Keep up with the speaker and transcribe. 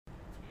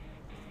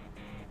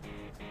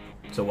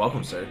So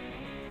welcome, sir.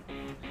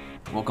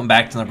 Welcome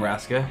back to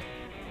Nebraska.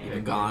 You've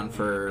been gone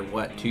for,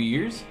 what, 2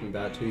 years?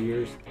 About 2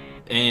 years.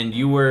 And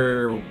you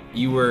were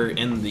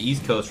in the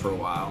East Coast for a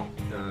while.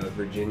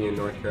 Virginia,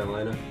 North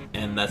Carolina.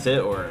 And that's it,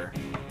 or?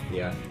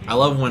 Yeah. I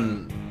love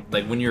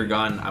when you were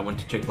gone, I went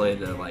to Chick-fil-A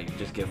to,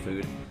 just get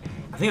food.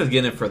 I think I was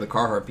getting it for the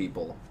Carhartt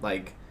people.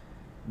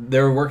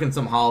 They were working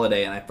some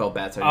holiday, and I felt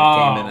bad, so I just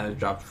came in and I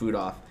dropped food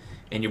off.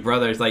 And your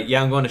brother's like,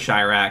 yeah, I'm going to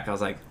Chirac. I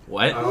was like,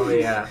 what? Oh,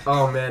 yeah.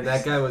 Oh, man,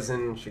 that guy was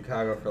in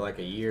Chicago for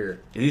a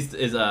year. Is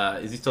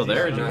he still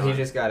there? No, he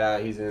just got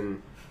out. He's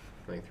in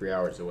 3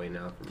 hours away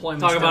now.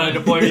 Talk about a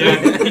deployment.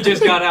 Yeah, he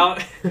just got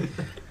out.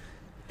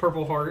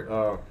 Purple Heart.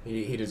 Oh,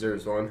 he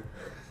deserves one.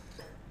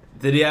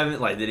 Did he have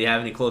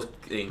any close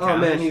encounters? Oh,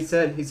 man, he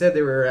said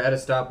they were at a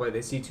stoplight.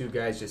 They see two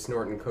guys just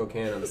snorting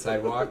cocaine on the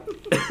sidewalk.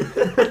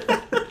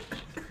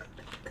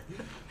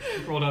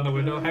 Roll down the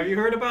window. Have you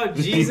heard about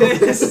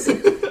Jesus?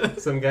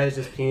 Some guys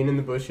just peeing in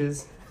the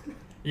bushes.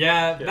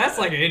 Yeah, that's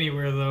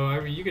anywhere though. I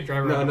mean, you could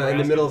drive around. No, in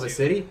the middle of a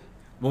city.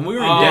 When we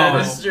were in Denver,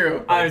 that's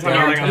true. I was talking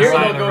about on the Here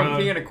side they'll of the go road. and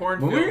pee in a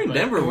cornfield. when we were in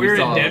Denver, We were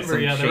saw in Denver.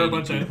 some Yeah, there were a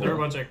bunch people.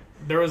 of.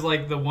 There was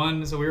the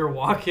one. So we were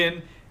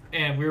walking,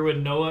 and we were with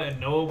Noah, and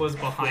Noah was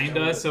behind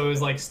us. So it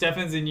was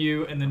Stephens and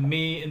you, and then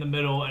me in the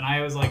middle, and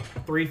I was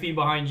 3 feet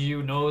behind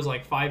you. Noah was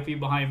 5 feet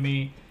behind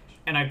me.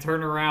 And I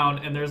turn around,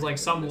 and there's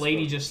some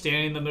lady just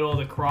standing in the middle of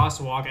the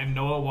crosswalk, and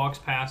Noah walks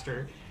past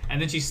her.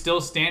 And then she's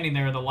still standing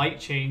there, and the light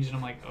changed, and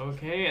I'm like,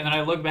 okay. And then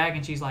I look back,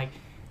 and she's like,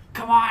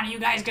 come on, are you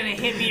guys gonna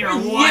hit me or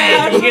what?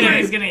 Yeah, You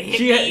guys gonna hit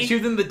me? She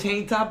was in the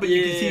tank top, but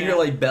you could see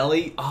her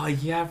belly. Oh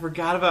yeah, I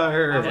forgot about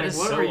her. I was That is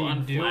what so are you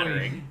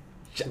unflattering.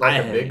 doing?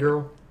 Like a big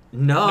girl.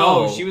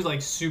 No, No, she was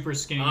super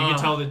skinny. You can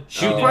tell that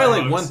She was Oh. probably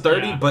drugs.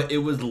 130, Yeah. but it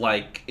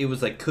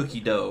was cookie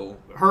dough.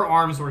 Her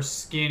arms were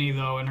skinny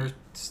though, and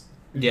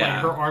Yeah.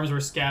 her arms were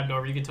scabbed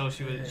over. You could tell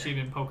she'd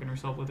been poking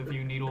herself with a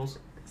few needles.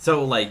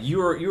 So you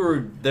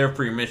were there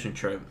for your mission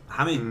trip.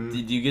 How many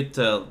did you get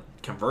to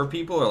convert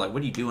people, or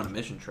what do you do on a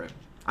mission trip?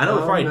 I know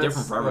it's probably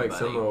different for everybody.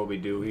 Some of what we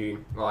do.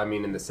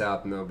 In the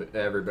South, no, but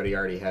everybody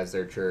already has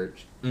their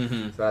church,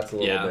 Mm-hmm. so that's a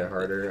little bit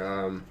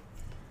harder.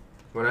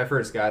 When I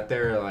first got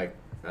there,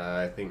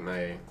 I think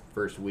my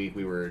first week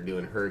we were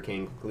doing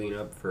hurricane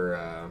cleanup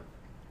for.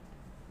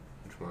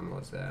 Which one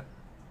was that?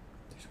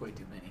 There's way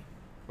too many.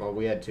 Well,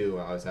 we had two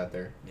while I was out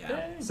there.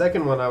 Yeah.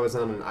 Second one, I was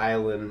on an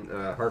island,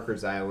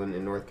 Harker's Island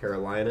in North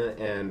Carolina,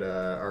 and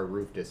our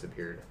roof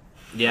disappeared.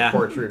 Yeah. Our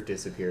porch roof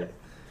disappeared.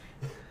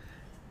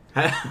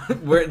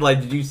 Where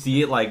did you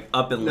see it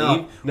up and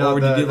leave? No, or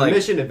the, you do, the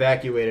mission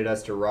evacuated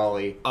us to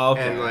Raleigh.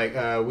 Okay.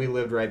 And we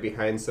lived right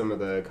behind some of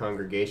the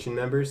congregation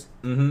members.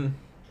 Mm-hmm.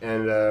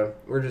 And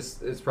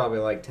it's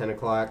probably 10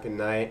 o'clock at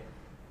night.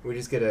 We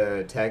just get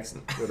a text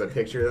with a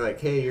picture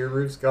hey, your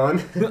roof's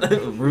gone.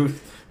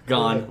 Roof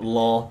gone.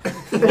 Lol.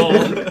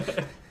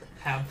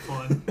 Have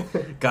fun.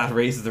 God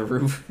raised the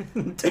roof.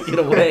 Take it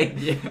away.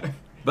 Yeah.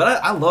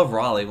 But I love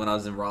Raleigh when I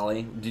was in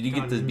Raleigh. Did you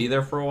get to be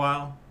there for a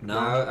while? No.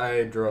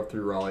 I drove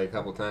through Raleigh a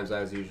couple times. I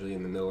was usually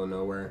in the middle of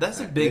nowhere. That's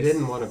a big... They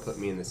didn't want to put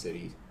me in the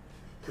city.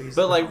 Please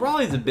But don't.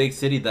 Raleigh's a big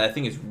city that I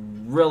think is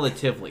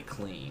relatively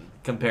clean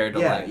compared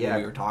to what we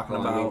were talking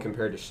about. I mean,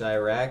 compared to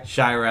Chirac.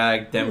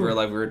 Chirac, Denver,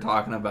 we were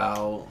talking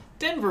about.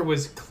 Denver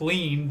was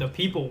clean. The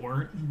people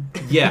weren't.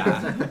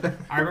 Yeah.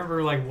 I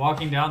remember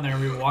walking down there,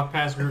 and we would walk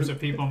past groups of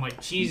people. I'm like,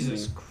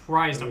 Jesus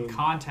Christ, I'm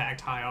contact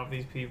high off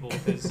these people.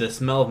 'Cause The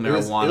smell of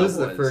marijuana It was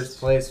the first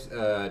place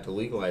to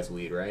legalize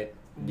weed, right?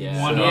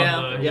 Yeah. one Yeah.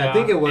 of the, Yeah, I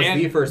think it was And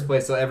the first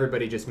place, so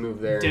everybody just moved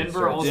there. and Denver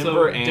started- also,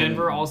 Denver and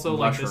the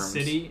mushrooms.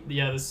 city.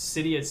 Yeah, the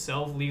city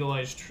itself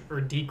legalized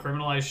or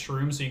decriminalized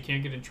shrooms, so you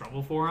can't get in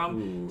trouble for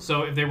them. Ooh.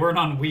 So if they weren't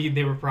on weed,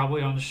 they were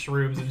probably on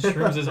shrooms, and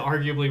shrooms is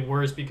arguably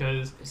worse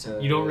because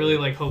you don't really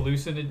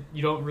hallucinate.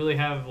 You don't really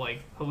have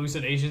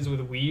hallucinations with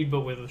weed,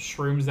 but with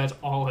shrooms, that's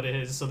all it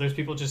is. So there's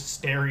people just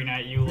staring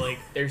at you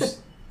There's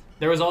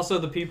There was also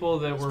the people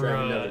that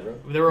driving down the were.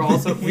 road. There were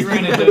also we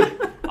ran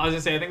into. I was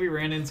gonna say I think we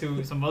ran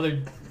into some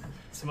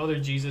other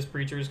Jesus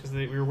preachers because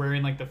we were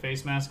wearing the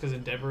face mask because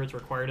in Denver it's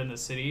required in the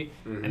city,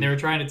 and they were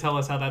trying to tell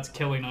us how that's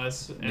killing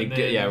us. And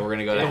then Yeah, we're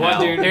gonna go to the hell.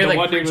 one dude, they're the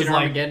one dude was preaching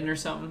like, Armageddon or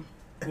something.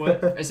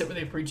 "What?" Is it where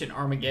they preach in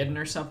Armageddon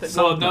or something?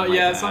 So no, like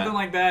yeah, that. something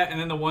like that. And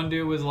then the one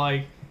dude was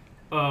like,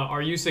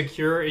 "Are you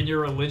secure in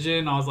your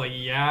religion?" I was like,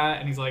 "Yeah,"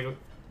 and he's like,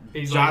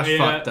 Josh yeah.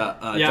 fucked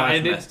up. Yeah, Josh I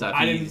didn't- messed up.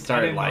 I He didn't-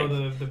 started I didn't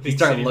know the he big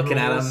started city looking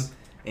at him, rules.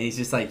 and he's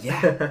just like,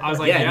 yeah. I was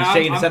like, yeah, and he's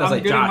shaking his head. I was I'm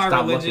like, good in Josh, my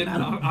stop religion. looking at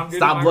him. I'm good in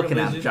Stop my looking at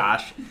him, religion.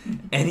 Josh.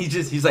 And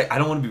he's like, I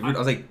don't want to be rude. I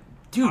was like,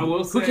 dude, I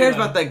will who say cares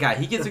that- about that guy?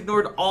 He gets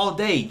ignored all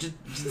day.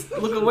 Just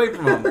look away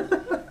from him.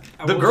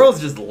 I The will-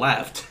 girls just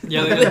left.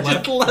 Yeah, they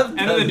just left. And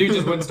then the dude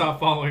just wouldn't stop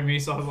following me,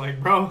 so I was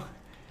like, bro,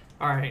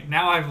 all right,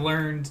 now I've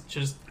learned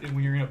just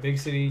when you're in a big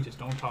city, just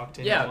don't talk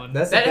to Yeah, anyone.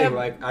 That's the That thing.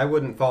 happened- I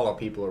wouldn't follow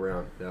people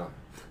around. No.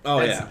 Oh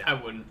That's- yeah, I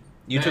wouldn't.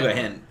 you took a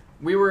hint.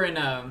 We were in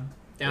There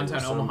downtown were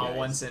some Omaha guys.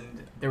 once,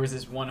 and there was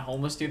this one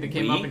homeless dude that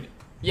came We? up and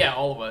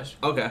all of us.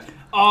 Okay.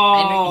 Oh,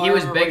 And he I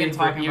was remember what begging you're for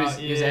talking he was about.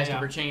 he was Yeah, asking yeah.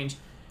 for change,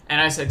 and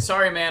I said,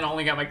 "Sorry, man, I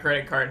only got my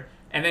credit card."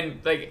 And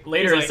then like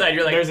later He's inside,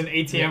 you're like, there's an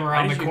ATM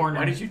around the corner.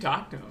 Why did you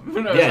talk to him?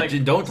 And I was Yeah, like-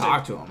 just don't I was talk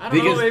like, to him. I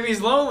don't know, maybe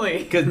he's lonely.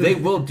 Because they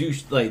will do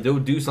they'll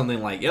do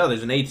something like, yeah,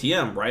 there's an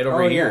ATM right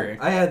over here.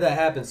 Yeah. I had that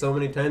happen so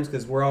many times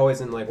because we're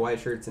always in like white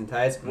shirts and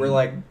ties. We're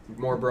like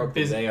more broke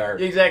than Busy. they are.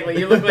 Exactly.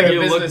 You look like a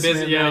You look businessman.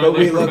 busy, yeah, now. you But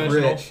we look look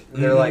professional. rich.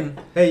 They're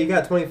like, hey, you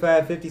got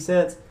 25, 50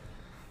 cents.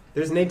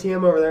 There's an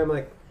ATM over there. I'm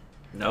like,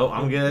 No,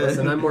 I'm good.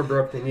 listen, I'm more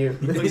broke than you.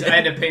 Please, I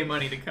had to pay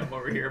money to come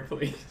over here,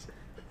 please.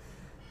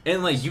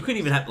 And like you could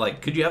even have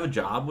like, could you have a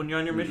job when you're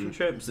on your mission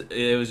trips?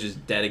 It was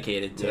just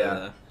dedicated to.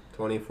 Yeah.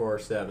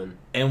 24/7.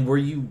 And were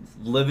you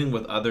living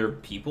with other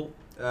people?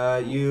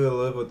 You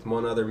live with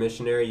one other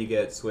missionary. You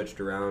get switched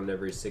around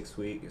every 6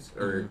 weeks,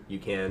 or you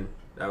can.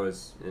 I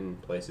was in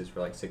places for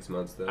like 6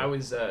 months though. I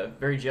was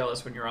very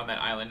jealous when you were on that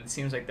island. It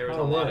seems like there was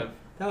a Oh, lot man. of.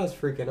 That was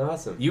freaking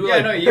awesome. You Yeah,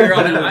 like no, you were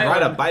on an ride a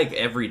island. bike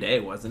every day,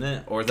 wasn't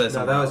it? Or is that No,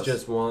 somewhere that was else?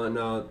 just one,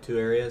 no, 2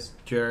 areas.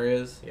 2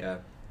 areas. Yeah.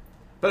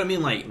 But I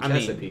mean, like, In I mean,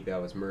 Chesapeake,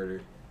 that was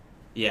murder.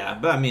 yeah.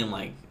 But I mean,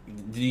 like,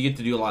 did you get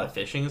to do a lot of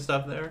fishing and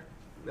stuff there?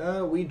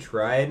 We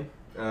tried.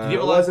 Did you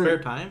have a lot of spare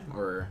time,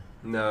 or?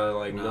 No,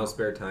 like no No.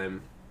 spare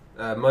time.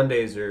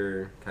 Mondays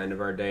are kind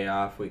of our day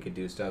off. We could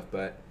do stuff,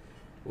 but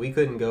we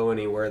couldn't go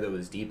anywhere that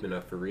was deep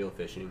enough for real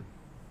fishing.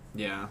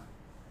 Yeah.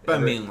 But I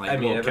mean, like,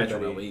 little catch and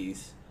everybody-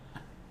 release.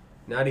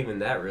 Not even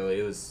that really.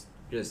 It was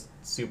just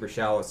super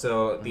shallow.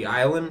 So the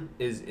island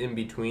is in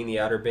between the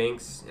Outer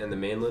Banks and the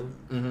mainland,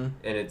 Mm-hmm.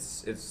 and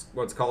it's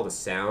what's called a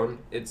sound.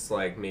 It's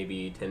like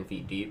maybe 10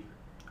 feet deep,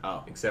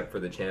 Oh. except for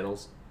the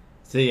channels.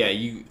 So yeah,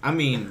 I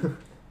mean,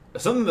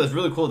 something that's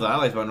really cool that I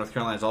like about North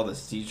Carolina is all the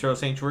seashore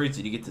sanctuaries.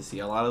 Did you get to see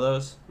a lot of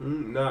those?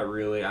 Not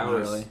really. Not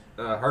really.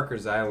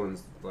 Harker's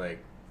Island's like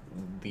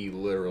the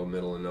literal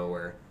middle of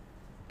nowhere,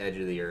 edge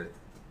of the earth.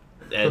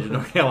 Edge of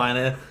North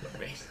Carolina.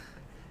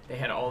 They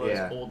had all those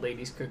Yeah. old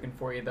ladies cooking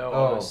for you though.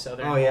 All those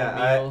southern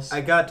yeah. meals.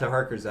 I got to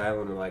Harker's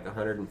Island with like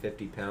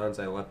 150 pounds.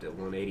 I left at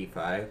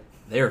 185.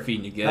 They were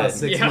feeding you good. About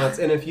 6 Yeah. months.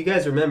 And if you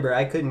guys remember,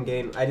 I didn't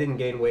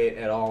gain weight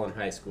at all in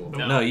high school.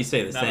 No, you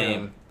stay the No.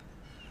 same.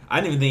 I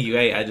didn't even think you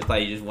ate. I just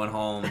thought you just went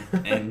home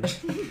and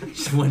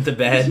just went to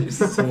bed.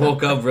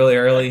 Woke up really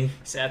early.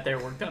 Sat there,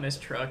 worked on his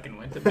truck, and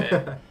went to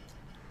bed.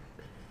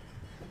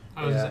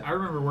 Yeah. I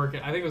remember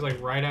working. I think it was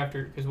like right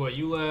after, because what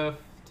you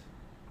left.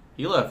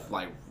 You left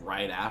like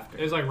right after.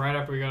 It was like right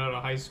after we got out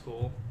of high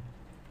school.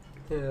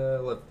 Yeah,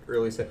 left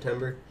early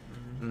September.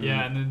 Mhm.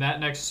 Yeah, and then that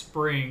next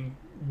spring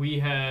we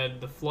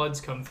had the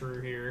floods come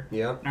through here.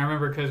 Yeah. And I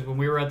remember because when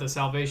we were at the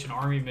Salvation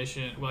Army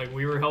mission, like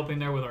we were helping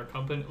there with our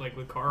company, like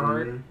with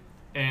Carhartt, Mhm.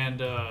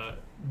 and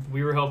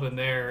we were helping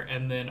there.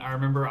 And then I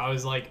remember I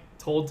was like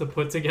told to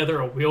put together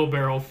a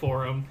wheelbarrow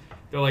for them.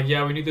 They're like,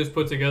 yeah, we need this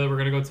put together. We're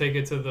gonna go take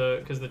it to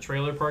because the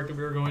trailer park that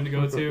we were going to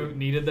go to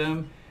needed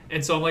them.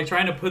 And so I'm like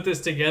trying to put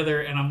this together,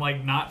 and I'm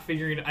like not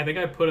figuring. I think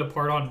I put a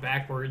part on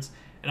backwards,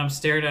 and I'm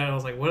staring at it. I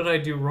was like, what did I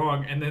do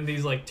wrong? And then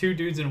these like 2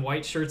 dudes in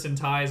white shirts and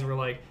ties were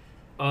like,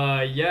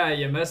 yeah,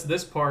 you messed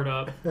this part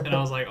up. And I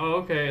was like, oh,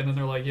 okay. And then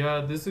they're like,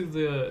 yeah, this is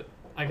the.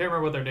 I can't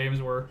remember what their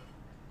names were,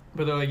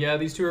 but they're like, yeah,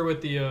 these 2 are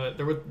with the.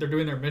 They're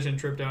doing their mission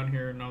trip down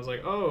here, and I was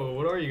like, oh,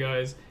 what are you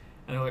guys?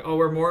 And they're like, oh,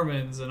 we're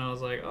Mormons. And I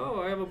was like,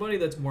 oh, I have a buddy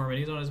that's Mormon.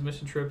 He's on his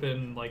mission trip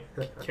in like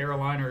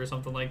Carolina or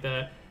something like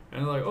that.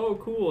 And they're like, oh,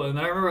 cool. And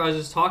I remember I was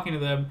just talking to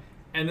them,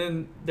 and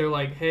then they're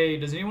like, hey,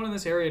 does anyone in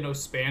this area know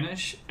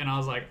Spanish? And I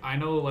was like, I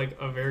know like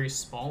a very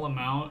small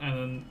amount.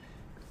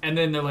 And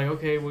then they're like,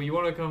 okay, well, you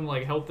want to come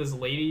like help this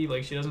lady?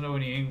 Like she doesn't know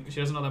she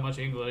doesn't know that much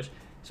English.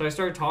 So I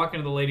started talking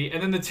to the lady,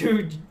 and then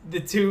the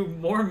two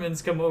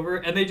Mormons come over,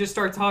 and they just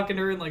start talking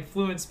to her in like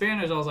fluent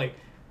Spanish. I was like,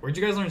 where'd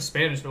you guys learn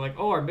Spanish? They're like,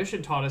 oh, our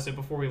mission taught us it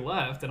before we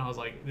left. And I was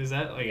like, does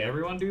that like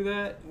everyone do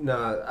that?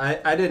 No,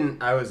 I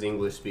didn't. I was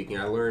English speaking.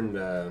 I learned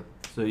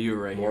So you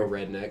were right more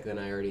here. redneck than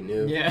I already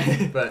knew.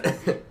 Yeah. But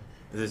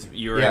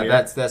You were yeah, right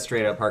here. that's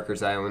straight up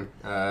Harker's Island.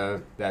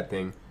 That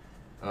thing.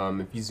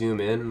 If you zoom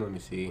in, let me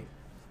see.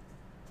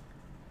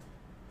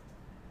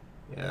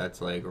 Yeah,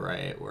 that's like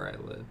right where I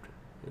lived.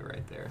 You're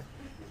right there.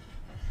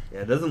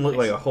 Yeah, it doesn't look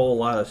like a whole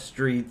lot of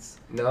streets.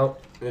 No,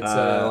 it's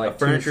like a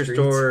furniture 2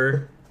 streets.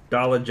 store,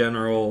 Dollar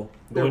General,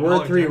 There Oh, were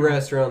Dollar 3 General.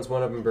 restaurants.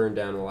 One of them burned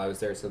down while I was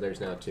there, so there's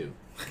now 2.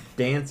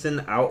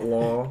 Dancing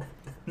Outlaw,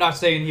 Not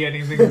saying he had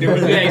anything to do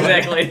with it. Yeah,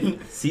 exactly.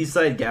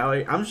 Seaside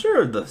Gallery. I'm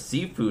sure the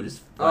seafood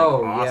is like,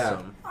 Oh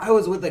awesome. yeah, I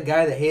was with a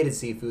guy that hated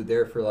seafood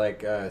there for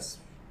like Damn,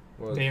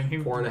 he-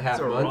 4.5 That's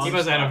a months. He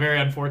must have had a very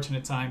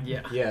unfortunate time.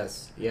 Yeah.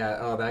 Yes, yeah.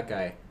 Oh, that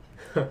guy.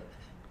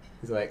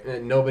 He's like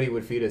nobody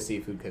would feed us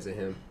seafood because of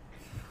him.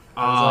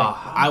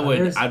 I would.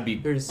 There's- I'd be.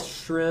 There's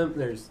shrimp.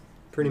 There's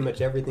pretty much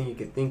everything you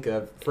could think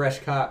of, fresh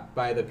caught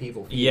by the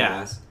people feeding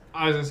Yeah. us.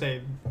 I was gonna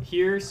say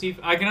here,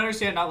 I can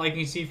understand not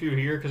liking seafood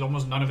here because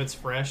almost none of it's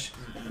fresh.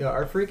 Yeah,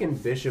 our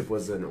freaking bishop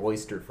was an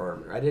oyster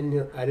farmer. I didn't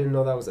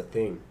know that was a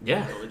thing.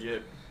 Yeah,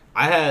 Legit.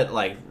 I had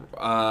like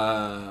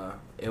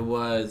it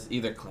was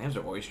either clams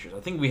or oysters. I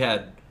think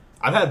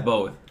I've had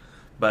both,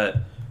 but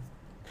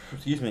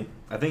excuse me.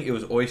 I think it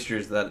was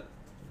oysters that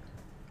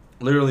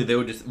literally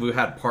we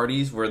had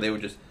parties where they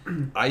would just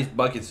ice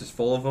buckets just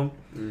full of them.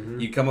 Mm-hmm.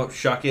 You come up,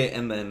 shuck it,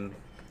 and then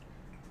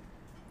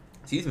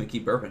Excuse me,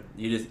 keep burping.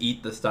 You just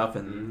eat the stuff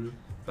and.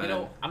 But You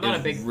know,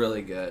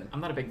 really good. I'm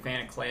not a big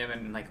fan of clam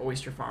and like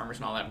oyster farmers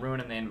and all that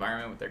ruining the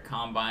environment with their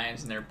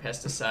combines and their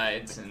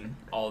pesticides and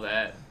all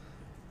that.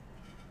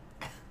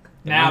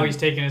 Now he's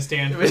taking a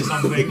stand for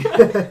something.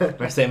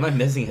 Did I say, am I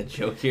missing a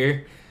joke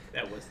here?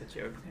 That was the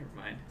joke. Never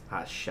mind.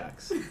 Ah,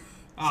 shucks.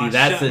 Oh, See,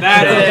 that's a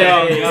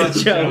That's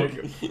a joke.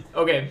 joke.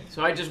 Okay,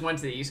 so I just went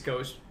to the East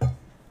Coast.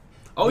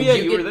 Oh, Did yeah,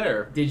 you you were get-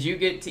 there. Did you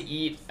get to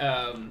eat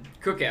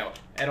cookout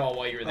at all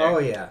while you were there? Oh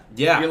yeah,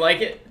 Yeah. You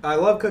like it? I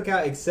love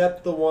cookout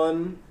except the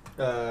one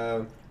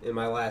in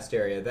my last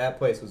area. That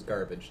place was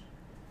garbage.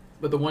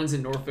 But the ones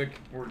in Norfolk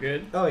were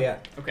good? Oh yeah.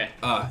 Okay.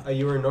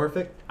 You were in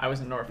Norfolk? I was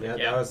in Norfolk, Yeah,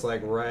 yeah. that was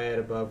like right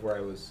above where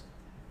I was.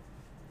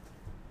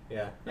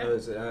 Yeah, that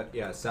was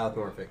South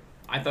Norfolk.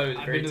 I thought it was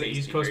I've very been to the tasty,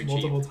 East Coast very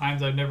multiple cheap.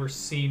 times. I've never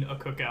seen a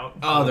cookout.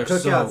 Oh, they're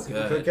Cookout's, so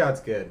good. Cookout's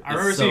good. I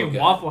remember so seeing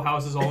good. Waffle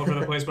Houses all over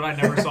the place, but I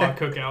never saw a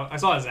cookout. I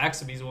saw a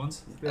Zaxby's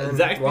once. And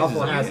Zaxby's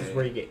Waffle is House okay. is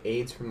where you get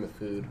AIDS from the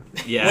food.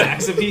 Yeah.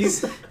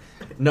 Zaxby's?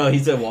 No, he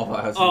said Waffle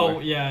House. Oh,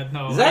 yeah,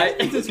 no.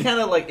 Zaxby's is kind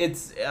of like,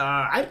 it's,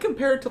 I'd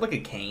compare it to like a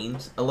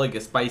Cane's, like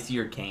a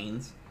spicier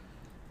Cane's.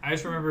 I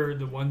just remember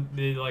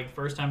the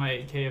first time I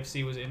ate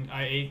KFC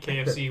I ate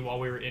KFC while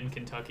we were in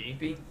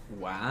Kentucky.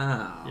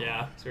 Wow.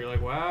 Yeah, so you're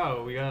like,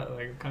 wow, we got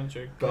like a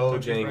country.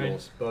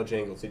 Bojangles.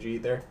 Bojangles. Did you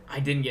eat there? I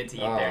didn't get to eat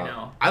there,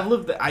 no. I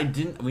lived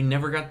that. We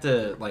never got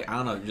to, like, I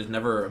don't know, it just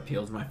never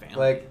appealed to my family.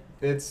 Like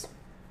it's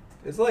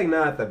like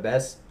not the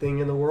best thing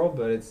in the world,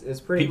 but it's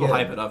pretty People good.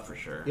 hype it up for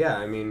sure. Yeah,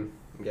 I mean,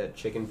 you got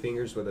chicken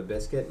fingers with a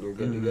biscuit and you're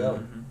good to go.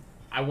 Mhm.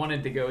 I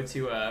wanted to go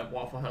to a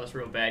Waffle House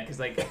real bad because,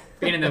 like,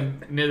 being in the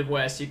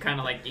Midwest, you kind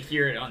of like you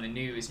hear it on the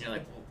news and you're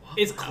like, well,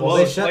 Waffle It's House. close. Well,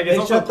 they shut- like, they it's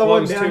also shut the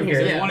one close, down too, 'cause here.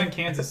 There's Yeah. one in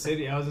Kansas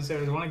City. I was gonna say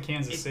there's one in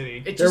Kansas City.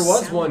 It There just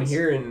was one sounds-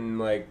 here in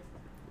like,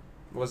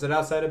 was it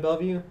outside of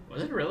Bellevue?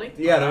 Was it really?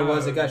 Yeah, there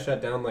was. It got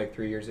shut down like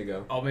 3 years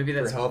ago Oh, maybe for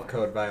that's health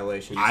code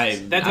violations.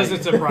 That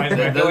doesn't surprise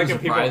me. I That feel like doesn't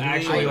if people surprise me.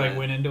 actually I- like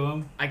went into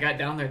them. I got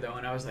down there though,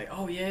 and I was like,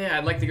 "Oh yeah,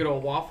 I'd like to go to a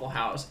Waffle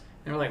House."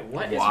 And they were like,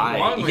 "What is Why?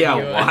 wrong with Yeah,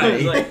 you?" why? I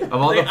was like, Of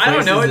all the I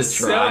don't know. It places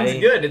to try. sounds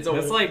good. It's a,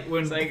 That's like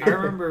when it's like I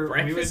remember we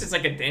breakfast. went, It's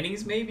like a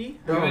Denny's, maybe.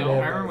 Oh, I man,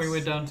 remember we that's-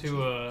 went down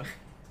to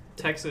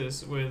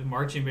Texas with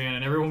marching band,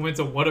 and everyone went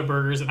to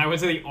Whataburgers, and I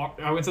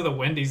went to the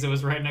Wendy's that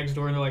was right next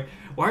door, and they're like,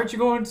 "Why aren't you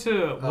going to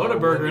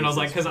Whataburger?" And I was Wendy's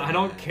like, is "Cause I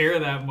don't bad. care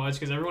that much."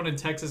 Because everyone in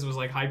Texas was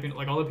like hyping,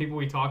 like all the people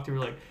we talked to were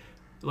like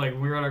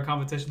when we were at our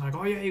competition, like,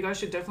 "Oh yeah, you guys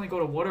should definitely go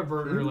to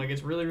Whataburger. Mhm. Like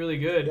it's really really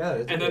good." Yeah,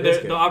 and then it is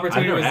the good.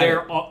 opportunity I've was never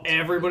had there. it.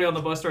 Everybody on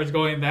the bus starts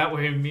going that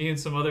way, and me and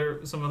some other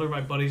of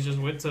my buddies just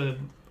went to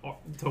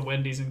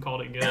Wendy's and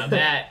called it good. Now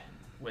that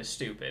was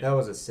stupid. That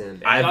was a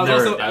sin. I've I was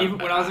never- also, I've- even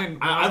when I was in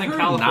I've heard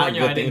California, not I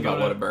good things didn't go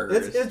about to.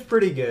 Whataburgers. It's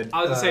pretty good.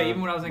 I was gonna say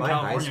even when I was in my high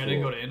California, I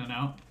didn't go school- to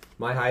In-N-Out.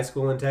 My high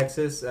school in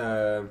Texas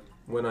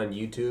went on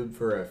YouTube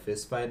for a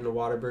fist fight in a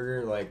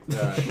Whataburger. Like,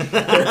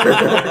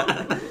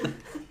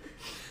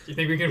 Do you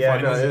think we can Yeah,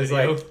 find no, this it was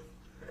video? like-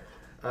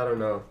 I don't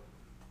know.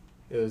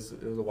 It was a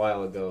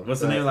while ago. What's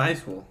the but name of the high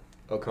school?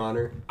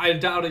 O'Connor. I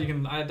doubt it.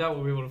 I doubt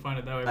we'll be able to find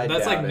it that way. But I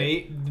that's like doubt it.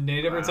 Nate. Did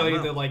Nate ever I tell don't you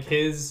know. that like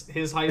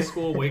his high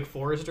school, Wake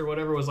Forest or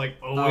whatever, was like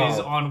always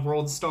Oh. on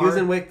World Star? He was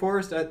in Wake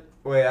Forest. I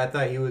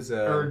thought he was.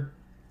 or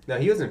No,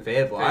 he was in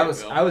Fayetteville.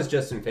 Fayetteville. I was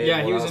just in Fayetteville.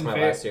 yeah, he was that in my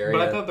Fayette. last area.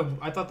 But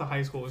I thought the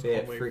high school was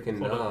Fayette called Wake. freaking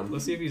Hold on. Nom.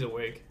 Let's see if he's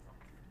awake.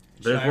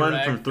 There's one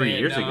Chirac, from 3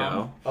 years Vietnam.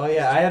 ago. Oh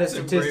yeah, I had a It's a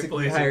great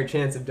statistically place. higher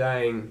chance of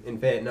dying in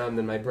Vietnam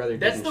than my brother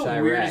did That's in the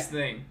Chirac. weirdest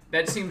thing.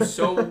 That seems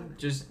so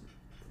just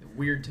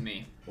weird to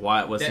me.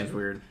 Why? What That- seems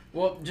weird?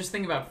 Well, just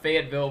think about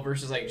Fayetteville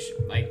versus like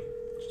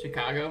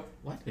Chicago.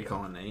 What? You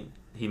calling Nate?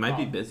 He might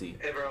be Oh. busy.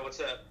 Hey, bro, what's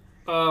up?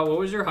 What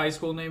was your high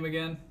school name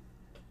again?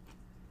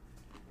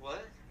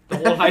 What?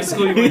 The old high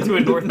school you went to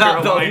in North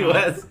Not Carolina. the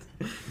West.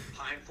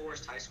 Pine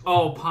Forest High School.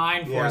 Oh,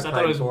 Pine Yeah, Forest. I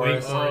thought it was Pine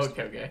Wake Forest. Forest.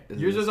 okay.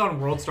 Yours was on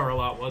World Star a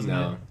lot, wasn't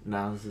No, it?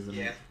 no, this isn't.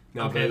 Yeah.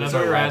 No, Okay, but it that's was what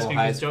our we were rival asking,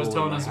 high 'cause Joe's school,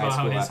 telling and us my about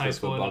how his after high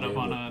school football ended up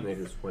game, on a- they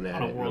just went at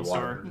on a it in World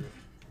Star. Whataburger.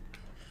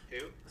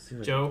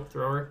 Who? Joe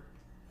Thrower.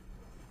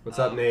 What's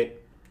up, Nate?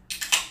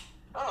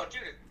 Oh,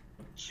 dude,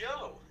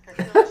 Joe.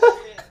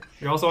 Oh, shit.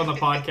 You're also on the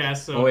podcast,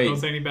 so Oh, wait. don't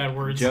say any bad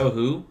words. Joe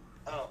who?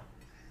 Oh.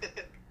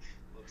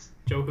 Whoops.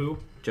 Joe who?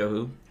 Joe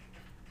who?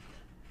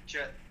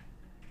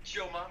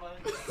 Joe Mama.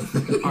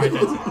 Alright,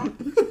 that's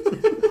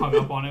it. Hung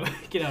up on it.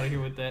 Get out of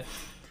here with that.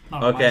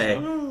 Not on my Okay,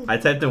 stuff. I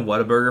typed in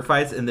Whataburger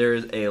fights and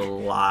there's a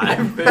lot.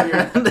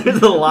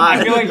 There's a lot.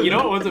 I feel like, you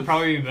know what would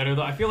probably be better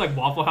though? I feel like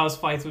Waffle House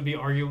fights would be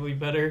arguably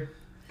better.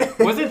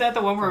 Wasn't that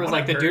the one where it was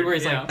like the dude where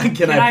he's like, Can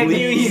 "Can I I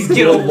please please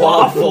get a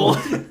waffle?"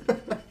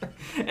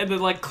 and then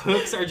like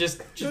cooks are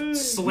just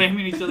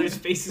slamming each other's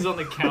faces on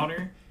the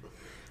counter.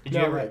 Did you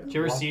No, ever like, did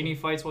you ever see waffle. any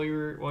fights while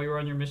you were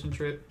on your mission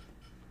trip?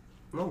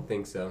 I don't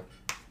think so.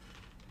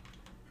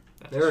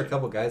 That's There were a true.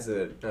 couple guys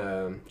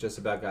that just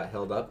about got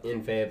held up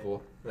in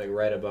Fayetteville, like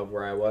right above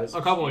where I was.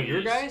 A couple of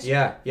your guys?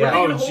 Yeah, What are yeah.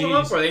 you gonna hold them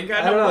up jeez. for? They ain't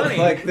got I don't no know. money.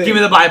 Like Give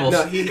me the Bibles.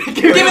 No, Give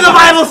me the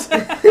Bibles.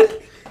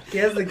 He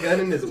has the gun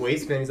in his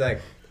waistband. He's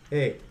like,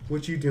 "Hey,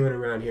 what you doing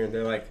around here?" And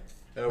they're like,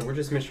 "Oh, we're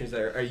just missionaries.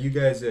 Are you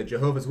guys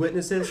Jehovah's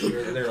Witnesses?"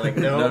 And they're like,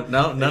 "No, No,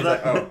 no, And no, he's no.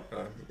 like, oh.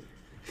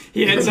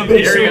 He had some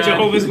Very issue with good.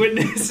 Jehovah's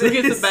Witnesses. Who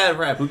gets a bad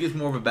rap? Who gets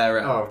more of a bad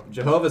rap? Oh,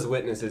 Jehovah's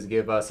Witnesses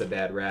give us a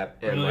bad rap,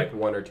 and Really? like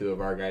one or two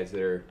of our guys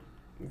that are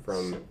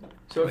from.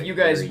 So if like, you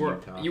guys very were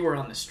Utah. you were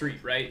on the street,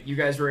 right? You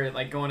guys were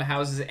like going to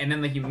houses, and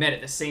then like you met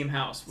at the same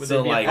house. Would So,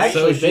 there be like, a-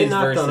 Actually, they Socials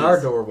knocked on versus-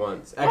 our door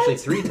once. Actually,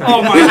 3 times.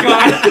 Oh my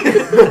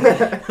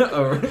god.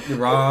 Oh,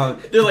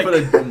 wrong. They're like-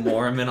 put a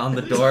Mormon on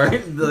the door. Yeah,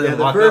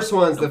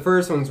 the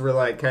first ones were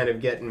like kind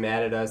of getting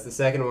mad at us. The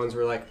second ones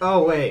were like,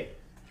 "Oh wait,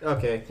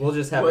 okay, we'll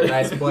just have a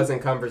nice,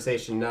 pleasant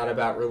conversation, not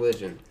about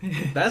religion."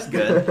 That's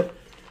good.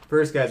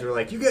 First guys were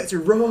like, "You guys are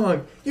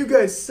wrong. You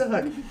guys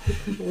suck."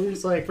 We're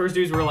just like, First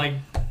dudes were like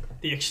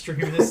the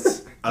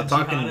extremists. I'm the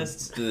talking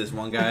jihadists. to this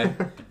one guy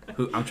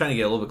who I'm trying to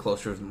get a little bit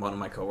closer with one of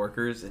my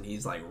coworkers, and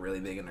he's like really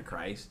big into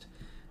Christ,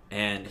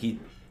 and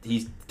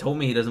he's told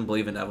me he doesn't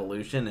believe in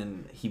evolution,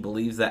 and he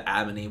believes that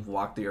Adam and Eve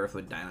walked the earth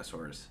with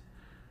dinosaurs.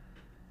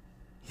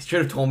 He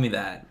should have told me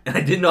that, and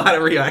I didn't know how to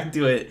react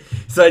to it,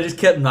 so I just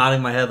kept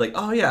nodding my head like,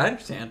 "Oh yeah, I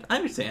understand.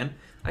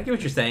 I get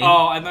what you're saying."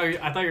 Oh, I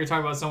thought you were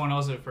talking about someone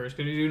else at first,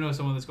 because you do know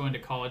someone that's going to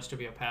college to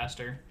be a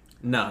pastor.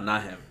 No,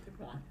 not him.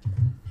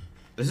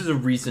 This is a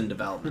recent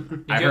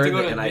development.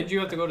 Did you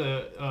have to go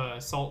to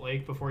Salt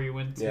Lake before you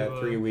went to? yeah,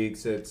 3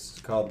 weeks. It's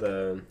called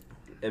the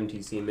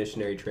MTC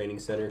Missionary Training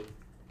Center.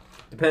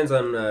 Depends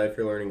on if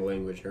you're learning a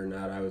language or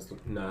not. I was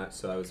not,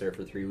 so I was there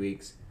for 3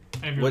 weeks.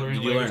 And if you're What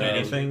learning did you learn language,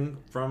 anything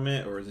from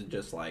it, or is it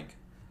just like?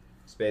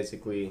 It's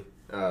basically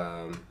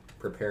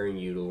preparing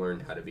you to learn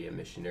how to be a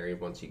missionary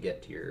once you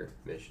get to your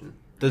mission.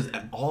 Does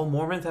all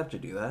Mormons have to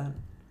do that?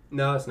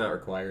 No, it's not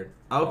required.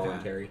 Okay.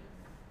 Voluntary.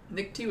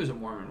 Nick T was a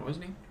Mormon,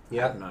 wasn't he?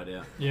 I have Yeah. no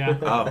idea. Yeah.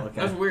 Oh, That was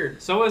okay.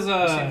 weird. So was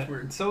Seems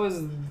weird.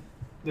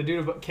 the dude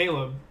about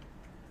Caleb,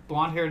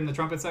 blonde haired in the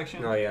trumpet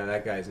section. Oh yeah,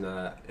 that guy's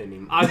not any.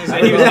 I was gonna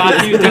say he was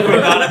definitely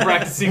not a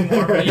practicing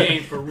Mormon. He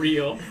ain't for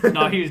real.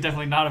 No, he was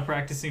definitely not a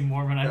practicing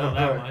Mormon. I know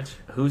that much.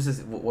 Who's this?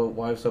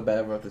 Why so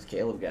bad about this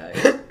Caleb guy?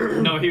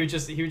 No, he would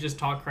just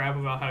talk crap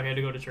about how he had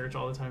to go to church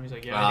all the time. He's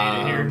like, yeah, I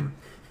hate it here.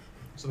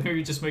 So then we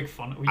would just make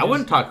fun. I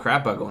wouldn't talk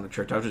crap about going to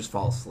church. I would just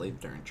fall asleep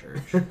during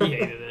church. He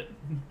hated it.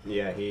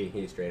 Yeah,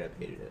 he straight up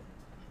hated it.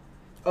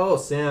 Oh,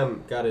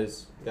 Sam got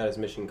his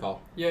mission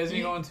call. Yeah, isn't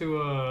he going to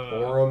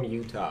Orem,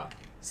 Utah.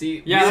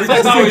 See, Yeah, we that's what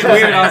I thought were was just-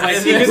 weird. I was like,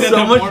 It's he was so in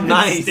the much Mormon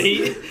nice.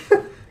 state.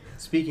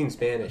 Speaking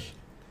Spanish.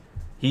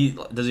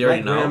 Does he My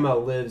already know? grandma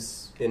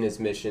lives in his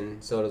mission.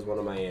 So does one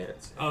of my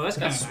aunts. Oh, that's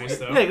kind That's of nice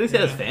sweet. though. Yeah, at least he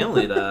has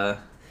family to.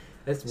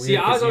 That's weird. See,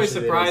 I was 'cause always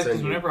usually they don't surprised send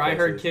because you whenever I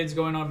heard places. kids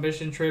going on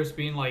mission trips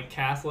being like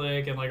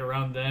Catholic and like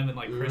around them and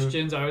like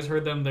Christians, I always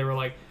heard them. They were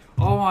like,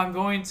 "Oh, I'm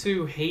going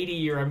to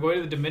Haiti or I'm going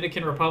to the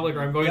Dominican Republic or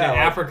I'm going Yeah, to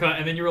like- Africa,"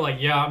 and then you were like,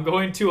 "Yeah, I'm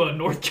going to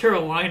North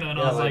Carolina," and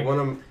I Yeah, was like,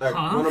 one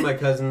huh? of my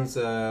cousins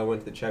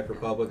went to the Czech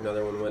Republic.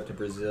 Another one went to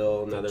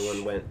Brazil. Another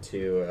one went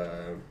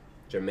to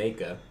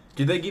Jamaica.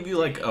 Do they give you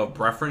like a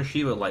preference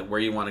sheet of like where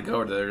you want to go,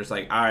 or they're just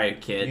like, all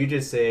right, kid? You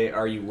just say,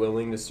 "Are you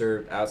willing to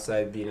serve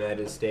outside the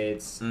United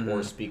States or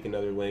Mhm. speak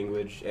another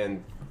language?"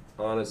 And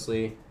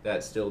honestly,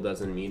 that still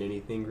doesn't mean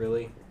anything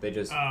really. They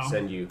just Oh.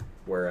 send you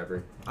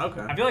wherever.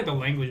 Okay. I feel like the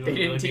language. They was didn't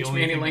really the teach only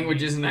me any thing we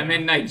languages, and used. I'm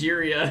in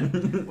Nigeria.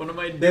 What am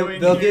I They'll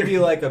doing? they'll here? give you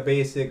like a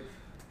basic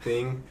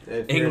thing. If you're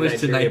in English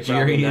to Nigeria,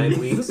 probably Nigerian. 9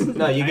 weeks.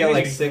 No, you get I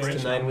like speak 6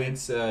 French to 9 now.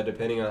 weeks,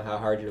 depending on how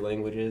hard your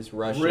language is.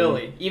 Russian.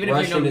 Really? Even if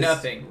you know Russian is-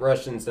 nothing?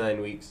 Russian's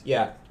 9 weeks.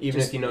 Yeah, even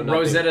Just if you know nothing.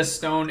 Rosetta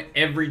Stone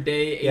every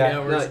day, 8 Yeah,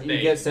 hours no, a day.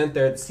 you get sent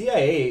there. The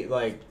CIA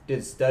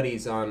did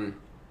studies on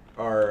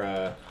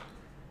our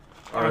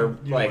Your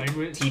like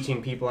language?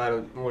 teaching people how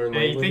to learn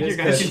Hey, you think languages. you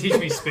guys 'cause- can teach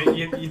me Spanish?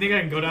 You think I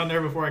can go down there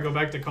before I go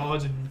back to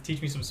college and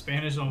teach me some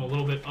Spanish? I'm a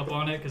little bit up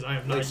on it because I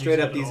have not Like used straight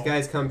it up, at these all.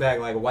 guys come back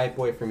like a white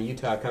boy from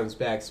Utah comes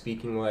back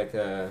speaking like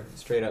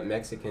straight up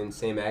Mexican,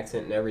 same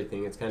accent and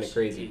everything. It's kind of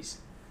crazy. Jeez.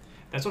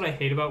 That's what I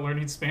hate about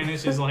learning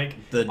Spanish is like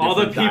The all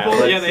the different people.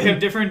 dialects. Yeah, they have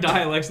different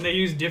dialects and they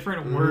use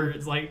different Mhm.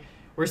 words. Like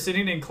we're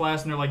sitting in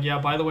class and they're like, "Yeah,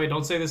 by the way,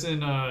 don't say this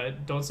in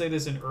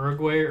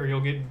Uruguay or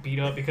you'll get beat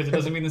up because it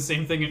doesn't mean the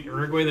same thing in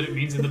Uruguay that it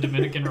means in the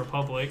Dominican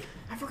Republic."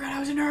 I forgot I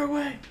was in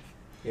Uruguay.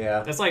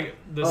 Yeah. That's like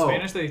the Oh.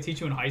 Spanish that they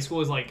teach you in high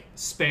school is like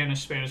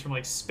Spanish from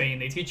like Spain.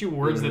 They teach you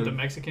words that Mhm. the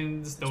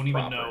Mexicans don't even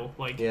proper. know.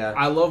 Like Yeah.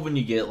 I love when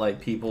you get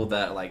like people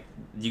that like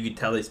you can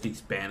tell they speak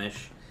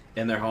Spanish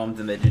in their homes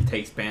and they just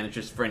take Spanish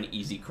just for an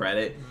easy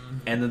credit,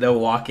 and then they'll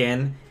walk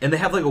in and they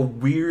have like a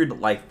weird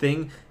like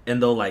thing, and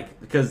they'll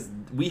like because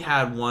we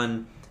had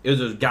one. It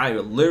was a guy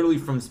who literally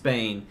from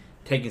Spain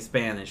taking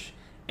Spanish,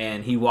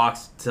 and he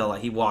walks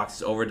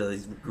over to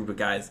this group of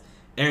guys.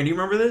 Aaron, do you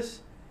remember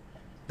this?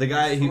 The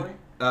guy who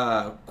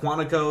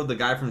Quantico, the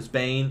guy from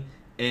Spain,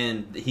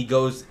 and he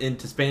goes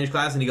into Spanish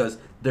class and he goes,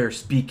 "They're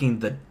speaking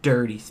the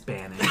dirty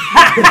Spanish."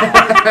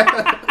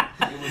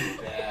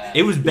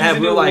 It was bad.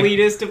 he's We an were like,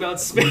 elitist about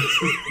Spain.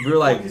 we were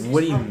like,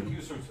 what do you? He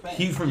was from Spain.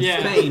 He's from Yeah,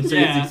 Spain, so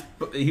yeah.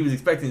 he was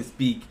expecting to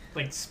speak.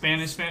 Like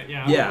Spanish,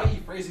 yeah. Yeah. The way he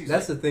phrases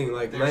That's it, the thing.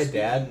 Like they're my speaking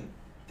dad,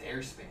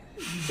 their Spanish.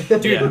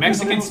 Dude, Yeah.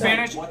 Mexican Like,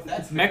 Spanish. what's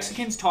that Spanish?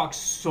 Mexicans talk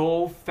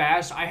so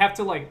fast. I have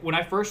to when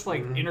I first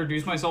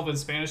introduce myself in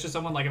Spanish to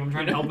someone, like if I'm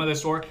trying to help them at the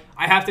store,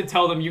 I have to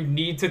tell them you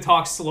need to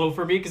talk slow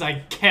for me because I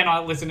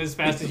cannot listen as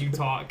fast as you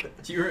talk.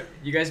 Do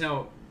you guys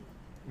know,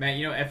 Matt?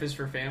 You know F is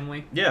for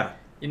family. Yeah.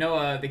 You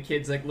know the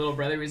kid's like little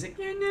brother was like,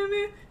 You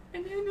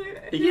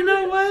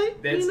know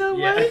what? That's, you know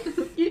yeah. what?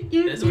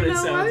 That's what it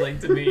sounds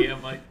like to me.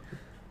 I'm like,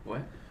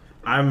 what?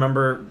 I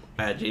remember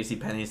at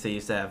JCPenney's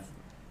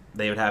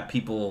they would have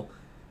people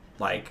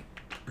like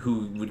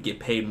who would get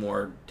paid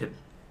more to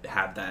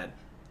have that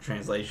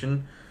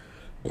translation.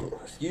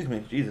 Excuse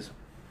me, Jesus.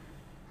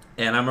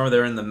 And I remember they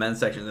were in the men's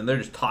section and they're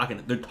just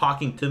talking. They're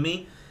talking to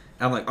me.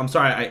 And I'm like, I'm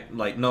sorry, I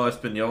like no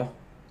Espanol.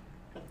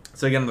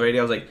 So I get on the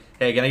radio. I was like,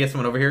 hey, can I get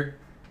someone over here?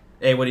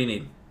 Hey, what do you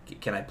need?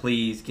 Can I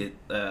please get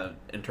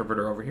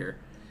interpreter over here?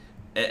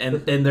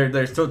 And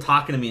they're still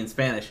talking to me in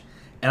Spanish.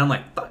 And I'm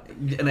like,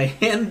 and I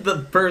hand the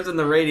person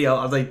the radio.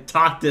 I was like,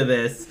 talk to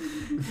this.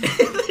 And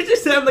they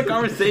just have the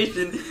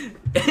conversation.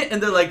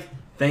 And they're like,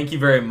 thank you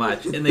very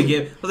much. And they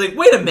I was like,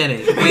 wait a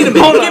minute.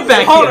 Get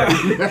back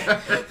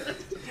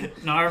here.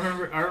 No, I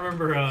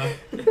remember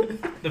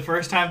the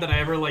first time that I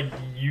ever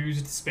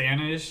used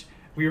Spanish.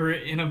 We were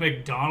in a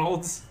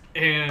McDonald's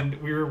and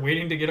we were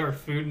waiting to get our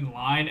food in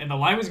line, and the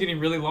line was getting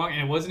really long,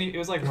 and it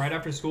was right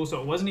after school,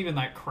 so it wasn't even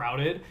that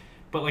crowded.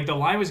 But the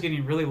line was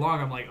getting really long.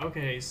 I'm like,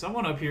 okay,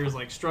 someone up here is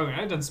struggling.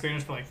 I'd done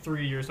Spanish for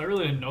 3 years, so I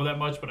really didn't know that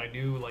much, but I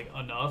knew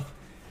enough.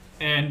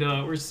 And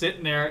we're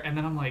sitting there, and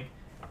then I'm like,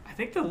 I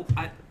think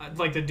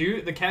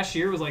the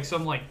cashier was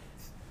some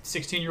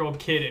 16-year-old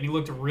kid, and he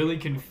looked really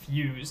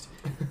confused.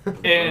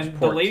 And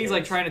the lady's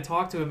trying to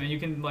talk to him, and you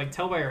can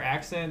tell by her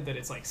accent that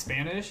it's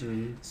Spanish.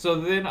 Mhm. So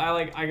then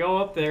I go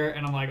up there,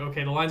 and I'm like,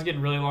 okay, the line's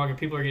getting really long, and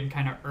people are getting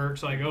kind of irked.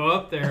 So I go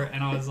up there,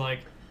 and I was like,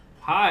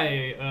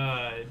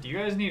 hi, do you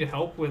guys need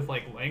help with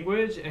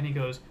language? And he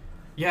goes,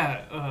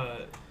 yeah.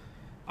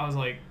 I was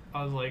like,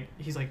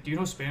 he's like, do you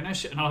know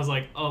Spanish? And I was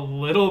like, a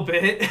little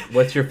bit.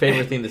 What's your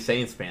favorite thing to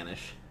say in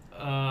Spanish?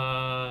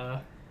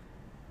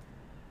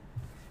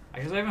 I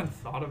guess I haven't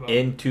thought about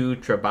Into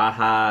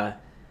trabaja.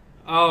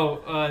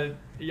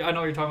 Yeah, I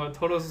know what you're talking about.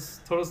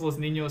 Todos los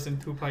niños en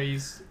tu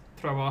país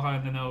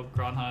trabajan en el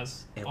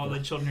granjas. All the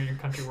children in your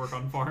country work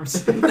on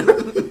farms. We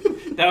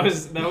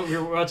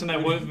were watching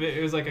that one.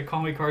 It was a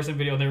Call Me Carson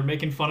video. And they were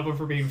making fun of them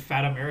for being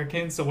fat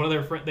Americans. So one of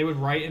their friends, they would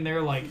write in there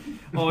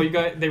 "Oh, you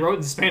guys." They wrote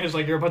in Spanish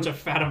you're a bunch of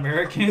fat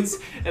Americans.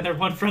 And their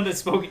one friend that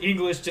spoke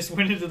English just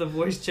went into the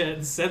voice chat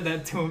and said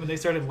that to him, and they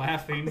started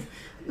laughing.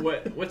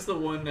 What's the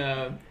one?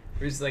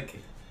 Who's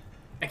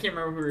I can't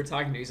remember who we were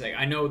talking to. He's like,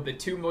 I know the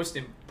two most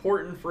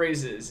important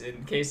phrases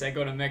in case I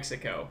go to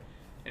Mexico.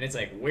 And it's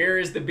where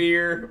is the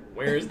beer?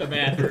 Where is the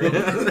bathroom?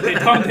 De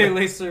donde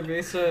la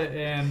cerveza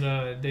and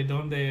de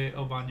donde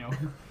el baño.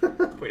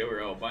 Wait, over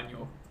el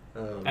baño.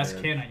 Oh, That's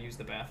man. can I use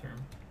the bathroom.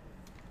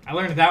 I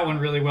learned that one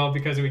really well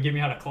because it would get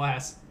me out of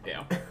class.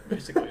 Yeah,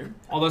 basically.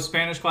 Although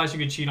Spanish class you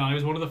could cheat on. It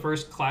was one of the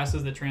first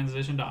classes that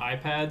transitioned to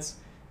iPads.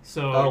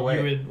 So Oh wait,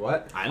 you would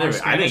what? I our didn't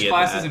Spanish get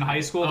classes that. in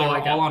high school, Oh, they I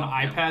were got all on them,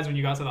 yeah. iPads when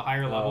you got to the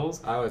higher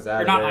levels. I was out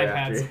Or of not there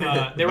iPads.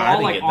 after. They were But I all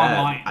didn't get that.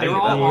 online. I They were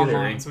didn't all get that either.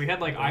 online. So we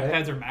had What?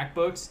 iPads or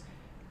MacBooks,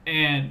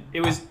 and it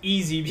was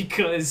easy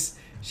because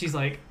she's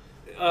they're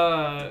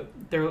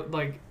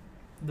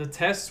the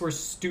tests were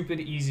stupid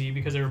easy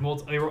because they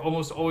were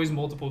almost always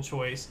multiple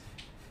choice.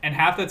 And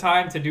half the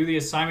time to do the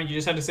assignment, you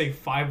just had to say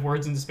 5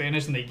 words in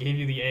Spanish and they gave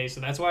you the A.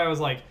 So that's why I was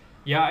like,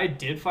 yeah, I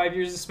did 5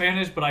 years of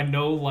Spanish, but I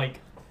know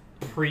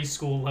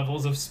preschool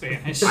levels of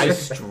Spanish. I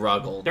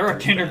struggled. There are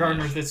through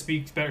kindergartners Spanish. that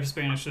speak better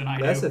Spanish than I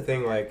do. That's the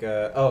thing.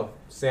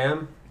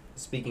 Sam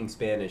speaking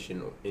Spanish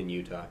in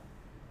Utah.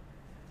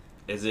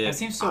 Is it That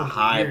seems so a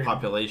high weird.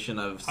 population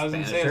of I was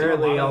gonna Spanish? say, it's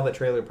Apparently, a lot all of- the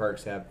trailer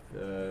parks have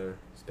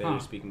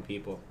Spanish-speaking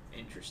people.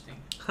 Interesting.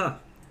 Huh.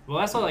 Well,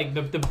 that's what,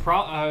 the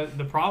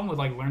problem with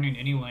learning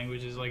any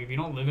language is if you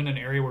don't live in an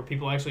area where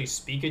people actually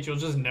speak it, you'll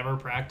just never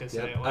practice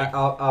Yep. it.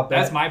 I'll bet.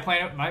 That's my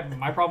plan.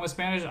 My problem with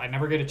Spanish. I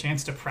never get a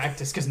chance to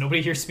practice because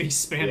nobody here speaks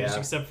Spanish Yeah.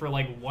 except for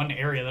one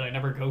area that I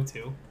never go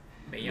to.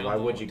 Why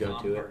would you go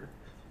to it?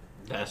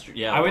 That's true.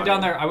 Yeah. I went probably.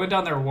 down there. I went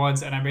down there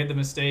once, and I made the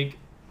mistake.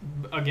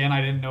 Again,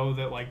 I didn't know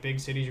that big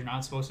cities you're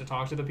not supposed to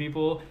talk to the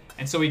people.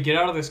 And so we get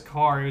out of this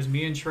car. It was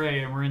me and Trey,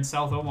 and we're in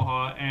South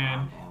Omaha,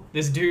 and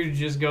this dude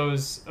just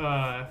goes,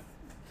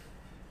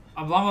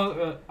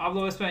 hablo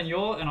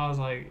español, and I was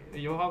like,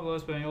 yo hablo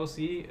español,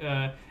 sí.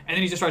 And then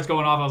he just starts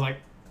going off. I was like,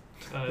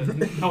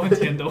 no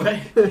entiendo.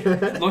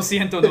 Lo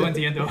siento, no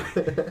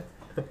entiendo.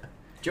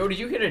 Joe, did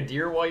you hit a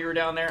deer while you were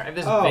down there? I have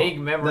this Oh, vague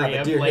no, memory the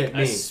of deer hit a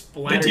me.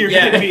 splinter. The deer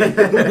yeah.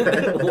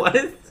 hit me.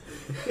 What?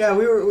 Yeah,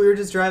 we were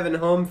just driving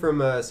home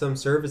from some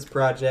service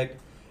project,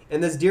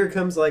 and this deer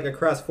comes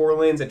across 4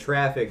 lanes of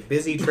traffic,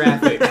 busy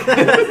traffic,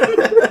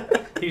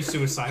 He's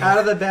suicidal. out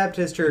of the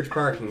Baptist church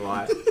parking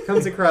lot.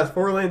 Comes across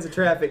 4 lanes of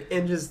traffic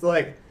and just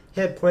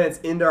head plants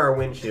into our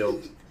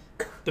windshield.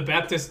 The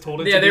Baptist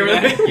told it Yeah, to they do were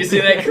that. like, you see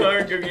that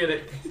car? Go get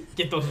it.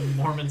 Get those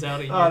Mormons out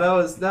of here.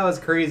 Oh, that was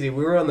crazy.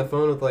 We were on the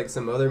phone with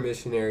some other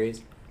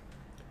missionaries,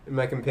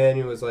 My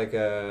companion was like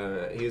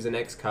he was an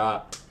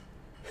ex-cop,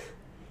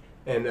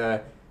 and you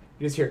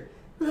just hear.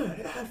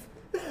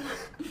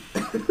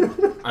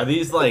 Are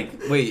these like?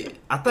 Wait,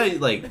 I thought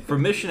like for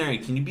missionary,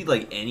 can you be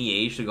like any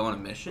age to go on a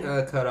mission?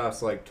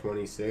 Cutoff's like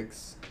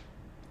 26.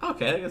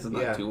 Okay, I guess it's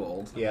not Yeah. too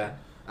old. Yeah,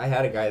 I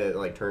had a guy that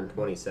like turned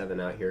 27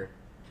 out here.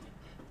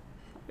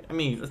 I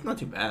mean, it's not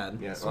too bad.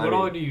 Yeah. So what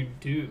all do you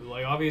do?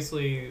 Like,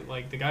 obviously,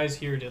 like, the guys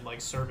here did, like,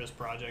 service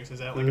projects. Is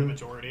that, like, a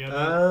majority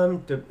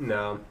of it?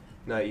 No,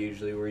 not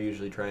usually. We're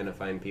usually trying to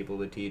find people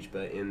to teach,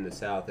 but in the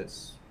South,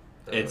 it's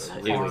It's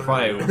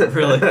probably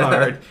really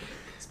hard.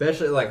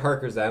 Especially like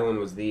Harker's Island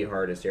was the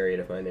hardest area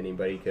to find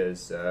anybody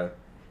because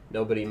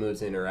nobody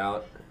moves in or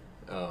out.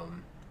 Oh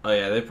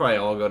yeah, they probably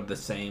all go to the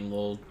same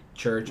little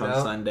church on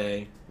No.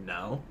 Sunday.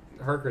 No.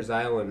 Harker's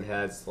Island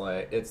has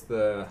like it's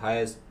the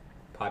highest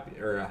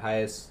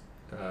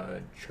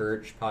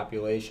church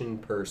population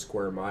per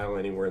square mile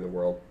anywhere in the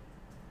world.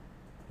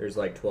 There's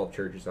like 12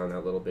 churches on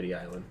that little bitty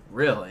island.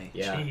 Really?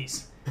 Yeah.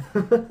 Jeez.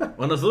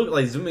 When I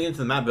was zooming into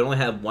the map, it only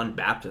had one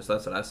Baptist.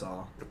 That's what I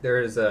saw.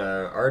 There's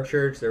our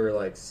church. There were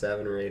like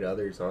 7 or 8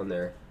 others on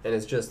there, and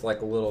it's just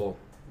like a little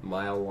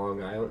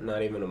mile-long island,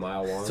 not even a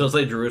mile long. So it's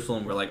like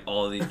Jerusalem, where like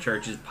all of these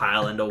churches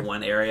pile into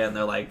one area, and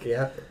they're like,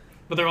 yeah.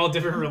 But they're all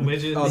different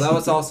religions. Oh, that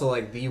was also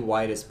like the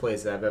widest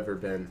place I've ever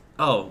been.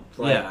 oh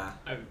Like- yeah,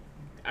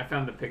 I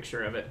found a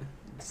picture of it.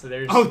 So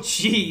there's Oh,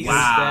 jeez.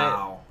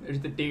 wow, there's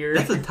the deer.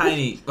 that's a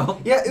tiny. Oh,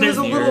 Yeah, it was There's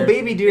a little deer.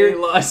 baby He deer.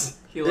 lost.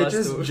 He It lost.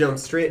 just the, jumped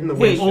straight in the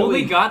Wait, It windshield.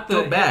 only got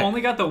Go the back.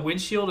 only got the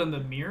windshield and the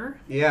mirror.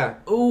 Yeah.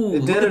 ooh,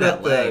 It look at dented that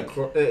up the leg.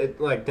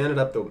 it like dented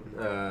up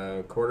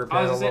the quarter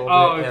I was panel a gonna say- little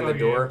oh, bit and okay. the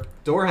door.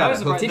 Door I had was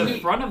a surprised hook. the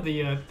front of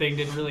the thing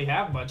didn't really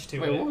have much to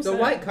Wait, it. what was The that?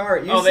 white car.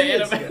 You Oh, see the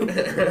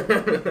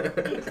it's-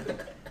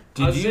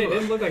 I was Did saying, it you?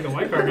 didn't look like the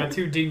white car got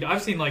too dinged.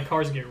 I've seen like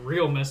cars get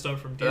real messed up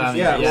from deer. I mean,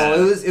 Yeah, Yeah.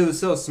 well, it was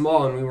so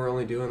small, and we were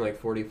only doing like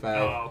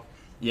 45. Oh,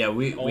 Yeah,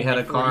 we Only had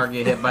a car 40.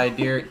 get hit by a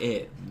deer.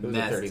 It was a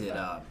messed 35. it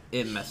up.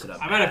 It messed it up.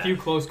 I've had a bad. few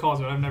close calls,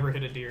 but I've never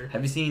hit a deer.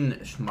 Have you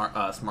seen smart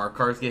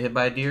cars get hit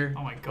by a deer?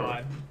 Oh my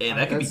god. Yeah,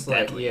 that could be That's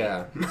like, deadly.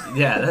 yeah.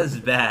 Yeah, that's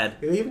bad.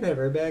 Do they even have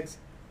airbags?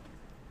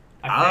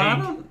 I I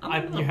don't- think I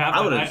don't know. you have I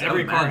to. would've- I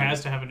Every would car imagine.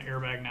 has to have an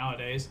airbag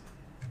nowadays.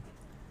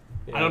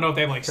 Yeah. I don't know if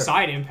they have like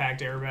side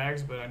impact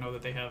airbags, but I know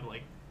that they have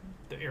like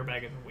the airbag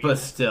in the wheel. But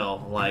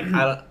still, like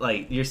I don't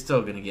like. You're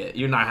still gonna get.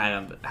 You're not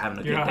having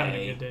a You're good not day. having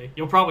a good day.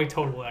 You'll probably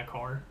total that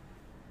car.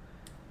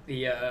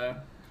 The I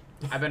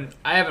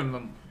haven't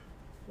been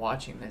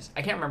watching this.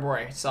 I can't remember where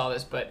I saw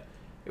this, but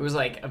it was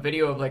like a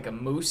video of like a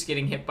moose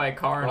getting hit by a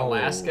car in Oh.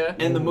 Alaska.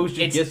 And the moose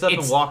just gets up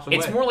and walks away.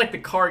 It's more like the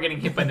car getting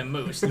hit by the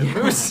moose. The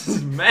moose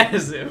is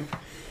massive.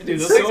 Dude,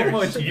 It's those things so are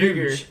much huge.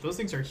 bigger. Those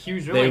things are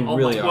huge. They're They like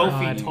really almost 12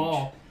 are. feet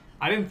tall.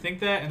 I didn't think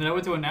that, and then I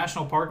went to a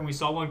national park and we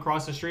saw one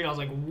cross the street. I was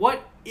like,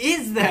 "What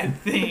is that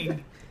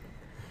thing?"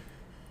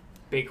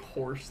 Big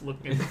horse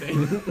looking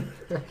thing.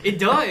 It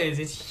does.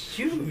 It's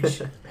huge,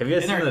 Have you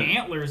guys and seen their the?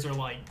 antlers are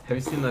like. Have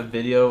you seen the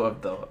video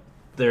of the?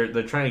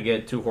 They're trying to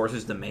get 2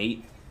 horses to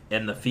mate,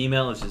 and the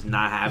female is just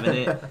not having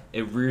it.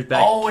 It rears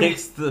back, Oh, and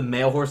kicks the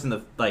male horse in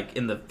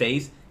the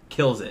face,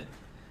 kills it.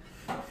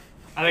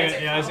 I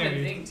think, yeah, I see what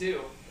you mean.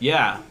 too.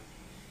 Yeah,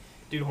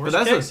 Dude, but horse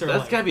that's kicks are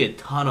that's like. gotta be a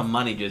ton of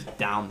money just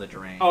down the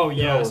drain. Oh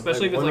yeah, Yo,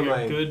 especially like, if it's one like of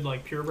a my- good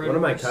like purebred. One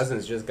of my horse.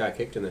 cousins just got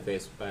kicked in the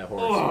face by a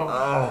horse.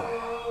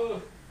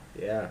 Oh,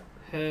 Yeah.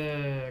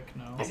 heck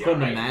no. I Is he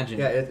couldn't alright? imagine.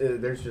 Yeah,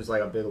 there's just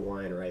like a big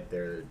line right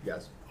there.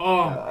 Yes.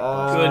 Oh my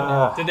Oh.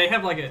 goodness. Did they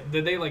have like a?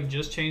 Did they like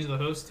just change the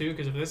host too?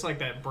 Because if it's like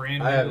that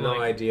brand new, I have no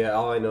like, idea.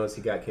 All I know is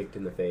he got kicked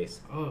in the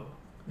face. Oh,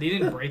 they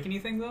didn't break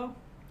anything though.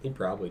 He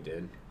probably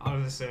did. I was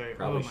gonna say,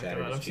 Probably oh my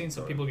shattered god, his I've seen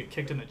some cheekbone. people get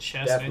kicked in the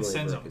chest and Definitely it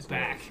sends broke them his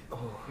back.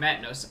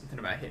 Matt knows something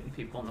about hitting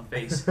people in the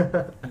face.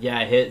 Yeah,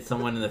 I hit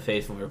someone in the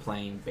face when we were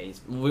playing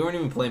baseball. We weren't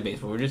even playing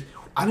baseball. We were just.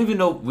 I don't even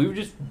know. We were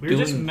just. We were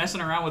just doing- messing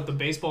around with the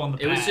baseball and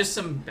the It was bat. just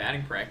some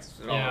batting practice.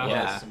 At all. Yeah. It was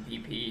Yeah. some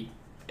BP.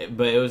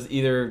 But it was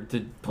either to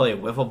play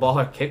wiffle ball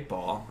or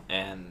kickball,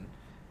 and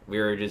we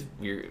were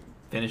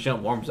finishing up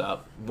warm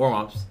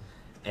ups,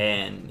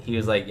 and he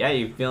was like, "Yeah,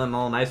 you feeling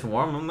all nice and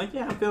warm?" I'm like,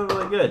 "Yeah, I'm feeling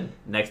really good."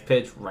 Next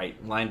pitch, right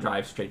line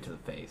drive straight to the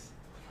face.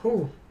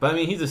 Whew. But I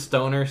mean, he's a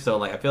stoner, so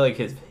like I feel like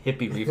his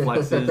hippie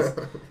reflexes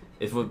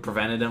is what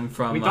prevented him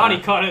from. we thought he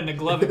caught it in the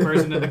glove at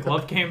first, and then the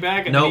glove came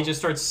back, and then he Nope. just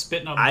starts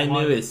spitting up I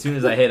blood. knew as soon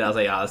as I hit, I was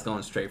like, "Oh, it's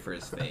going straight for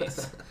his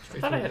face." I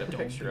thought I had a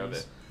picture of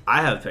it.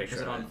 I have a picture.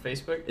 Is it of on it.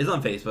 Facebook? It's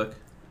on Facebook.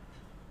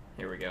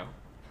 Here we go.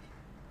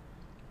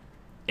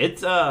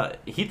 It's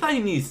he thought he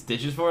needed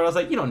stitches for it. I was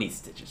like, you don't need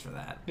stitches for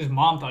that. His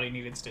mom thought he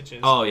needed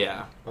stitches. Oh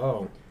yeah.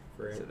 Oh,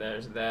 So great.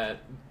 there's that,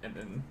 and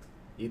then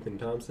Ethan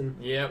Thompson.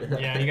 yep.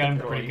 Yeah, he got him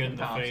Good old pretty good Ethan in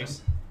the Thompson.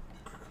 face.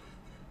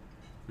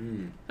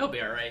 Hmm. He'll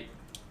be all right.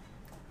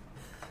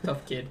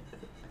 Tough kid.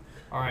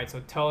 All right,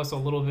 so tell us a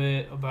little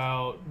bit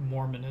about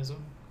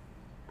Mormonism.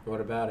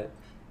 What about it?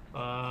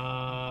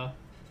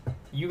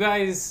 You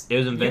guys. It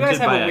was You invented guys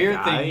have by a weird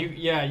guy. thing.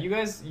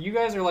 You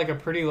guys are like a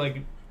pretty like,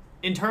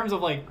 in terms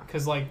of like,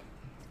 cause like,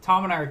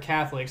 Tom and I are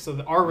Catholics,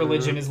 so our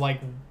religion is like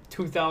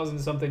 2,000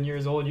 something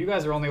years old. You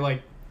guys are only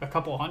like a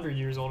couple 100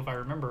 years old, if I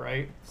remember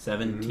right.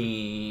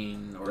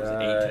 17 or is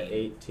it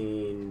 18?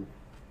 18.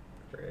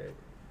 Right.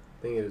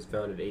 I think it was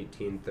founded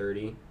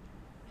 1830.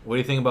 What do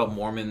you think about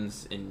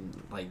Mormons in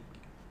like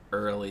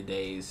early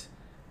days,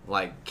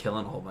 like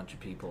killing a whole bunch of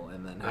people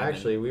and then having...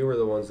 Actually, we were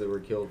the ones that were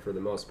killed for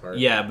the most part.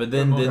 Yeah, but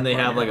then they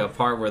have like a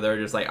part where they're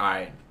just like, all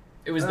right,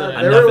 It was they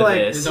enough were of like-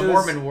 it this. was the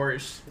Mormon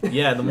Wars.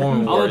 Yeah, the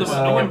Mormon Although Wars.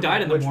 no one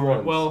died in the which Mormon.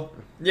 ones? Well,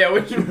 Yeah,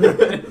 which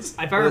ones? if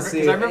I remember,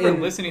 because I remember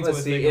listening to a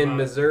let's thing see, in about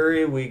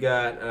Missouri, we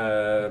got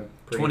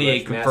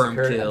 28 confirmed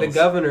kills. The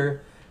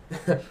governor,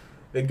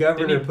 the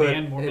governor Didn't he put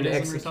ban an Mormonism or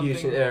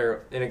execution something?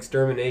 or an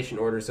extermination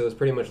order, so it was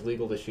pretty much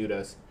legal to shoot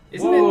us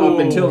Isn't Whoa. up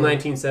until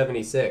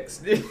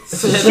 1976. it?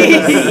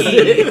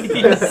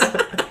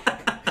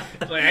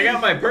 Like, I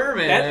got my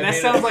permit. that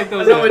sounds like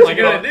those. I know what like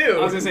you're gonna do.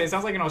 I was gonna say it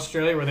sounds like in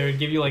Australia where they would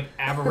give you like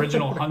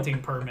Aboriginal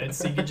hunting permits,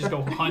 so you could just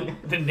go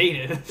hunt the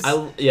natives.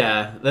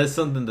 Yeah, that's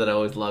something that I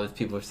always love is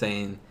people are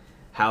saying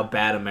how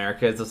bad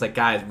America is. It's like,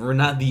 guys, we're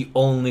not the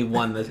only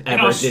one that in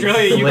ever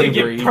Australia, did you can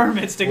slavery. get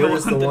permits to We're go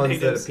just hunt the the ones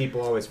that natives.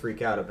 people always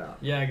freak out about.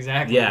 Yeah,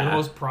 exactly. Yeah. They're the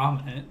most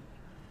prominent.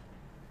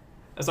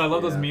 So I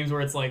love those Yeah. memes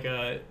where it's like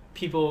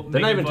people.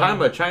 They're not making even fun talking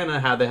of- about China,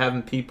 how they're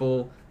having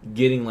people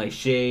getting like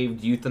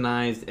shaved,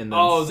 euthanized, and then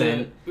Oh,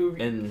 sent. the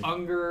and-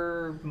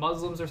 Unger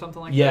Muslims or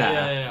something like Yeah.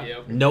 that. Yeah.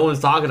 Yep. No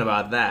one's talking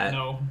about that.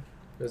 No.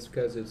 That's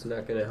because it's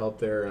not going to help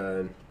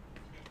their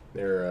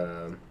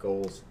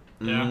goals.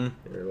 Yeah. Mhm.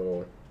 Their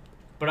little.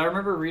 But I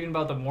remember reading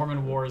about the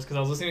Mormon Wars because I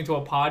was listening to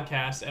a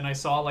podcast and I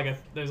saw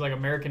there's like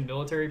American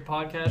military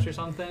podcast or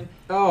something,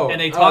 Oh,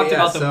 and they talked yeah,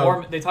 about so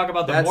Mormon. They talk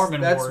about the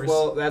Mormon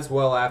Wars. That's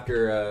well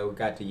after we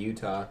got to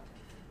Utah.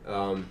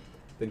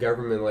 The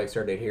government like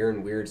started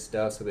hearing weird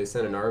stuff, so they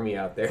sent an army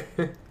out there.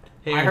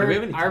 Hey, I do we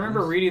have any remember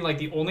Toms? reading like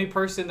the only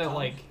person that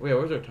like Wait,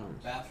 where's our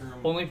Toms?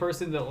 Bathroom.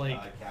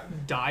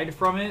 Cabinet. died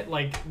from it,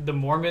 like the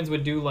Mormons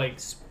would do like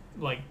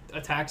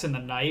attacks in the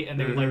night and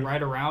they would like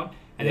ride around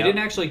and Yeah. they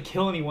didn't actually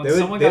kill anyone. They would,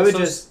 Someone they got would so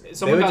just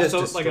someone they would got just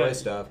so destroy like a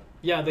stuff.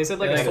 yeah, they said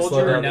like They, a like, slow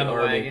soldier burn down the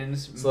the army.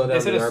 wagons. Slow down They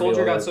said the a army soldier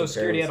while got they're so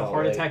scared preparing he had a Salt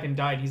heart Lake. attack and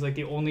died. He's like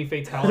the only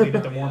fatality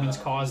that the Mormons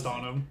caused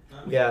on him.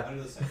 Yeah.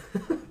 Under the sink.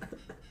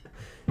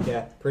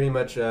 Yeah, pretty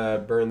much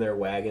burn their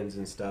wagons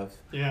and stuff.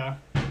 Yeah,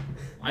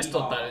 I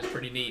still thought it was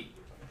pretty neat.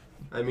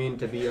 I mean,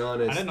 to be I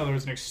honest, didn't know there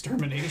was an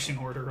extermination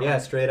order. on yeah,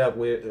 it. straight up,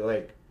 we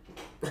like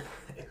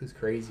it was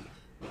crazy.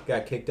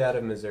 Got kicked out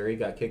of Missouri,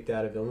 got kicked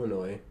out of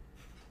Illinois.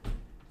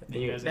 And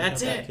you guys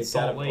That's ended up it. at Kicked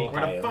Salt out of Lake. We're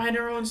gonna Ohio. find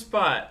our own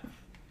spot.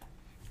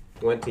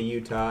 Went to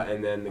Utah,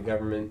 and then the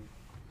government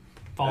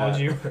Followed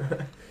you.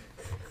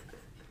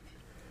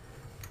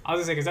 I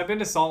was gonna say because I've been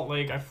to Salt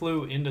Lake. I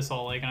flew into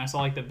Salt Lake and I saw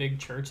like the big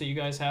church that you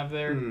guys have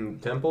there.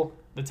 Temple.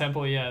 The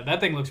temple, yeah, that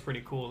thing looks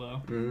pretty cool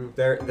though.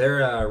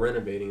 They're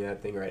renovating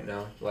that thing right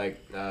now, like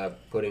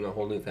putting a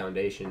whole new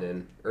foundation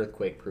in,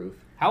 earthquake proof.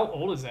 How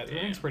old is that? That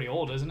thing's pretty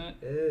old, isn't it?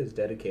 It is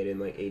dedicated in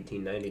like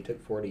 1890. It took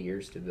 40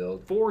 years to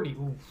build. 40.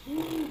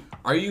 Ooh.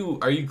 Are you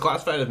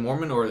classified as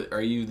Mormon or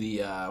are you the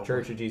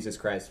Church of Jesus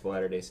Christ of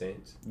Latter-day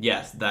Saints.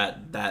 Yes,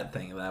 that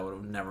thing that I would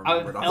have never Uh,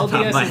 remembered off the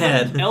top of my LDS,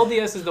 head.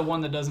 LDS is the one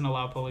that doesn't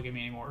allow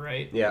polygamy anymore,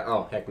 right? Yeah.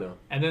 Oh heck no.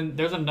 And then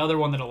there's another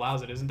one that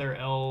allows it, isn't there?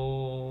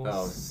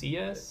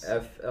 LCS?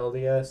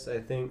 FLDS, I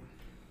think.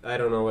 I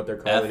don't know what they're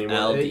called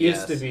anymore. It FLDS.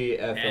 used to be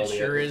FLDS. That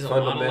sure is a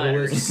lot of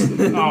letters.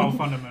 Oh,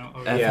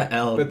 fundamental. Okay. Yeah,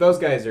 FL but those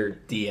guys are.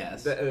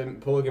 DS.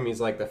 Polygamy is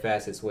like the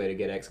fastest way to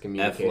get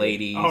excommunicated. F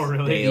ladies. Oh,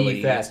 really? The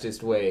Daily.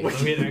 fastest way. Let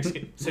me get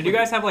an so do you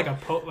guys have like a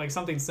pope, like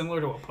something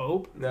similar to a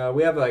pope? No,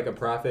 we have like a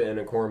prophet and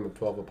a quorum of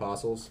 12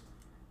 apostles.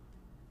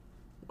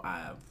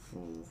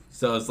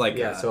 So it's like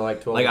Yeah, so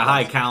like 12 like a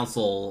high apostles.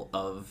 council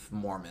of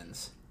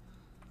Mormons.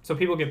 So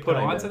people get put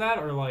Kinda. onto that,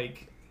 or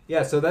like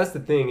Yeah, so that's the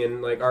thing.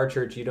 In like our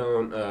church, you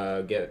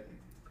don't get.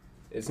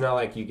 It's not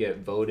like you get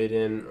voted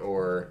in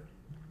or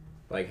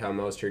like how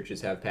most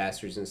churches have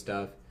pastors and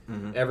stuff.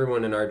 Mhm.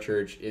 Everyone in our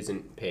church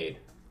isn't paid.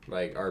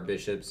 Like our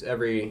bishops,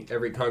 every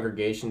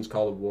congregation's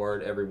called a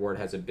ward. Every ward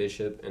has a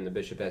bishop, and the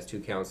bishop has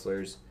 2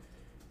 counselors.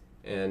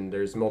 And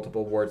there's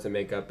multiple wards that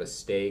make up a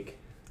stake.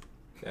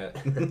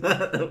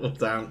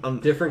 I'm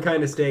Different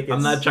kind of stake.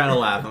 I'm not trying to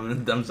laugh.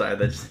 I'm sorry.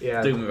 That just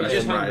Yeah, took me by He's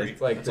just surprise. hungry.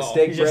 Like That's the all.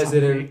 stake He's just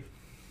president,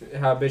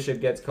 how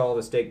bishop gets called,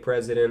 a stake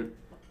president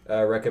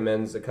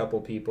recommends a couple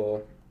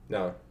people.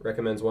 No,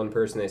 recommends one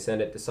person. They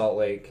send it to Salt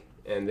Lake,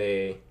 and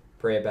they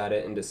pray about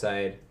it and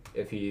decide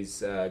if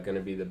he's going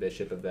to be the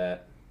bishop of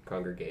that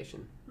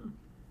congregation.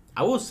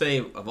 I will say,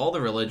 of all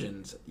the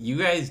religions, you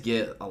guys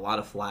get a lot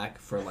of flack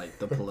for like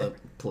the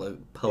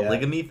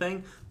polygamy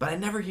thing, but I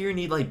never hear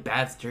any like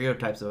bad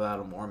stereotypes about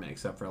a Mormon,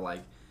 except for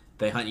like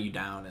they hunt you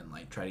down and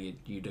like try to get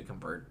you to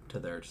convert to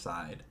their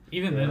side.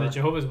 even then the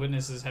Jehovah's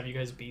Witnesses have you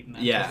guys beaten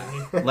that? Yeah,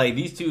 totally? like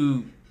these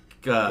two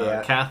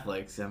Yeah.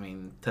 Catholics. I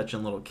mean,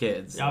 touching little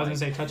kids. Yeah, I was like,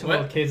 gonna say touching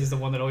What? little kids is the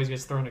one that always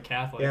gets thrown to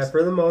Catholics. Yeah,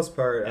 for the most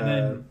part. and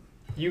then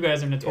you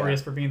guys are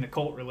notorious for being the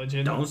cult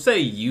religion. Don't say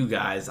you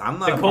guys. I'm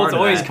not. The a part cults of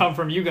always that. come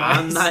from you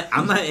guys.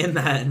 I'm not in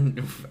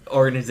that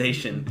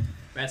organization.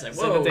 Matt's like,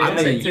 Seventh whoa, Day I'm a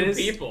Adventist.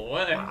 you people.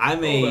 What?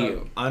 I'm a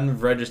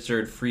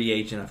unregistered free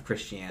agent of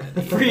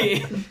Christianity.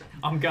 Free.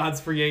 I'm God's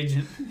free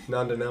agent.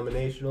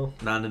 Non-denominational.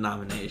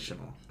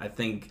 Non-denominational. I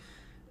think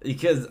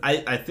because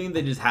I think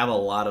they just have a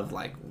lot of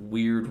like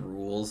weird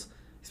rules,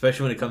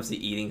 especially when it comes to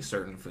eating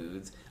certain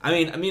foods. I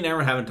mean, me and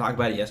Aaron haven't talked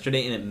about it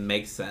yesterday, and it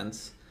makes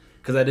sense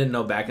because I didn't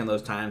know back in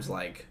those times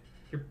like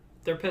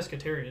They're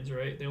pescatarians,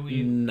 right? They only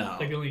eat. no.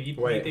 They only eat.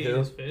 Wait, they who? eat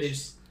as They fish.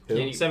 just Who?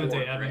 can't eat Seventh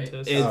Day pork, right?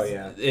 Adventist. It's, Oh,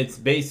 yeah. It's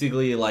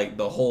basically like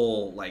the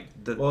whole like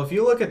the Well, if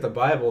you look at the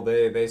Bible,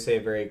 they say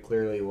very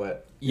clearly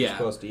what you're Yeah.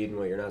 supposed to eat and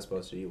what you're not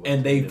supposed to eat.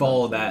 and they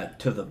follow that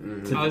to the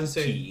Mhm. to I was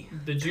the gonna say T.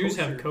 the Jews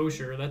have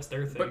Kosher. kosher. That's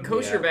their thing. But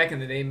kosher Yeah. back in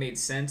the day made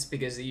sense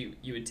because you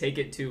would take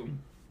it to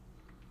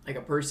like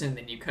a person,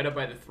 then you cut it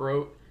by the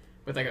throat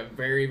with like a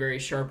very, very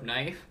sharp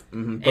knife.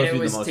 Mm-hmm. And it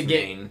was to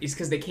get, it's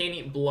because they can't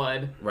eat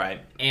blood right.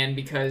 and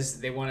because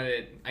they wanted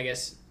it, I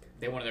guess,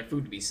 they wanted their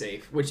food to be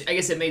safe, which I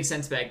guess it made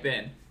sense back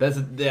then. That's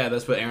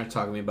what Aaron's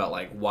talking to me about,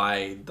 like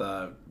why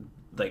the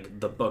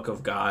book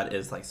of God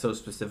is like so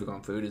specific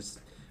on food is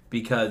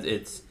because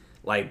it's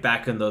like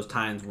back in those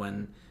times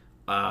when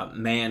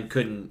man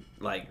couldn't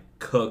like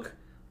cook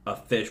a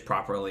fish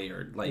properly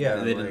or like Yeah,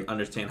 they didn't like,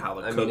 understand how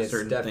to I cook mean, it's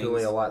certain definitely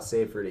things. a lot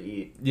safer to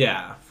eat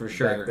Yeah, for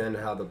sure. back then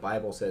how the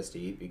Bible says to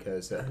eat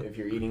because if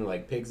you're eating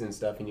like pigs and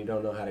stuff and you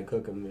don't know how to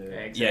cook them,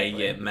 Yeah, you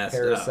get messed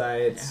up.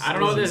 parasites. I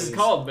don't know what this is disease.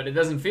 called, but it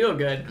doesn't feel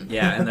good.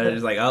 Yeah, and they're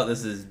just like, oh,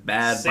 this is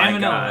bad by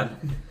Salmonella.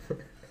 God.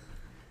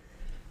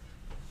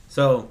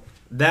 So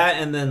that,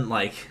 and then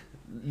like,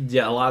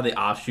 yeah, a lot of the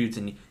offshoots,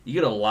 and you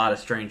get a lot of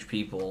strange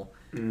people.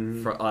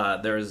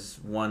 Mhm. There's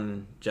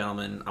one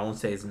gentleman, I won't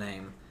say his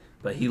name,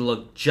 but he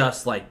looked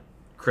just like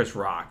Chris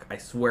Rock. I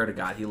swear to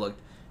God, he looked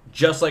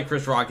just like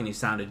Chris Rock, and he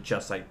sounded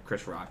just like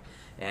Chris Rock.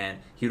 And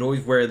he'd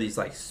always wear these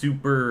like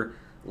super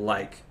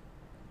like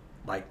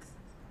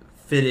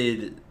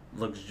fitted,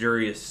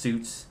 luxurious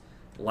suits.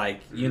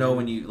 Like, you know,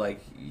 when you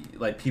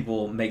like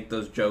people make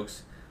those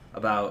jokes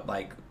about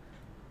like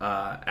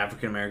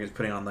African Americans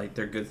putting on like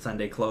their good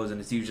Sunday clothes, and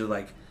it's usually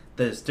like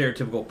the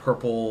stereotypical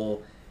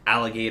purple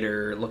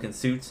alligator looking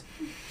suits.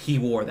 He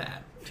wore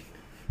that.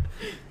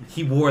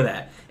 He wore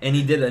that, and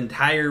he did an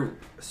entire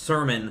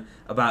sermon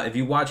about if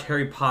you watch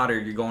Harry Potter,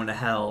 you're going to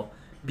hell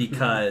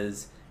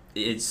because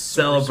it's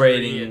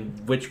celebrating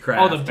and-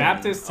 witchcraft. Oh, the and-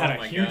 Baptists had Oh a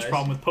my huge gosh.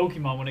 problem with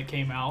Pokemon when it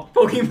came out.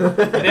 Pokemon.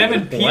 Them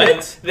and PETA.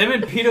 What? Them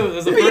and PETA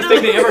was the first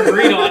thing they ever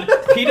agreed on.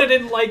 PETA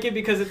didn't like it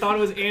because it thought it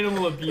was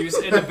animal abuse,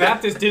 and the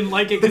Baptists didn't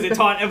like it because it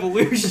taught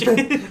evolution.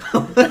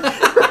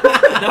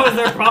 That was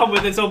their problem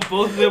with it. So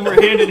both of them were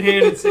hand in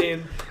hand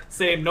and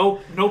saying no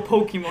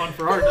Pokemon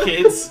for our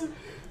kids.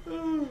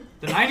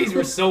 The 90s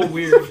were so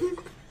weird.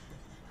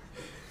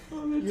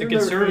 The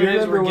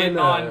conservatives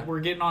were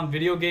getting on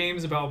video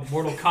games about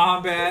Mortal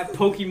Kombat.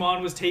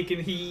 Pokemon was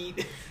taking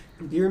heat.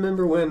 Do you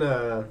remember when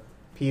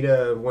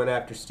PETA went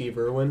after Steve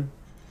Irwin?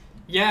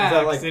 Yeah, Was that,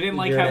 'cause like, they didn't a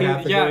like year how and a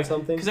half he. ago or Yeah,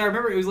 something? because I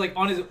remember it was like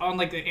on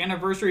like the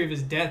anniversary of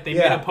his death. They made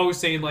Yeah. a post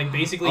saying like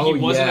basically Oh, he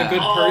wasn't yeah. a good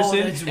Oh, person,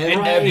 that's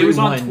and right. it was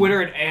on Everyone-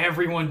 Twitter, and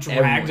everyone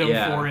dragged him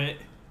yeah. for it.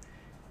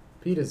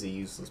 PETA's a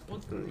useless.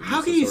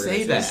 How can you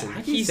say that? organization. How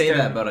can you He's say that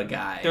done- about a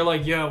guy? They're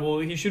like, yeah, well,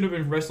 he shouldn't have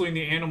been wrestling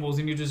the animals,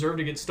 and he deserved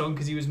to get stung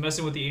because he was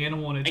messing with the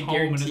animal in its I home.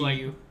 And it's guarantee like,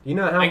 you. You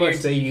know how I much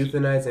they guarantee you-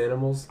 euthanize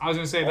animals? I was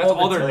gonna say that's All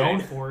the all they're time. known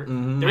for.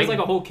 Mhm. There was like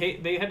a whole case.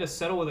 They had to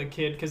settle with a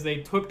kid because they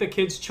took the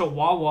kid's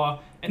chihuahua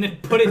and then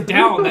put it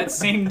down that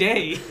same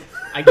day.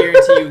 I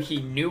guarantee you, he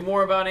knew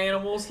more about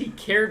animals. He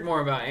cared more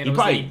about he animals.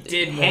 probably than he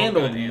did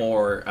handled about animals.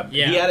 more.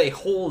 Yeah. He had a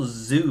whole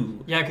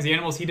zoo. Yeah, because the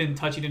animals he didn't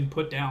touch, he didn't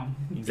put down.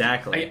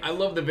 Exactly. I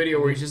love the video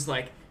where he's just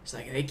like,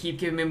 they keep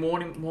giving me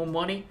more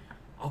money.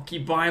 I'll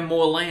keep buying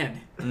more land,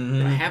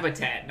 Mhm. a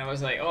habitat, and I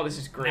was like, oh, this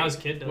is great. Now his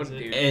kid does What a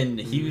it. dude. And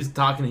he was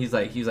talking. He's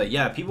like,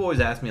 yeah. People always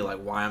ask me like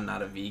why I'm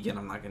not a vegan.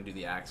 I'm not gonna do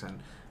the accent,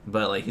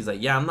 but like he's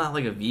like, yeah, I'm not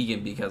like a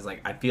vegan because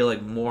like I feel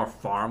like more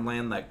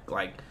farmland that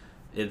like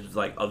is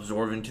like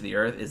absorbed into the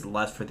earth is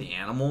less for the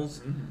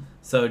animals.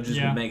 So it just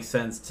Yeah. makes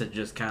sense to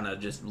just kind of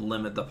just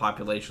limit the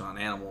population on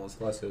animals.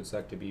 Plus, it would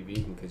suck to be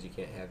vegan because you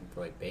can't have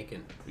like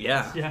bacon.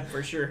 Yeah. Yeah,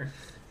 For sure.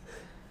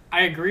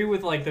 I agree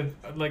with like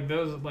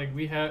those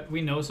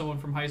we know someone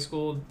from high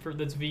school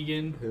that's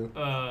vegan. Who?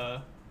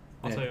 I'll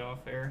Yeah. tell you off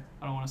air.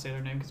 I don't want to say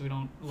their name because we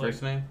don't like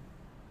First name.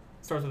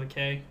 starts with a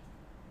K.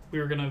 We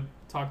were gonna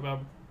talk about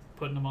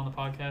putting them on the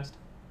podcast.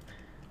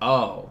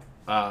 Oh.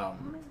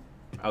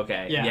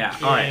 Okay. Yeah. Yeah.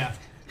 yeah, All right.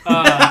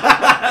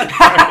 yeah.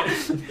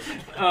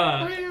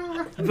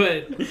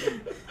 But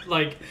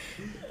like,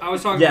 I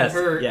was talking Yes,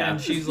 with her, yeah.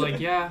 and she's like,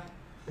 "Yeah,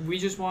 we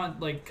just want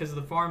like because of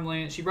the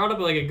farmland." She brought up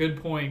like a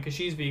good point because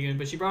she's vegan,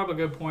 but she brought up a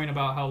good point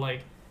about how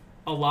like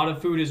a lot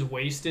of food is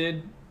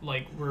wasted.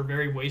 Like we're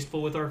very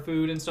wasteful with our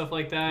food and stuff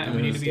like that, and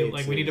we need to be States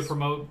like we need to is.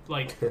 promote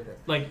like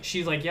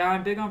she's like, yeah,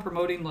 I'm big on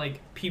promoting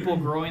like people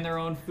growing their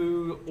own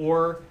food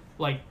or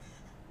like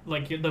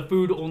the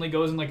food only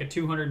goes in like a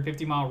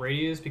 250-mile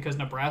radius because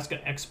Nebraska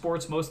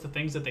exports most of the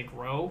things that they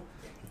grow.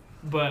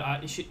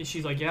 But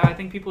she's like, yeah, I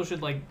think people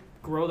should like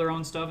grow their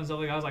own stuff and stuff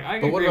like that. I was like, I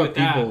But can what agree about with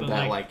that. people But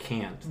that like,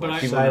 can't? but Like,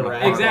 I- people in an Right.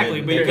 apartment, exactly.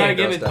 But they you gotta can't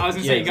give do it. stuff. I was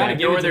gonna Yeah, say you gotta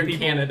exactly. give it to Northern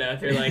people. Canada.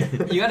 They're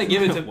like, You gotta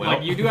give it to Well.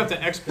 like you do have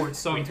to export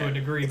some to a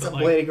degree, It's a but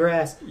like blade of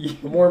grass. The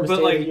warmest But,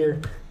 day like, of the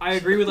year. I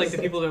agree with like the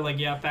people that are like,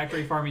 yeah,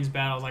 factory farming's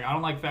bad. I was like, I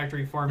don't like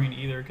factory farming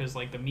either because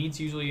like the meat's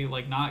usually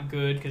like not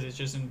good because it's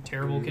just in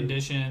terrible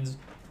conditions.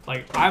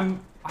 Like I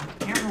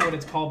can't remember what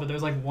it's called, but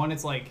there's like one.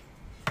 It's like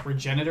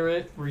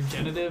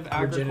regenerative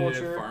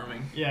agriculture.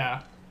 farming.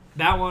 Yeah,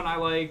 that one I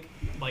like.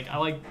 Like I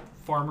like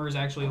farmers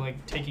actually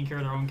like taking care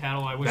of their own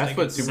cattle. I wish That's they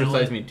what could Super sell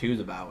Size it. Me 2 is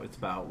about. It's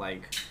about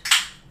like.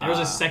 There was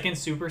a second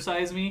Super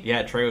Size Me.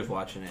 Yeah, Trey was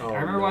watching it. Oh, I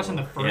remember no. watching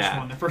the first Yeah.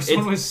 one. The first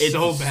It's- one was it's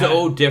so bad.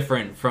 so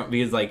different from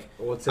because like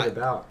What's it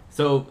about?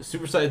 so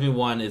Super Size Me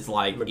 1 is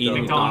like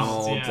eating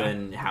McDonald's, McDonald's yeah.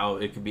 and how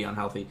it could be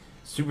unhealthy.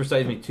 Super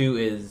Size Me 2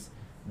 is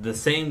the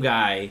same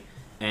guy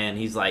and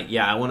he's like,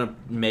 yeah, I want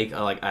to make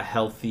a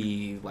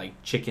healthy like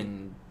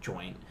chicken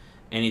joint,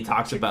 and he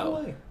talks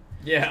about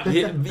Yeah.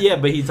 yeah,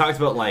 but he talks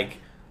about like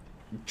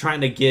trying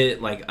to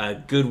get like a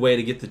good way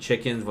to get the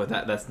chickens with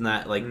that's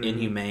not like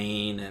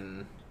inhumane,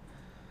 and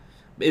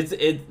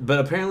but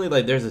apparently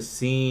like there's a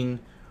scene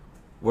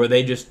where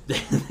they just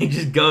they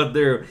just go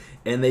through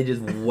and they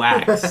just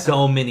whack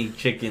so many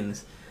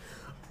chickens.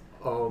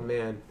 Oh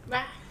man.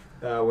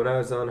 When I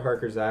was on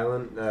Harker's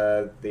Island,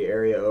 the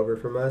area over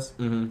from us,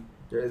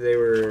 they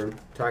were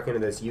talking to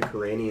this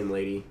Ukrainian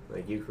lady,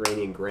 like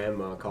Ukrainian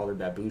grandma, called her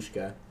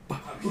Babushka.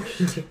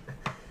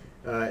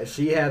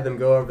 She had them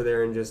go over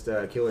there and just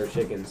kill her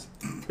chickens.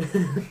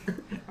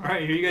 All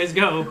right, here you guys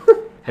go.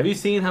 Have you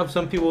seen how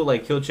some people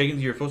like kill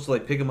chickens? You're supposed to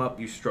like pick them up,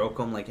 you stroke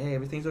them, like, hey,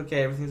 everything's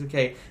okay,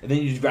 and then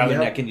you just grab their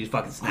neck and you just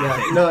fucking snap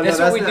it. No, That's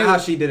that's what we not do. how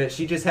she did it.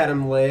 She just had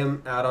them lay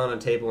them out on a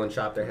table and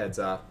chop their heads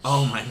off.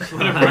 Oh my Let him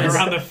run god.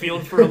 around the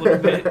field for a little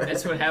bit.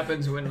 That's what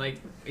happens when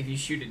like if you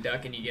shoot a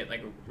duck and you get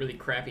like a really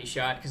crappy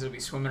shot because it'll be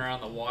swimming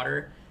around the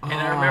water. And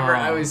I remember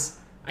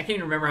I can't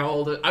even remember how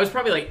old I was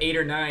probably like 8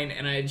 or 9,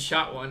 and I had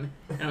shot one,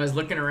 and I was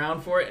looking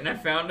around for it, and I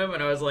found him,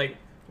 and I was like,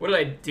 what did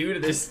I do to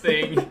this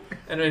thing?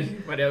 And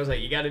then my dad was like,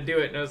 you got to do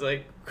it, and I was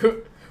like,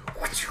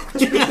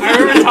 I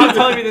remember Tom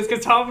telling me this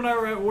because Tom and I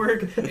were at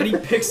work, and he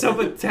picks up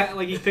a towel,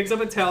 he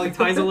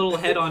ties a little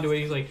head onto it.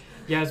 He's like,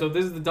 yeah, so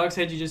this is the duck's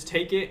head. You just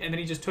take it, and then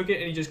he just took it,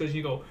 and he just goes,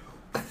 you go.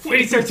 And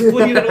he starts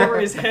flinging it over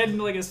his head in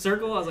like a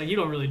circle. I was like, you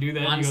don't really do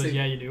that. Honestly, he goes,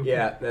 yeah, you do.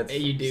 Yeah, that's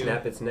You do.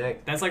 snap its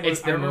neck. That's like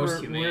It's what I the remember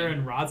most when we were humane.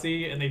 in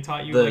ROTC, and they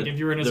taught you The- like if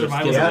you were in a the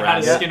survival skin zone, of how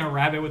to rabbit. skin a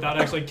rabbit without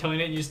actually killing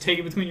it. You just take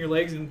it between your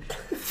legs and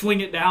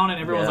fling it down,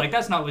 and everyone's Yeah. like,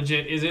 that's not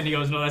legit, is it? And he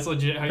goes, no, that's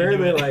legit. How you do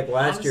Apparently, it? like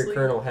last year, Honestly-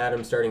 Colonel had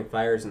him starting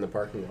fires in the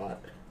parking lot.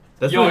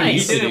 That's Yo, what he he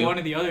used to did it do. one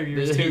of the other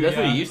years That's too. what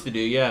Yeah. he used to do,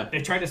 yeah.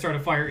 They tried to start a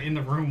fire in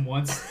the room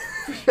once.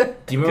 Do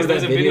you remember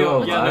There's that a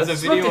video? yeah, there's a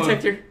us? video. Smoke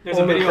detector. There's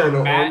a Only video of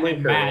Colonel, Matt only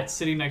and Colonel. Matt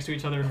sitting next to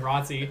each other in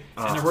ROTC,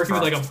 Oh, and they're working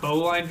with fuck. like a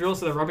bowline drill,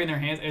 so they're rubbing their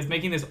hands, and it's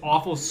making this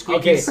awful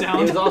squeaky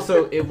sound.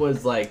 It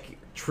was like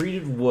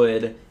treated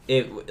wood.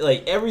 It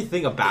like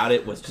everything about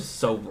it was just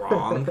so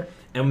wrong.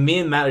 And me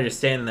and Matt are just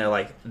standing there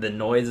like the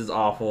noise is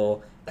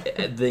awful,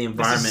 the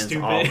environment's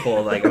stupid.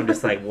 awful. Like I'm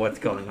just like, what's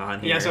going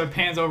on here? Yeah, so it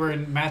pans over,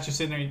 and Matt's just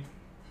sitting there.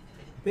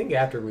 I think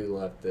after we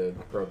left, the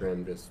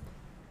program just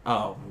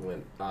Oh,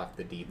 went off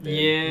the deep end.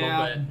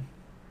 Yeah.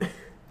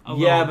 A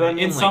Yeah, little but I bit.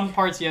 mean, in like- some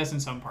parts yes, in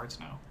some parts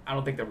no. I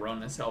don't think the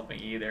Rona's helping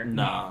either.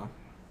 no.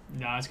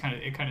 No,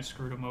 it kind of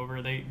screwed them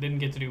over. They didn't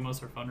get to do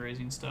most of their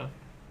fundraising stuff.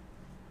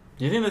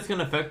 Do you think that's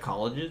gonna affect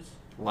colleges?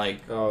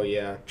 Like Oh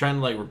yeah. trying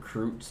to like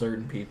recruit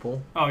certain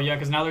people? Oh yeah,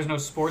 because now there's no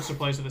sports to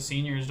play, so the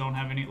seniors don't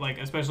have any like,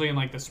 especially in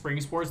like the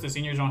spring sports, the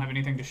seniors don't have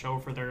anything to show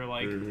for their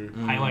like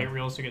highlight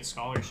reels to get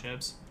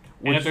scholarships.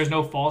 And Which- if there's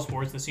no fall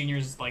sports, the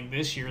seniors like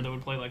this year that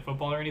would play like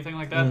football or anything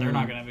like that, they're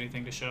not gonna have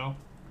anything to show.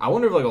 I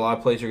wonder if like a lot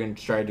of places are gonna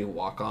try to do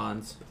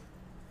walk-ons.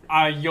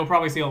 You'll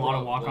probably see a lot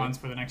of Probably. walk-ons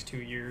for the next 2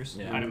 years,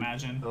 Yeah. I'd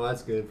imagine. Oh,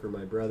 that's good for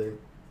my brother.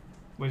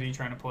 What are you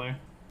trying to play?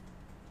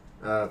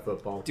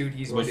 Football. Dude,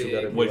 he's Wants to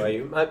go to big. Which-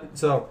 BYU.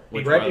 So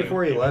which right brother?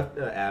 before he left,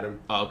 Adam.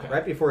 Oh, okay.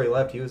 Right before he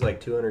left, he was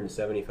like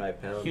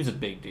 275 pounds. He was a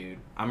big dude.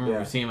 I remember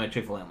Yeah. seeing him at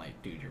Chick-fil-A. I'm like,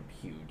 dude, you're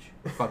huge,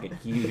 fucking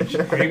huge.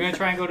 Are you gonna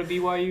try and go to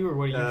BYU, or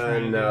what are you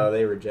trying to no, do?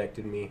 they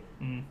rejected me.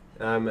 Mm.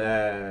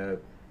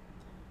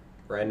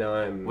 Right now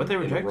I'm What they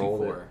reject you enrolled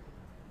for?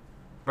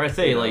 But I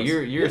say, Who like,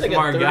 knows? you're a like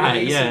smart 30 guy,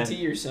 ACT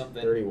yeah. or at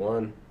something.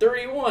 31.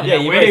 31. Yeah, Yeah,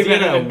 you way guys get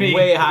better a than me.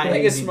 way high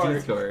Mega ACT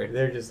smart. score.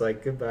 They're just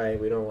like, goodbye,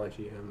 we don't want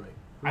you. I'm like,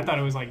 I thought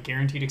it was like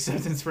guaranteed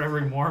acceptance for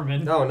every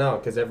Mormon. no,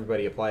 because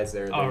everybody applies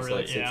there. Oh, There's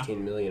really? like Yeah.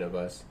 16 million of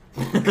us.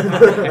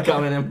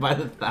 Coming in by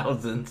the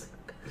thousands.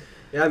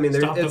 Yeah, I mean,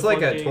 Stop the it's like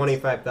a floodgates.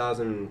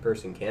 25,000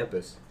 person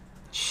campus.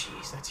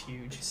 Jeez, that's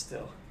huge.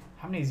 Still.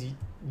 How many is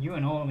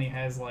UNO only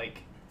has like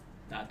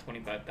Not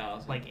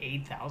 25,000.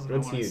 8,000?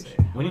 That's I want huge. to say.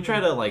 When you try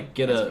to like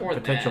get It's a more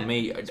than potential that.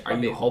 mate, It's are you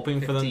probably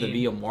hoping for them to 15.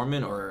 be a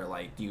Mormon, or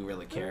like do you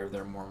really care if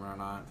they're Mormon or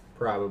not?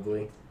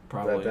 Probably.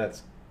 Probably. But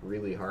that's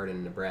really hard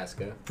in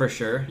Nebraska. For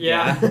sure.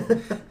 Yeah.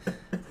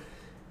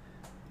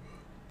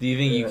 Do you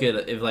think you Yeah.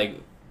 could, if like,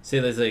 say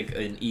there's like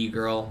an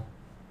e-girl,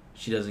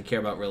 she doesn't care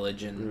about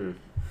religion,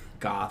 Mm.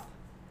 goth,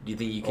 do you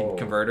think you can Oh.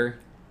 convert her?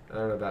 I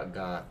don't know about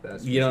goth.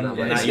 That's You don't- not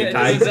you're my not shit. It your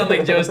type. doesn't sound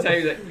like Joe's type.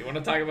 He's like, you want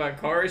to talk about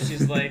cars?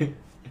 She's like, Ooh.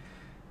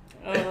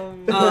 I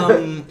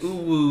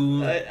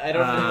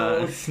don't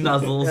know.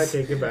 Snuzzles.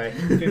 Okay, goodbye.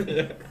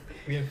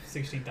 We have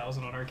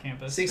 16,000 on our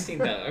campus.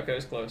 16,000. Okay, it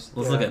was close.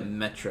 Let's look at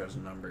Metro's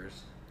numbers.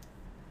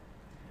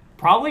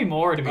 Probably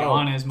more, to be Oh,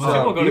 honest. Most so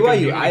people go to BYU,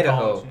 community Idaho.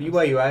 college, yes.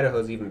 BYU,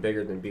 Idaho's even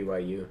bigger than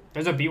BYU.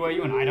 There's a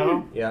BYU in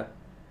Idaho? Yeah.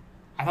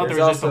 I thought There's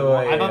there was just a also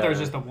one. I a, thought there was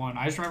uh, just a one.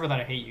 I just remember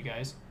that I hate you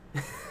guys. I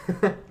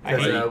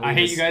 'Cause, hate, we I hate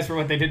just- you guys for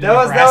what they did to That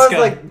was Nebraska.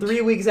 like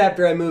 3 weeks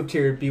after I moved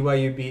here.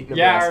 BYU beat Nebraska.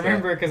 Yeah, I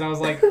remember because I was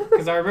like,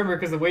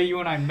 because the way you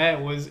and I met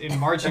was in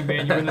marching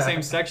band. You were in the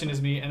same section as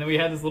me, and then we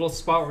had this little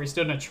spot where we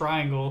stood in a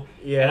triangle.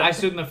 Yeah. And I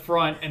stood in the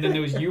front, and then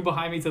there was you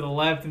behind me to the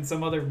left, and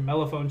some other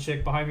mellophone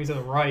chick behind me to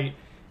the right.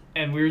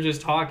 And we were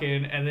just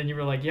talking, and then you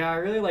were like, "Yeah, I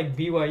really like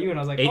BYU," and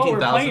I was like, "Oh, we're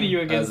playing you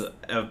against." As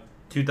of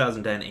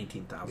 2010,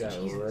 18,000.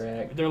 Got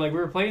wrecked. They're like, "We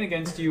were playing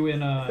against you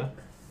in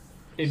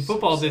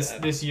football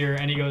this year,"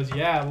 and he goes,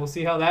 "Yeah, we'll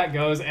see how that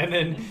goes." And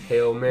then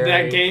Hail Mary.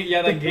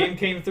 that game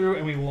came through,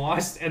 and we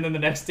lost. And then the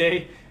next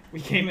day, we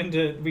came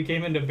into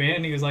band.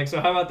 And he was like,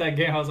 "So how about that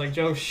game?" I was like,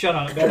 "Joe, shut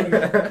up. I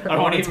don't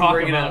want to even talk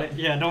bring it about up." it.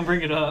 Yeah, don't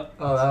bring it up."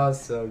 Oh, that was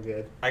so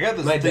good. I got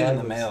this My thing dad in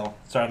the was- mail.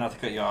 Sorry, not to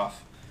cut you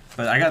off.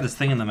 But I got this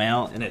thing in the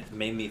mail, and it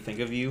made me think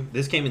of you.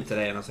 This came in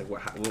today, and I was like,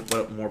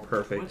 what more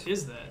perfect? What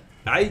is that?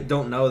 I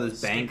don't know this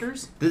bank.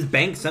 Stickers? This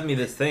bank sent me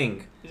this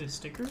thing. Is it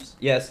stickers?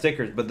 Yeah, it's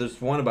stickers, but there's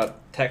one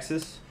about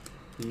Texas.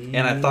 And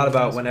I thought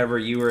about whenever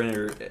you were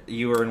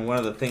in one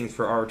of the things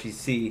for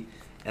ROTC,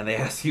 and they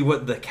asked you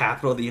what the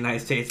capital of the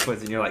United States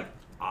was, and you're like,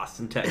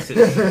 Austin,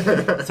 Texas.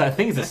 So I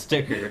think it's a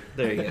sticker.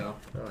 There you go.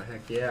 Oh,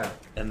 heck yeah.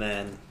 And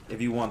then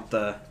if you want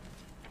the,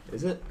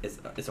 Is it?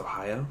 it's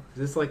Ohio. Is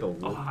this like a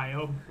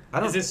Ohio. I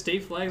don't. Is it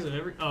state flags of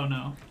every? Oh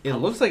no. It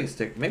looks like a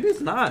sticker. Maybe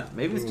it's not.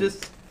 Maybe it's Ooh.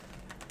 just.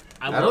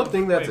 I don't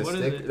think that's wait, a what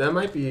is sticker. it? That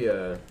might be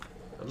I'm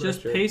not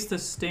Just sure. paste the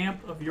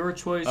stamp of your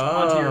choice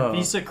onto your Oh.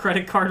 Visa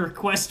credit card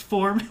request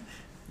form.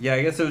 Yeah,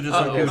 I guess it was just.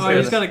 Uh-oh. like Oh, you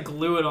just gotta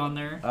glue it on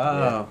there.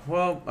 Oh,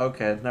 well,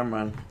 okay, never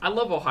mind. I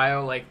love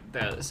Ohio, like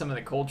some of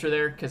the culture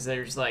there, because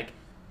there's like,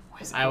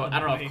 I don't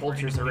know if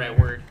culture is the right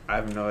word, I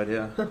have no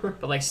idea.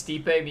 but like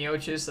Stipe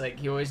Miocic, like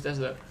he always does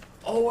the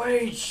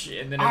OH,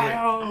 and then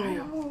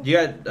Ohio. You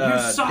got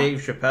You suck. Dave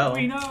Chappelle.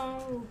 We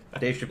know.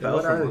 Dave Chappelle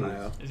What are from these?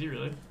 Ohio. Is he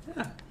really?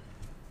 Yeah.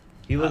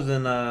 He lives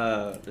in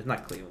it's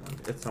not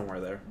Cleveland. It's somewhere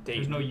there.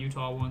 There's no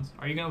Utah ones.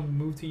 Are you gonna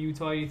move to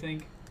Utah? You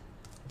think?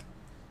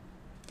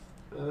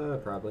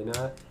 Probably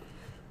not.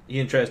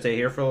 You gonna try to stay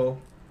here for a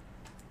little?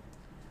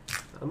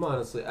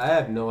 I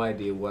have no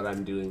idea what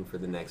I'm doing for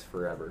the next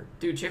forever.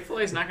 Dude,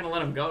 Chick-fil-A's not gonna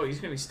let him go. He's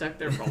gonna be stuck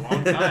there for a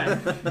long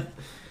time.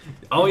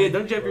 Oh yeah,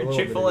 don't you have A your little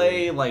bit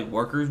Chick-fil-A of like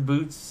workers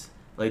boots?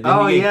 Like didn't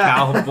Oh, you get yeah.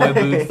 cowboy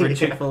boots for Yeah.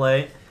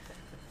 Chick-fil-A?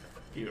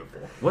 Beautiful.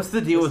 What's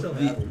the deal They with still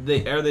the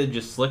have them. are they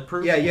just slip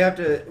proof? Yeah, you have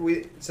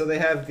to. So they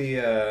have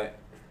the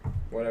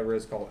whatever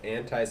it's called,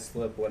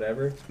 anti-slip,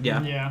 whatever.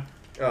 Yeah. Yeah.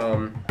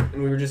 And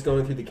we were just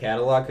going through the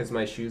catalog because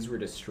my shoes were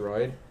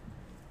destroyed.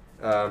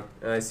 And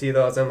I see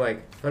those, I'm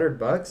like,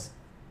 $100?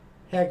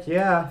 Heck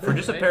yeah! For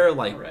just a Right. pair of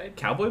like Alright.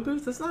 cowboy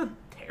boots, that's not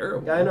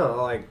terrible. Yeah, I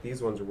know. Like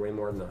these ones are way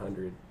more than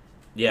 100.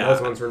 Yeah.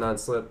 Those ones were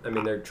non-slip. I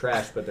mean, they're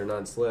trash, but they're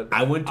non-slip.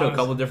 I went to I a was-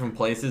 couple different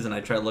places and I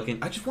tried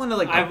looking. I just wanted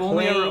like I've a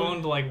only ever plain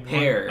owned like one.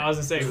 pair. I was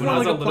gonna say Just when I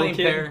was wanted a like little plain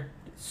kid. pair.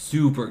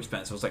 Super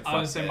expensive. It was like I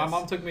was fuck gonna say my this.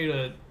 mom took me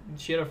to.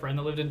 She had a friend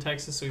that lived in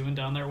Texas, so we went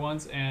down there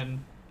once, and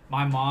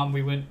my mom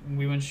we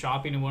went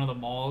shopping in one of the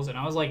malls, and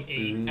I was like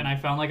 8, Mhm. and I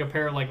found like a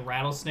pair of like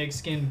rattlesnake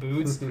skin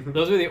boots.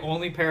 Those were the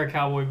only pair of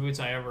cowboy boots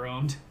I ever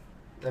owned.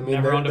 I mean,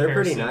 Never owned a they're pair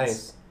pretty since.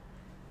 nice.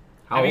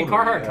 How I mean, old were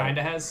Carhartt you? kind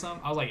of has some.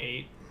 I was like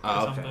 8. or Oh,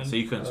 okay. something. So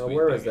you couldn't squeeze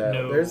Where back was in. that?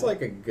 No. There's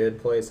like a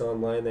good place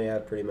online. They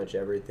have pretty much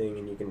everything,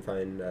 and you can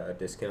find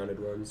discounted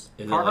ones.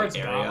 Is it Carhartt's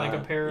like got like a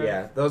area? pair. Of,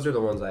 Yeah, those are the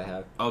ones I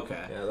have. Okay.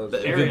 Yeah, those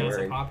The are Area good is a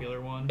wearing.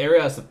 popular one.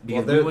 Because Well, we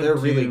went they're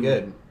really to-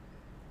 good.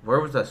 Where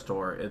was that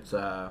store? It's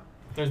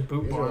There's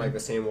Boot These are Barn. like the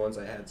same ones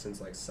I had since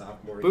like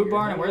sophomore year. Boot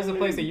Barn, and where's the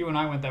place that you and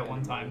I went that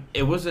one time?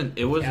 it wasn't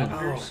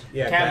Cavender's.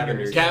 Yeah, Cavender's.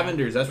 Cavender's.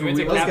 Cavender's. That's We where went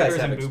we to Those went. guys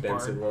Cavender's have and Boot Barn.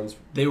 expensive ones.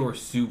 They were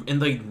super and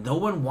like no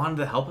one wanted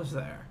to help us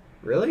there.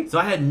 Really? So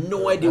I had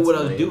no Oh, idea that's what I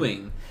was lame.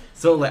 doing.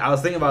 So like I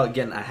was thinking about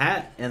getting a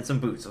hat and some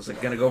boots. I was like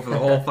gonna go for the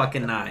whole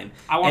fucking 9.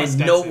 I want a and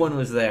no Stetson. one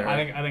was there.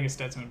 I think a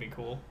Stetson would be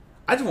cool.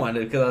 I just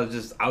wanted it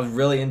because I was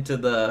really into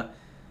the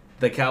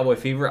cowboy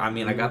fever. I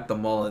mean, I got the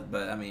mullet,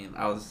 but I mean,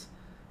 I was.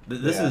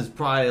 This Yeah. is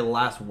probably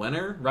last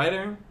winter, right,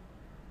 Aaron?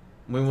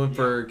 We went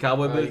for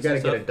cowboy boots. You gotta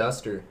and get a stuff.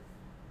 duster.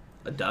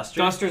 A duster.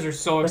 Dusters are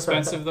so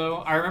expensive though.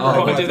 I remember Oh,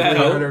 going what, to that.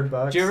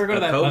 $300? Did you ever go to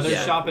A that Coke? leather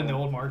Yeah. shop in the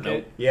old market?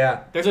 Nope. Yeah.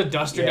 There's a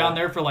duster Yeah. down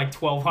there for like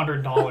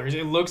 $1,200.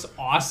 It looks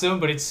awesome,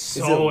 but it's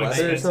Is it so leather or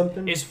expensive.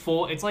 something? It's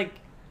full. It's like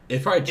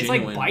It's probably it's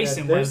genuine. like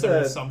bison there's leather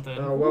or a-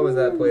 something. what was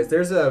that place?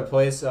 There's a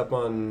place up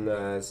on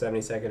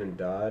 72nd and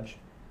Dodge.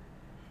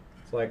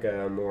 It's like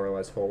a more or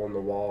less hole in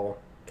the wall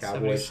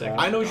cowboy 72nd. shop.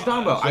 I know what you're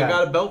talking about. I Yeah.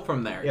 got a belt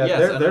from there. Yeah, yes, I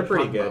they're know what you're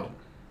pretty talking good. about.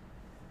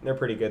 They're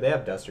pretty good. They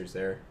have dusters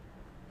there.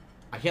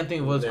 I can't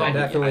think of what it's Yeah, called.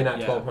 definitely not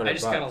Yeah. 1,200 I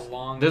just got a bucks.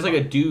 long. There's like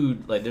a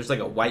dude, like there's like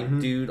a white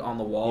dude on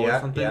the wall or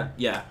Yeah, something.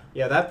 yeah.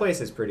 Yeah, that place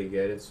is pretty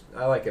good.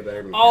 I like it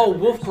better than Oh,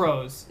 Hamburgers. Wolf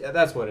Bros. Yeah,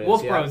 that's what it is.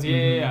 Wolf yeah. Bros. Yeah,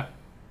 yeah, yeah.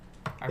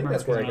 I remember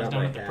that's where I when I was got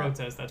down my at the hat.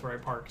 protest. That's where I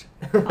parked.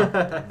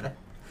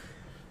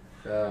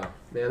 Oh,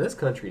 man, this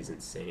country's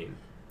insane.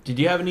 Did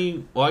you have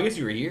any? Well, I guess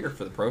you were here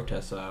for the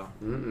protest, so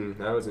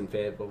I was in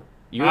Fayetteville.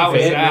 you How were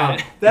was in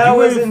that? That You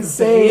was were in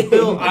insane.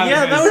 Fayetteville? I was Yeah,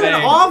 gonna that would have say,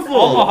 been awful.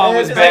 Omaha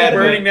was And bad.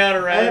 burning down I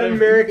had around an him.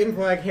 American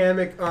flag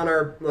hammock on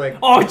our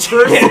Oh, first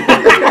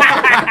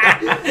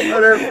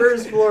on our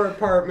first floor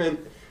apartment.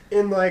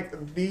 In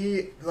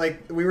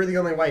we were the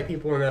only white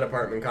people in that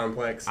apartment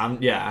complex.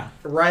 Yeah.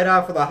 Right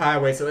off of the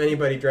highway, so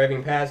anybody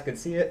driving past could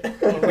see it.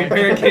 We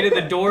barricaded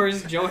the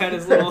doors. Joe had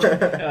his little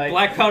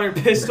black powder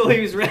pistol.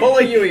 He was ready. Pull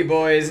a Yui,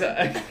 boys.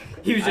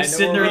 He was just I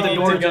sitting know there at where the we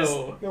door, need to just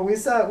go. No, we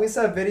saw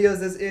videos.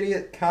 This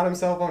idiot caught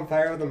himself on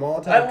fire with a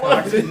Molotov I love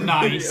cocktail. it.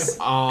 nice.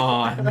 Oh,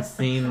 I haven't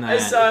seen that. I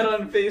saw it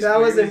on Facebook. That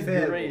was It in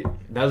Fayetteville. great.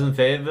 That was in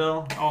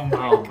Fayetteville. Oh my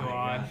Oh my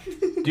god.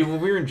 Dude, when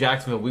we were in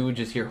Jacksonville, we would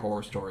just hear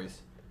horror stories.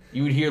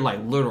 You would hear like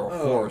literal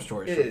horror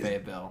stories it from is-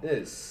 Fayetteville. It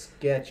is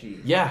sketchy.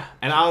 Yeah,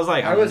 and I was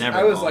like, I was never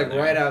like going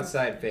right there.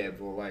 outside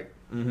Fayetteville, like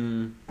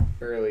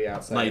early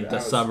outside. like the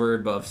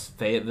suburb of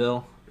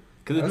Fayetteville,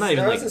 because it's not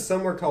even I like was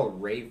somewhere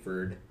called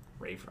Rayford.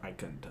 I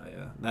couldn't tell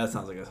you. That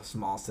sounds like a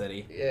small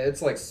city. Yeah,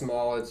 it's like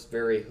small. It's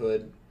very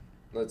hood.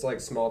 It's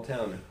like small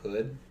town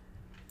hood.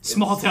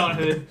 Small town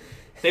hood.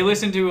 They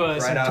listen to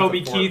some out Toby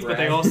the Fort Keith, but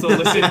they Bragg. also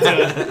listen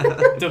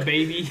to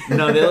Baby.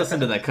 No, they listen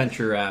to that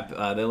country rap.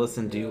 They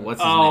listen to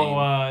what's his Oh,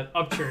 name?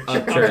 Upchurch.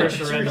 Upchurch.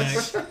 the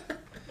Rednecks.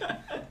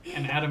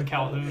 And Adam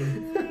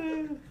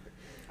Calhoun.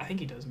 I think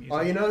he does music.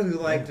 Oh, you know who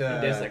liked He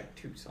does like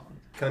 2 songs.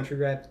 country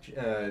rap?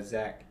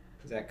 Zach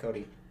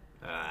Cody.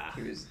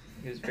 He was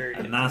very. I'm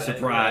into not that.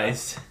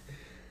 surprised.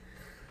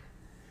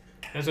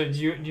 That's what, do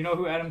you know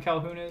who Adam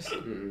Calhoun is?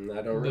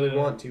 I don't really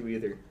want to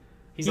either.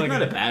 He's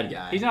not a bad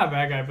guy. He's not a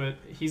bad guy, but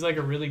he's like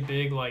a really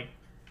big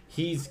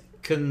He's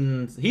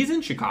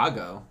in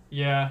Chicago.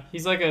 Yeah, he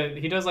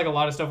does like a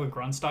lot of stuff with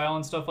grunt style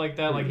and stuff like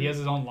that. Like he has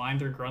his own line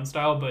through grunt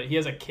style, but he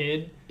has a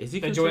kid Is he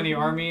that joined the conservative?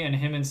 army, and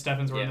him and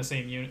Steffens were in Yeah. the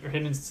same unit, or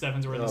him and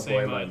Steffens were in the Oh,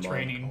 same boy, my mom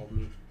training. called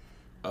me.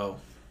 Oh,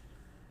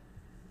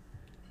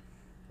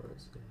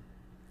 Let's see.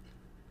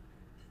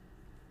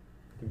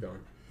 Keep going.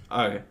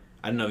 okay.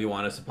 I didn't know if you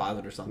wanted us to pause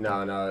it or something.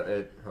 No,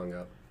 it hung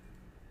up.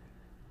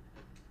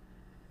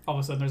 All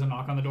of a sudden, there's a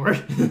knock on the door.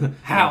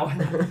 How?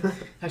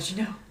 How'd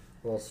you know?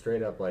 Well,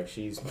 straight up, like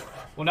she's.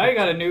 Well, now you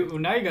got a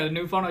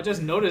new phone. I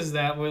just noticed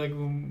that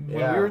when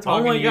Yeah. we were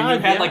talking, Oh my to you, God, you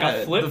had yeah. like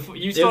a flip.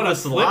 You It still had a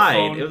was a flip slide.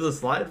 phone. It was a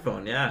slide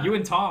phone. Yeah. You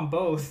and Tom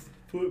both.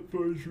 Flip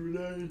phones were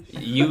nice.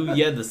 you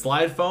had the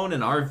slide phone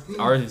and our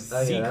Oh, yeah, C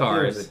that thing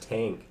cars. was a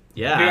tank.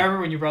 Yeah. Do you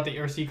remember when you brought the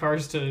RC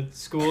cars to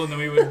school and then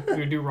we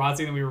would do ROTC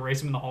and then we would race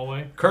them in the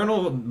hallway?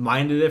 Colonel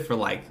minded it for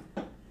like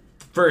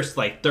first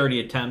 30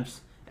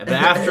 attempts, but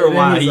after a And then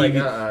while he's you, like,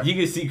 could, you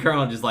could see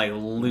Colonel just like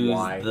lose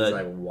Why? the. He's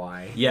like,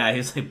 why? Yeah,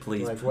 he's like,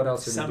 please. Like, what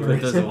else are we Summer doing?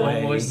 Put is those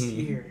away. almost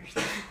here.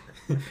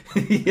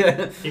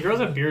 Yeah. He grows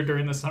a beard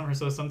during the summer,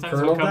 so sometimes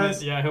Colonel he'll come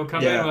does? in. Yeah, he'll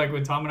come Yeah. in like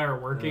when Tom and I are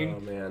working, Oh,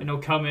 man. and he'll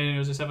come in and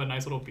he'll just have a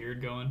nice little beard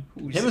going.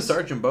 Him and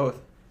Sergeant both.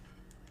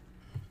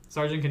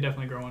 Sergeant can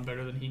definitely grow one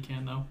better than he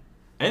can, though.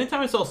 Anytime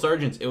I saw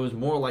sergeants, it was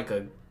more like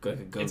a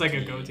goatee. It's like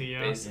a goatee,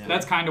 yeah. basically.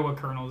 That's kind of what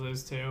Colonel's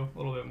is too, a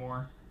little bit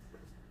more.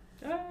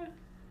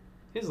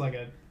 His like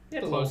a He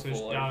had a little close-ish,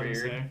 fuller I would beard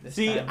say. this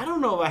See, time. I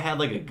don't know if I had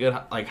like a good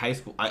high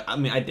school. I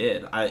mean, I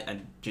did. I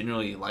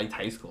generally liked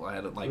high school. I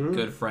had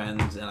good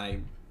friends, and I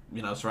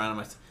surrounded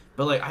myself.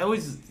 But I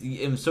always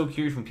am so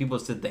curious when people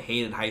said they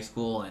hated high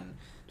school and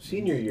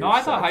Senior year. No,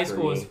 I thought sucked high for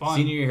school me. was fun.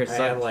 senior year I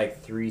sucked.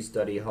 had 3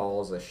 study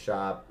halls, a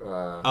shop.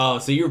 Oh,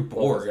 so you're What was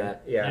bored.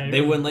 that? Yeah.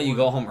 They wouldn't let you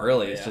go home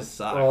early. It Yeah. just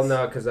sucks. Well,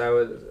 no, because I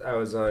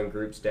was on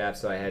group staff,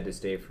 so I had to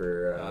stay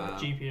for.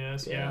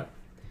 GPS, yeah.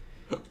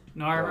 yeah.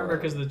 No, I remember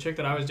because the chick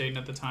that I was dating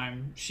at the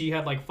time, she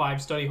had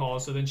 5 study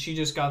halls. So then she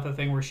just got the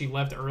thing where she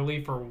left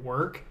early for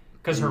work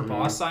because her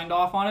boss signed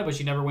off on it, but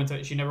she never went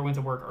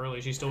to work early.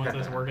 She still went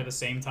to work at the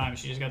same time.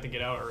 She just got to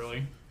get out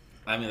early.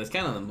 I mean, that's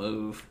kind of the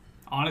move.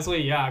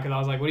 Honestly, yeah, because I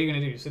was like, what are you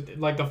gonna do? So,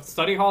 the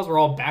study halls were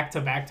all back to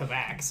back to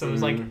back, so it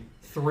was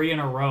 3 in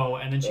a row,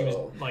 and then she was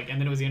and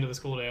then it was the end of the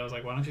school day. I was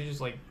like, why don't you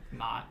just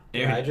not?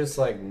 Yeah, I just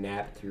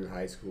napped through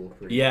high school.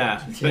 Pretty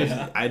Yeah,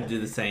 much. I do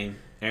the same.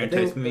 Aaron I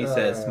think, texts me,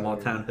 says small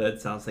town hood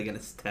sounds like an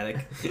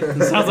aesthetic.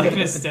 It sounds like an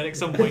aesthetic.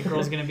 Some white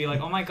girl's gonna be like,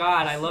 oh my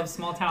god, I love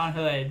small town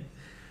hood.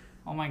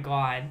 Oh my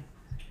god.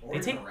 Or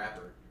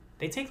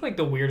They take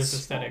the weirdest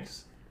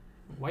aesthetics.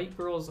 White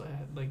girls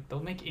they'll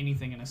make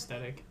anything an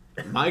aesthetic.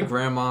 My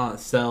grandma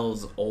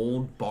sells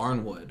old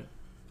barnwood.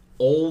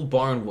 Old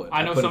barnwood.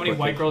 I know put so a many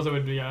white quotation. girls that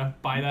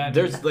would buy that.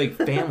 There's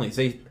families.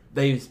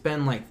 They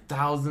spend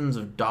thousands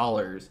of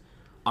dollars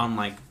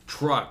on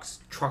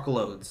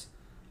truckloads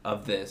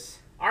of this.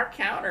 Our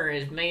counter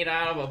is made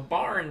out of a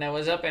barn that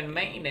was up in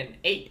Maine in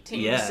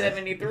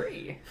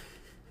 1873.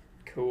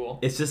 Cool.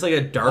 It's just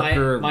a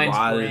darker Mine's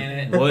rotted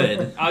granite.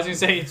 wood. I was gonna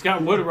say it's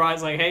got wood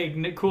rods.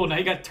 Hey, cool. Now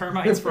you got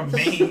termites from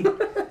Maine.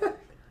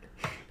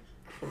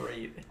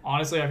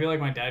 Honestly, I feel like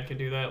my dad could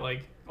do that.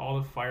 Like all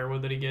the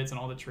firewood that he gets and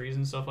all the trees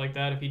and stuff like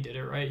that. If he did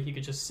it right, he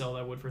could just sell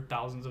that wood for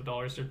thousands of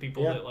dollars to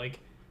people that like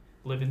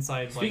live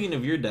inside. Speaking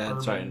of your dad,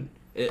 urban. sorry,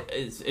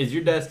 is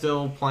your dad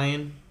still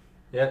playing?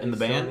 Yeah, in the he's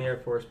still band? in the Air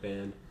Force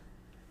band.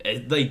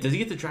 Like, does he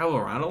get to travel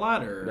around a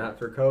lot, or Not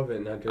for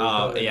COVID. Not during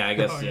Oh, COVID. yeah, I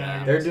guess Oh, yeah,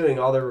 yeah. I They're doing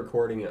all their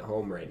recording at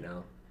home right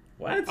now.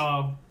 What? I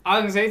was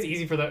gonna say it's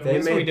easy for that. They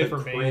That's what we made did the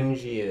for Bane.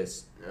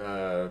 cringiest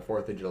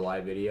 4th of July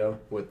video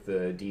with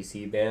the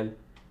DC band.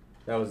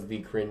 That was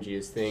the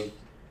cringiest thing.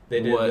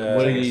 They did. What did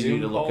Like a you do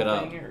Zoom to look call it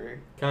up? thing, or-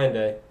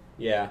 Kinda,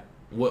 yeah.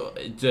 What?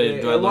 Do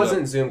It I look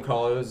wasn't up Zoom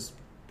call. It was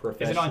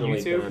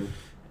professionally YouTube? done.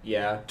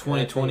 Yeah.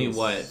 2020 I think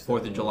what? it's 4th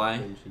of so July?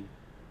 cringy.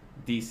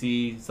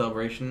 DC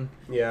celebration?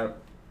 Yeah.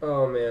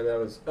 Oh man, that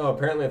was. Oh,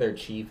 apparently their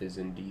chief is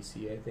in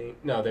DC. I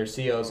think. No, their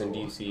CO's in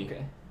DC,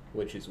 Okay.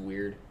 which is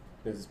weird.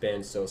 This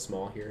band's so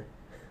small here.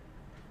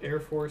 Air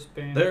Force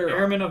Band. They're-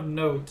 Airmen of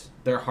Note.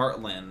 They're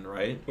Heartland,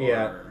 right?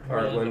 Yeah, Or-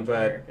 Heartland,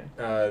 but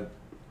America.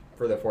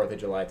 for the 4th of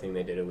July thing,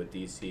 they did it with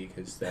DC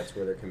because that's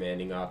where their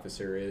commanding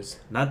officer is.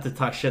 Not to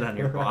talk shit on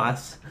your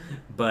boss,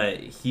 but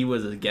he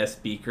was a guest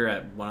speaker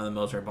at one of the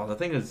military balls. I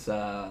think it was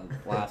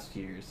last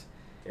year's.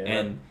 Yeah.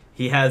 And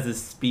he has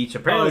this speech.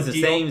 Apparently, it's the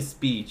deal. same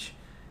speech,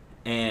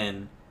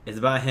 and it's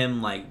about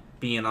him like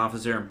being an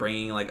officer and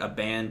bringing like a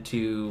band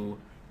to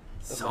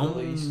The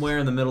Middle East. somewhere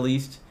in the Middle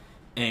East.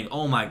 And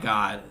oh my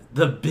God,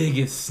 the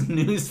biggest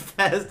snooze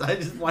fest! I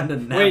just wanted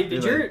to nap Wait,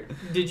 through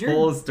did the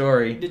whole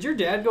story. your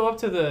dad go up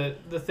to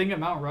the thing at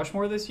Mount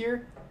Rushmore this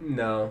year?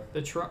 No,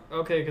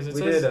 Okay, because it we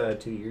says did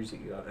 2 years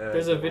ago.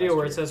 there's a video last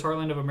where it year. says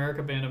Heartland of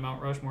America Band at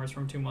Mount Rushmore is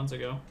from 2 months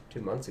ago.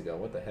 2 months ago.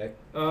 What the heck?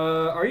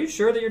 Are you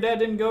sure that your dad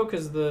didn't go?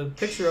 Because the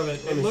picture of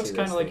it Let me looks see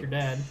kind this of like thing. your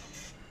dad.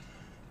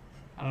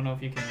 I don't know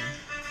if you can.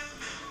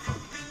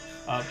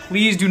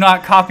 Please do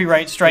not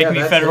copyright strike Yeah, me,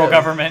 that's federal him.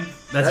 government.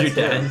 That's your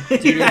That's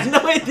dad. You had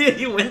no idea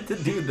he went to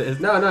do this.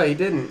 No, he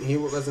didn't. He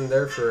wasn't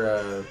there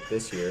for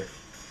this year.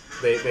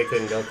 They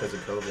couldn't go because of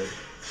COVID.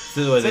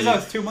 So It says that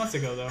was 2 months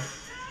ago though.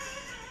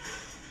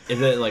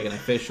 is it like an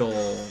official?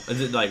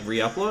 Is it like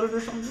re-uploaded or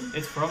something?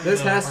 It's from.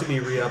 This the has to be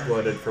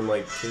re-uploaded from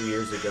like 2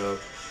 years ago.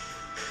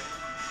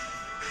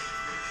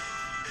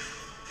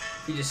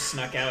 He just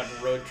snuck out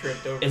and road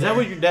tripped over. Is that there.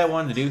 what your dad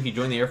wanted to do? He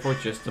joined the Air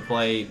Force just to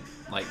play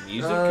like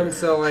music? or-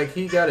 So like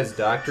he got his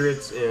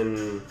doctorates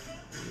in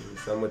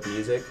some with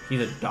music.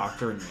 He's a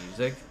doctor in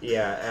music.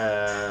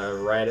 Yeah,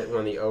 right at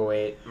when the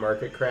 08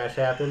 market crash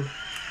happened.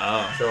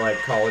 Oh, So like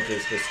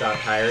colleges just stopped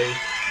hiring.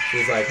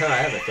 He's like, huh, I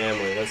have a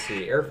family. Let's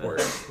see, Air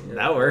Force. Yeah,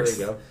 That works.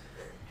 There you go.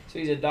 So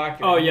he's a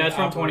doctor. Oh in yeah, it's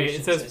from 20. It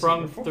operations, says I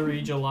from see.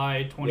 3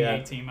 July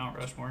 2018, Mount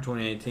Rushmore.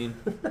 2018.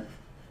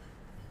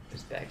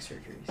 His back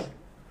surgeries.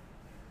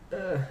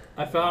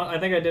 I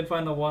think I did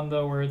find the one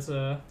though where it's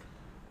a.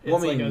 It's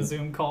Well, I like mean- a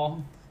Zoom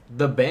call.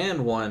 The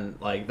band one,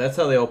 like that's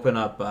how they open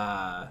up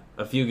A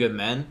Few Good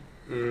Men,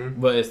 Mhm.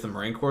 but it's the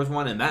Marine Corps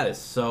one, and that is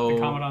so. The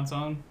Commandant's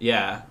Own.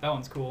 Yeah, That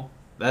one's cool.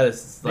 that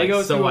is They like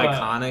go so to,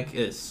 iconic.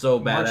 It's so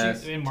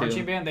badass. In too.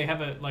 marching band, they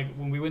have a like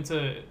when we went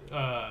to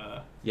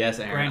Yes,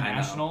 Aaron. Grand I know.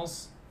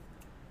 Nationals.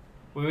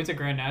 We went to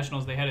Grand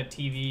Nationals. They had a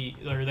TV,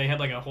 or they had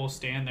like a whole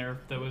stand there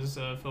that was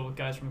filled with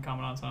guys from the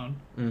Commandant's Own,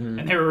 Mhm.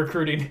 and they were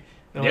recruiting.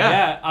 They're like, Yeah.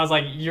 yeah. I was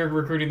like, you're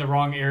recruiting the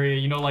wrong area.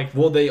 You know, like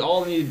Well, they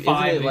all need isn't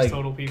 5 it, is like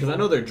total because I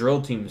people. know their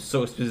drill team is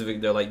so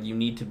specific. They're like you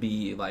need to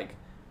be like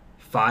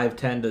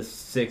 5'10" to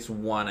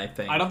 6'1", I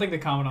think. I don't think the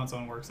Commandant's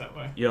Own works that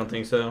way. You don't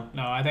think so?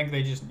 No, I think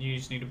you just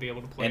need to be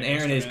able to play. And an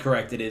Aaron is instrument.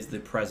 correct. It is the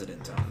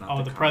president's own. Not Oh,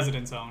 the com-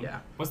 President's Own. Yeah.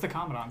 What's the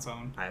Commandant's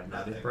Own? I have no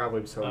It's idea.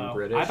 probably some Oh,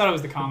 British. I thought it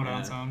was the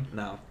Commandant's Yeah. Own.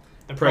 No.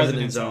 The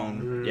President's President's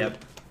own. Mm.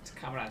 Yep. It's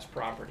Commandant's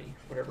property.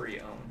 Whatever he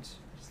owns.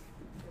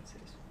 That's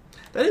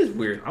his. That is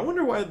weird. I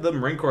wonder why the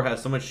Marine Corps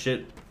has so much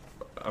shit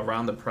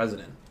around the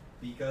president.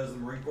 Because the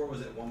Marine Corps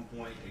was at one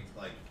point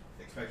like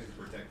expected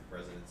to protect the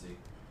presidency.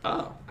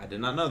 Oh, I did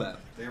not know that.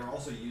 They were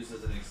also used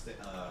as an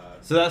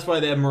So that's why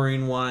they have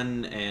Marine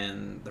One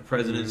and the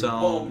President's Mm.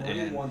 well, Own, Marine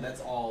and one.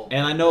 That's all.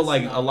 and I know that's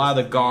like not a lot of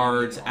the just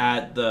guards Navy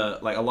at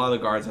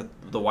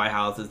the White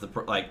House is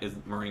is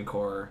Marine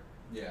Corps.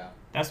 Yeah.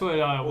 That's what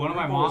one of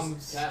my Marine Corps was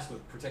mom's tasked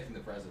with protecting the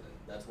president.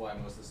 That's why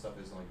most of the stuff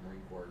is like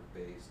Marine Corps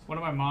based. one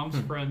of my mom's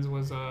Hmm. friends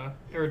was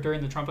or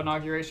during the Trump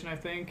inauguration, I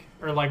think,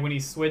 or like when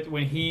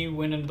he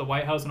went into the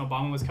White House and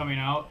Obama was coming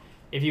out.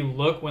 If you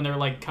look when they're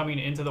like coming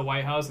into the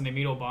White House and they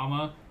meet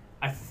Obama,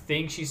 I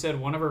think she said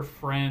one of her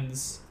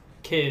friends'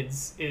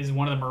 kids is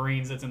one of the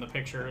Marines that's in the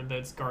picture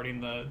that's guarding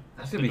the.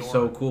 That's the gonna be door.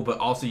 so cool, but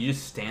also you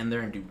just stand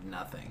there and do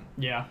nothing.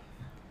 Yeah.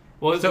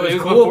 Well, So it it's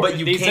was cool, before- but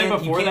you they said can't-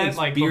 before you can't that,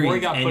 like before he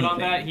experience got put on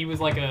that, anything. he was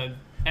like a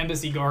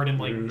embassy guard in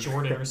like Mm.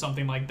 Jordan or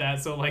something like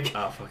that. So like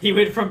Oh, fuck he yeah.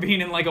 went from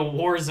being in like a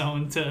war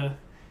zone to,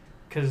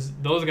 because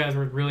those guys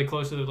were really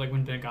close to like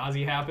when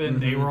Benghazi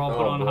happened, they Mhm. were all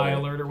put Oh, on boy. high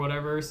alert or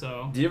whatever.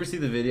 So Did you ever see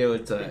the video?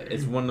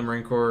 It's one of the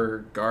Marine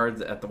Corps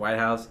guards at the White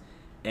House,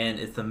 and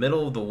it's the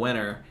middle of the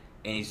winter,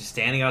 and he's just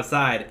standing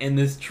outside, and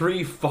this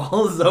tree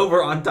falls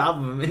over on top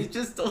of him, and he's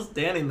just still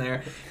standing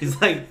there.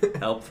 He's like,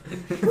 "Help!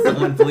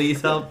 Someone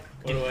please help!"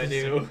 What do I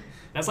do?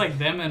 That's like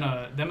them in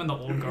the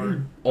old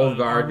guard. Old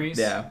guard, armies.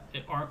 yeah.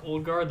 Aren't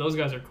old guard. Those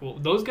guys are cool.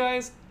 Those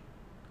guys.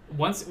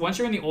 Once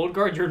you're in the old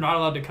guard, you're not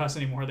allowed to cuss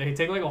anymore. They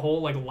take like a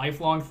whole like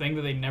lifelong thing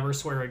that they never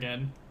swear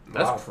again.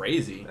 That's Wow.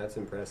 crazy. That's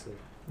impressive.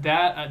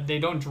 That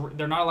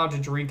they're not allowed to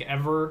drink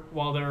ever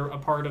while they're a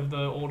part of the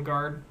old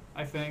guard.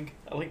 I think.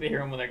 I like to hear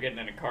them when they're getting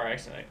in a car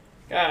accident. Like,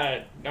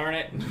 God darn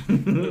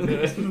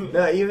it.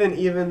 No,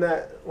 even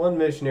that one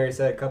missionary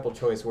said a couple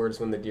choice words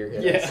when the deer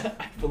hit us. Yeah,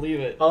 I believe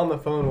it. On the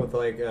phone with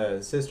like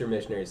sister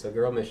missionaries, so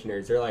girl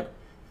missionaries, they're like,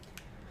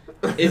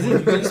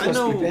 Isn't It's I supposed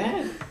to be know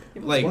bad.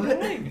 It like must be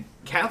bad.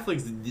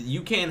 Catholics?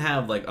 You can't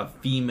have like a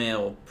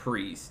female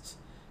priest.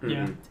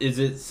 Yeah. Is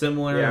it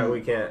similar? yeah,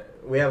 we can't.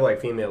 We have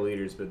like female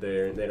leaders, but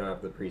they don't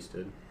have the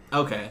priesthood.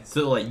 Okay,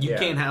 so like you Yeah.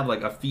 can't have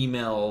like a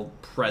female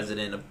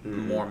president of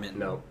Mormon.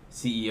 No.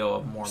 CEO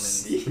of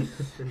Mormon.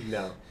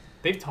 No.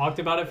 They've talked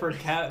about it for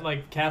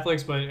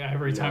Catholics, but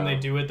every time No. they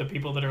do it, the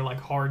people that are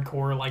like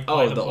hardcore, like Oh,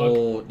 by the book,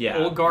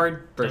 old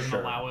guard For doesn't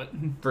sure. allow it.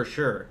 for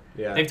sure.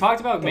 Yeah. They've talked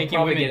about They'll making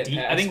probably women. get it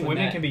I passed think when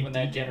women that- can be when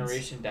that deacons.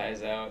 generation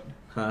dies out.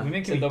 Huh?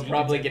 Women So can they'll be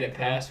probably deacons, get I it think.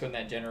 passed when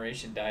that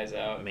generation dies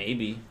out.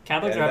 Maybe.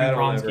 Catholics Yeah, are having that'll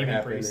problems never keeping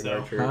happen priests in our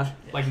though. church. Huh?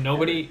 Like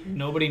nobody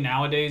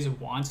nowadays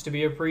wants to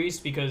be a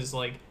priest because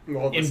like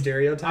Well, the in-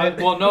 stereotype.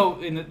 well no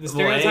in the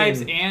stereotypes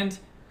Lame. and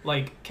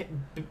like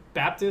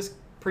Baptist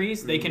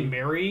priests they can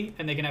marry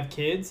and they can have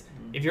kids.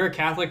 If you're a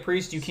Catholic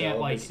priest, you can't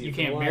Celibacy you for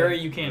can't life. marry,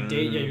 you can't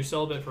date. Yeah, you're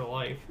celibate for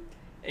life.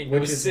 Ain't no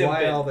Which is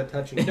why simping. all the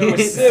touching. No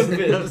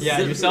simping. Yeah,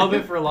 you're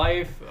celibate for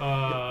life.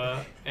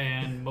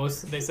 And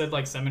they said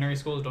like seminary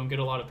schools don't get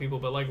a lot of people,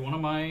 but like one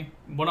of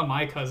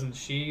my cousins,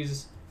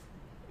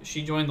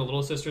 she joined the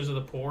Little Sisters of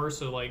the Poor,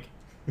 so like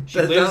she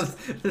That lives.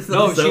 sounds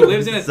No, so- she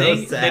lives in a so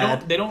thing.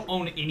 sad. They don't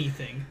own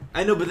anything.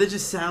 I know, but that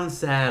just sounds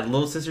sad.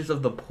 Little Sisters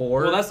of the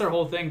Poor. Well, that's their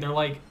whole thing. They're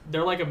like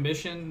a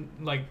mission,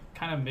 like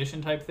kind of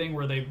mission type thing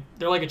where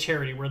they're like a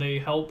charity where they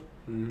help.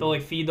 They'll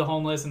like feed the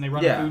homeless and they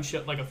run Yeah. a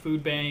like a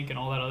food bank and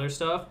all that other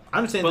stuff.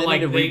 I'm saying But they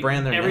like need to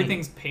rebrand their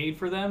everything's paid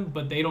for them,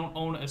 but they don't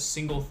own a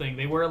single thing.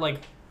 They wear like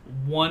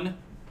one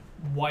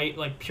white,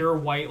 like pure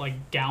white,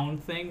 like gown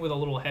thing with a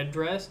little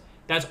headdress.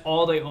 That's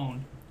all they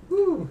own.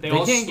 Woo. They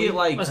all can't sleep- get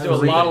like Must That do a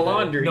was lot of even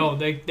laundry. No,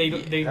 they.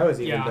 I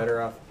was even yeah.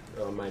 better off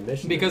on my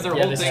mission. Because their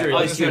Yeah, whole that's thing, true.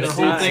 I was gonna say, That's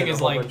their whole true. thing is a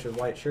whole like bunch of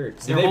white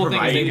shirts. Do their they whole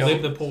thing is they provide-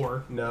 live the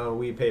poor. No,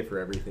 we pay for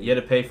everything. You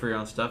had to pay for your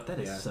own stuff. That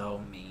is Yeah.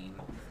 so mean.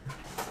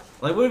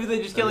 Like, what if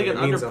they just get like it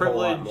an means a whole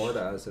lot more underprivileged?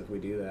 to us if we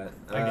do that.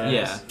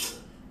 Yeah.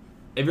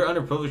 If you're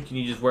underprivileged, can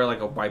you just wear like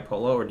a white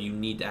polo, or do you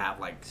need to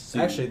have like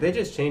suit? Actually, they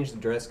just changed the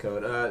dress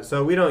code.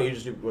 So we don't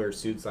usually wear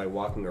suits like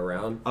walking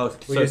around. oh,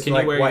 we so just can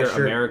like you wear white your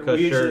shirt. America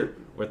We usually- shirt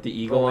with the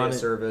eagle Only on a it?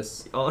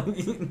 service, Oh,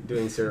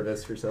 doing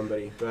service for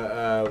somebody.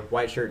 But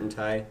white shirt and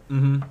tie.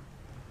 mm-hmm.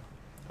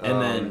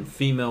 And then Um,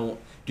 female.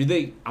 Do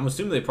they? I'm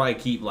assuming they probably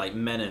keep like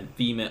men and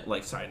female.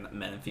 Like, sorry, not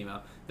men and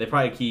female. They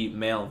probably keep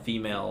male and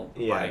female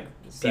Yeah, like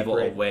people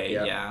separate, away.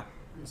 yeah. Yeah.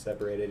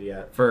 separated,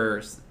 yeah. For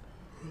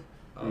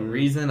a Mm.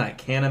 reason I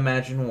can't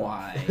imagine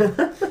why.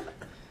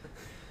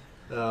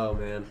 Oh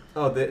man.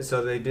 Oh,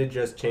 so they did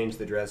just change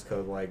the dress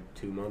code like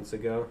 2 months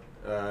ago.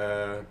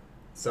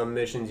 Some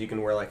missions you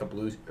can wear like a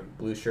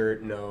blue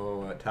shirt,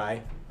 no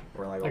tie,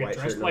 or like a Like a white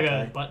dress, shirt, no like tie.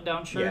 a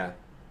button-down shirt. Yeah.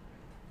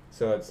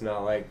 So it's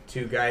not like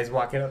two guys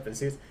walking up and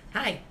suits.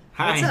 Hi.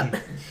 Hi. What's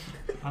up?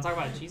 I'll talk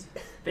about Jesus.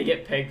 They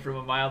get pegged from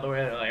a mile away.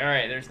 They're like, all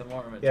right, there's the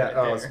Mormons Yeah. right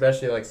Oh, there.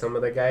 especially like some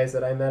of the guys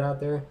that I met out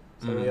there,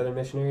 some of Mhm. the other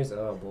missionaries.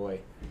 Oh boy.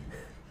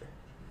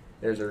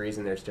 There's a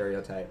reason they're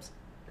stereotypes.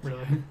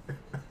 Really.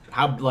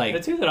 How The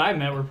like two that I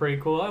met were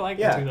pretty cool. I like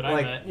Yeah, the two that I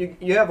like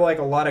met. you have like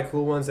a lot of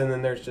cool ones, and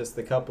then there's just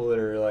the couple that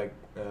are like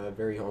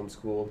very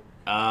homeschooled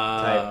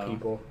type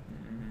people.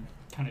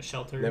 Kind of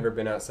sheltered. Never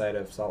been outside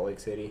of Salt Lake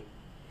City.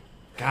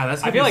 God,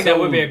 that's. I gonna feel be like that so-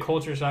 would be a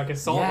culture shock.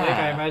 Cause Salt Lake,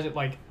 I Yeah. imagine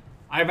nobody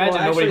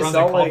Actually, runs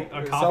Salt a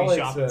Salt coffee Lake's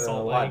shop in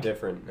Salt a lot Lake.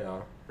 different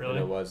now Really?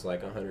 than it was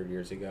like 100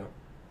 years ago.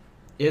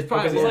 It's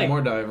probably Because a it's little like-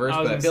 more diverse, I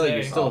was but I gonna feel like say-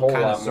 you're A still whole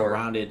kind of lot more.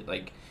 surrounded.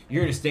 Like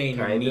you're gonna stay in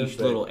your Kind of, niche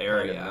but little kind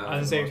area. of not. I was for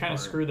gonna the say you're most kind of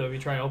part. screwed though if you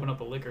try to open up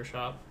a liquor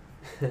shop.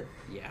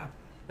 Yeah.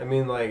 I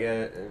mean, like,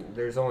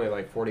 there's only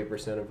like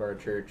 40% of our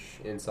church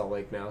in Salt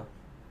Lake now.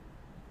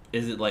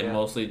 Is it like Yeah.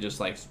 mostly just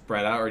like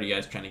spread out, or are you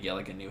guys trying to get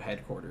like a new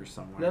headquarters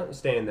somewhere? No,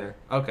 staying there.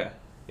 Okay.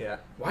 Yeah.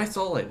 Why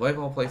Salt Lake? Why of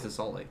all places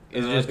Salt Lake?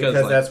 Is it just because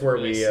like, that's where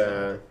really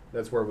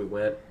that's where we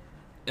went.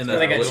 and So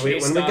they got when we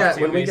chased when we off got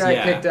too, when we got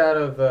yeah. kicked out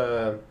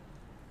of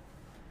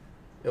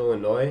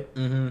Illinois.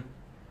 Mm-hmm.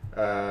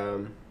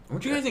 Weren't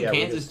Weren't you guys in Yeah, we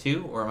Kansas just-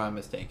 too, or am I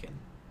mistaken?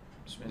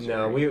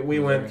 No, we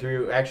went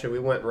through. Actually, we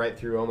went right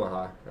through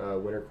Omaha,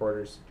 winter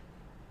quarters,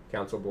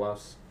 Council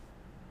Bluffs.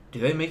 Do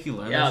they make you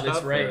learn Yeah, this that's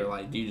stuff, right. or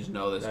like do you just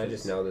know this? I 'cause-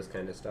 just know this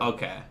kind of stuff.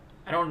 Okay.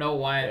 I don't know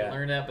why Yeah. I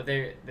learned that, but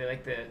they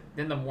like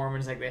then the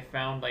Mormons like they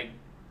found like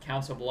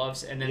Council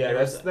Bluffs and then Yeah, there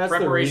was that's the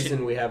preparation.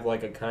 reason we have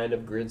like a kind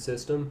of grid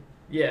system.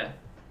 Yeah,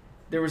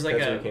 there was like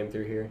That's a when we came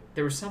through here.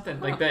 there was something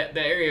like that. The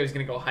area was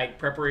gonna go hike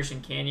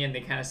Preparation Canyon. They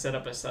kind of set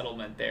up a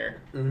settlement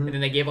there, Mm-hmm. and then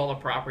they gave all the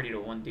property to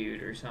one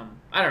dude or something.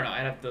 I don't know.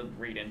 I'd have to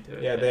read into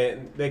it. Yeah,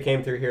 but- they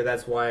came through here.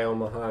 That's why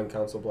Omaha and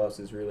Council Bluffs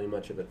is really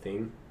much of a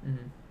thing. Mhm.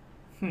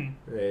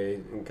 They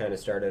kind of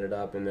started it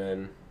up, and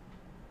then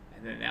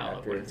now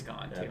look what it's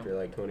gone after to.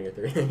 like 20 or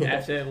 30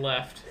 After it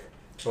left.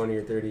 20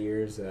 or 30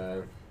 years,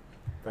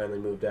 finally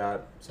moved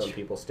out. Some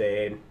people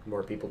stayed,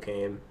 more people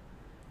came.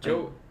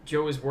 Joe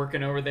was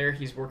working over there.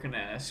 He's working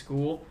at a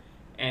school,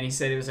 and he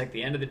said it was like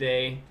the end of the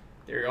day.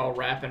 They're all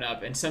wrapping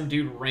up, and some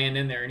dude ran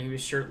in there, and he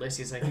was shirtless.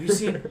 He's like, "Have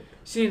you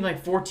seen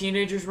like 4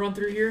 teenagers run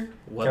through here?"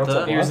 What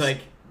Council He was Bluffs?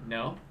 like,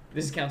 "No,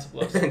 this is Council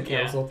Bluffs."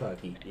 Council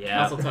Tucky. Yeah.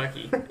 Council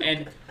Tucky.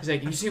 And he's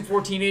like, "You seen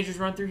 4 teenagers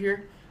run through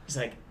here?" He's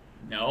like,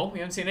 "No, we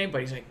haven't seen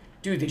anybody." He's like,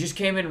 "Dude, they just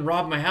came in and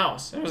robbed my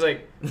house." And I was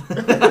like,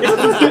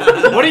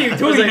 What are you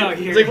doing out I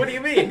here? was like, "What do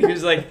you mean?" He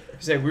was like,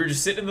 "We were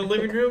just sitting in the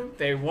living room.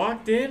 They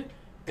walked in,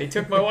 they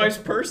took my wife's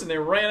purse, and they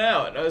ran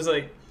out." And I was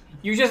like,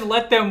 You just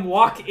let them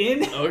walk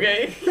in?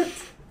 "Okay."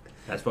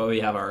 That's why we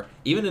have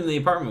even in the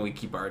apartment, we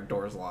keep our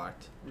doors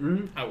locked.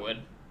 I would.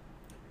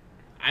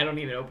 I don't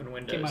even open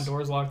windows. Keep my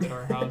doors locked at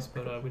our house,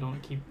 but we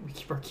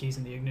keep our keys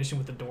in the ignition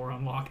with the door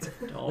unlocked.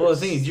 Well, the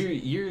thing is,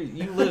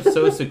 you live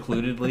so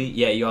secludedly.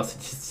 Yeah, you also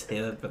just say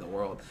that for the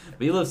world,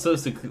 but you live so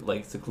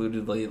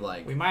secludedly,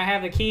 like. We might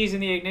have the keys in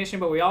the ignition,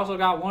 but we also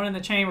got one in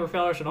the chamber,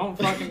 fella. So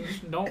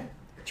don't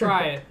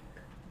try it.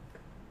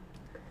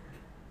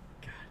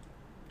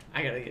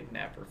 I gotta get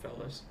napper,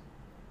 fellas.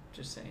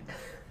 Just saying.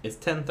 It's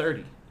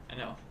 10:30. I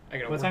know. I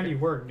gotta. What work time at do you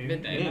work, dude?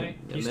 Midnight.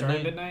 Yeah, You start at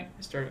midnight. midnight?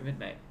 I start at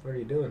midnight. What are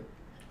you doing?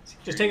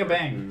 Just take a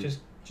bang. Mm.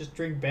 Just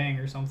drink bang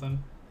or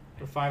something.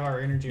 For 5-hour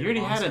energy. You already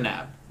had a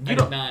nap. I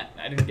did not.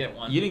 I didn't get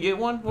one. You didn't get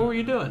one. What were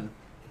you doing?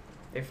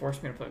 They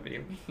forced me to play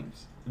video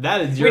games.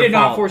 That is We your did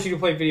not fault. force you to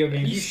play video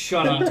games. You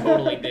shut We up.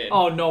 totally did.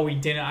 Oh no, we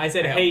didn't. I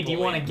said, Yeah, hey, do you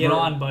boy. want to get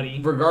on, buddy?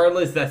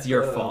 Regardless, that's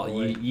your Oh, fault.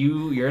 boy.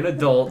 You're an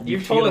adult.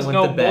 You've should've told us went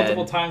no to bed.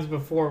 multiple times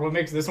before. What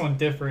makes this one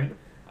different?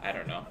 I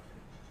don't know.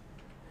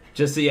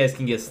 Just so you guys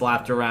can get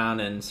slapped around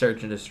and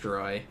search and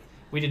destroy.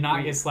 We did not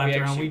We- get slapped we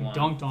around. actually We won.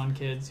 dunked on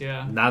kids.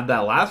 Yeah. Not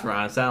that last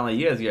round. It sounded like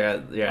you guys your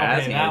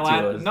asking that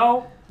it to us.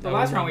 no, the No,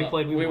 last we round won we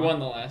played, we won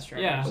the last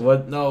round. Yeah.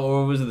 What? No,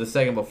 or was it the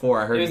second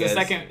before? I heard It was you the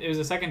guys. second. It was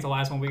the second to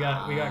last one. We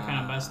got kind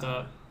of messed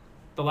up.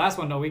 The last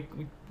one, no, we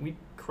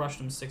crushed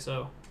them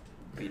 6-0.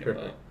 Beat him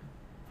up.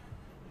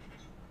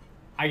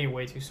 I get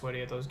way too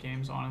sweaty at those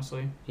games,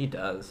 honestly. He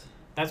does.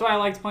 That's why I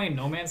liked playing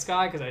No Man's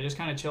Sky, because I just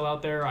kind of chill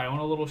out there. I own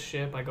a little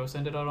ship. I go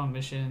send it out on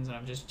missions, and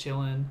I'm just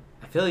chilling.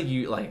 I feel like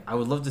you like. I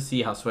would love to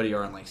see how sweaty you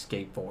are in like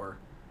Skate 4.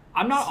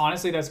 I'm not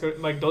honestly that's good.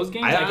 Like those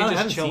games, I I can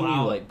haven't just chill seen you,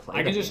 out. like, play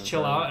I can that just game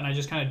chill forever. out, and I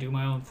just kind of do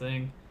my own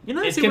thing You're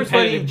not It's super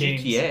sweaty in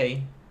competitive games.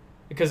 GTA.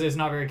 because it's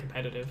not very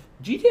competitive.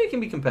 GTA can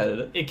be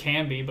competitive. It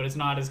can be, but it's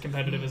not as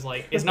competitive as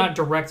like it's not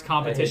direct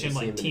competition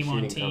like team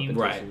on team.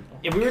 Right.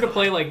 If we were to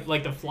play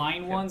like the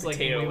flying ones, like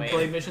Potato when we land.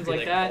 play missions Be,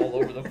 like that, all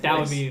over the that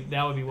would place.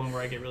 be one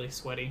where I get really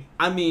sweaty.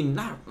 I mean,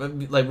 not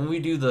like when we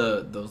do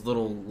those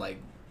little like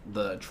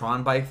the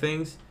Tron bike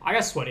things. I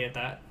got sweaty at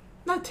that.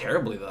 Not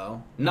terribly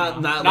though. No,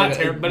 Not not like,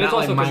 terrible, but not it's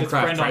also like 'cause it's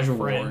Minecraft friend on Treasure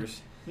friend.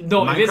 Wars.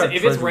 No, if Minecraft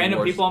it's Treasure random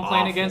Wars people I'm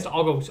playing awful.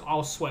 against,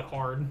 I'll sweat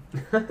hard.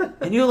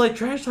 And you'll like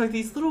trash talk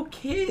these little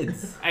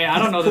kids. Hey, I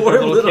don't know that Poor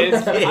they're little little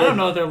kids. I don't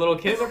know that they're little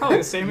kids. They're probably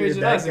the same You're age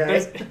as that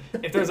us. guy.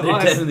 If there's They're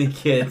us, definitely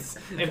kids.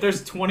 if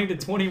there's 20 to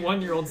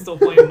 21 year olds still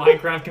playing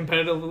Minecraft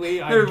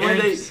competitively, I Remember one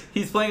day guarantee.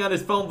 he's playing on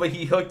his phone, but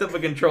he hooked up a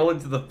controller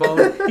to the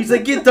phone. He's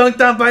like, "Get dunked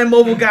on by a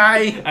mobile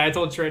guy." I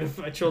told Trey to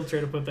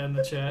put that in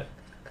the chat.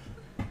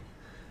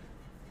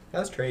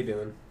 How's Trey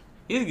doing?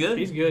 He's good.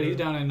 He's good. He's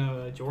down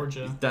in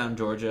Georgia. He's down in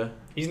Georgia.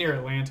 He's near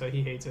Atlanta.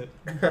 He hates it.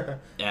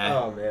 Yeah.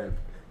 Oh man.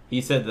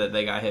 He said that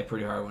they got hit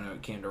pretty hard when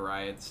it came to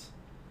riots.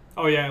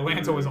 Oh yeah,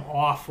 Atlanta was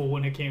awful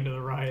when it came to the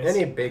riots.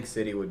 Any big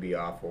city would be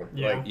awful.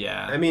 Yeah. Like,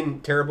 Yeah. I mean,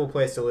 terrible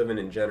place to live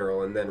in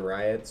general, and then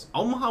riots.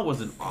 Omaha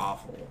wasn't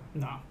awful.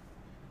 No.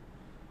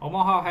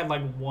 Omaha had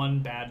like one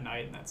bad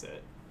night and that's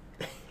it.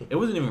 It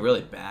wasn't even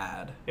really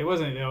bad. It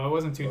wasn't too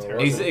Well, it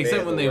terrible. wasn't Except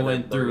bad, when but they when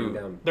went they're burning through-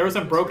 down There were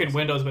some broken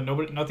businesses. windows,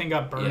 but nothing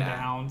got burned Yeah.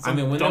 down. I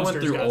mean, when they went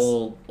dumpsters through got the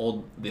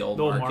old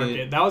the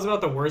market. that was about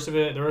the worst of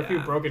it. There were a few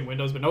Yeah. broken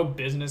windows, but no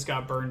business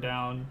got burned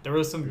down. There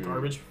was some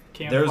garbage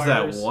There was that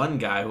campfires. one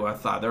guy who I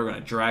thought they were gonna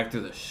drag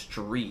through the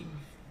street.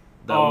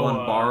 That Oh, one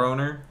bar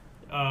owner.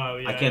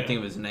 Yeah, I can't think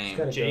of his name.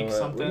 Gotta Jake go,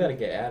 something? We gotta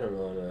get Adam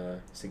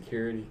on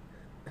security.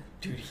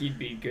 Dude, he'd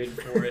be good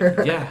for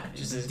it. Yeah,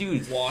 Just this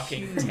dude.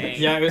 walking tank.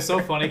 Yeah, it was so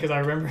funny because I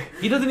remember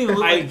He doesn't even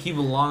look I- like he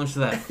belongs to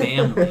that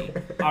family.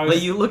 I was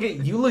Like you look at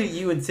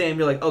you and Sam,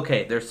 you're like,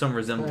 okay, there's some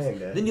resemblance.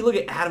 Kinda. Then you look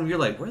at Adam, you're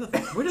like, where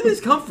did this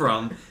come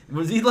from?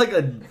 Was he like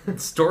a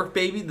stork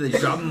baby that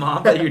drop him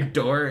off at your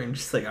door and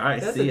just like, all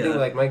right, That's see the ya. thing.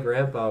 Like my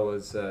grandpa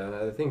was.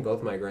 I think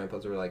both my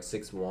grandpas were like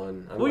 6'1".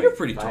 I'm Well, like you're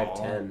pretty tall.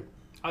 5'10".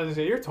 I was gonna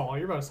say you're tall.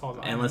 You're about as tall as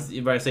I am. Unless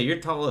if I say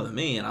you're taller than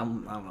me, and I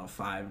don't know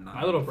 5'9".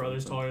 My little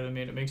brother's taller than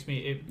me, and it gives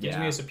me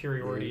Yeah. a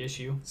superiority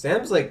issue.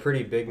 Sam's like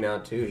pretty big now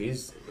too.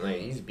 He's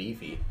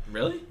beefy.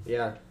 Really?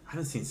 Yeah. I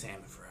haven't seen Sam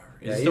in forever.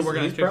 Is Yeah, he still he's,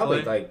 working he's at Chick-fil-A?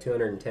 probably like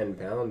 210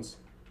 pounds,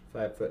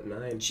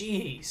 5'9".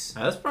 Jeez,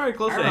 That's probably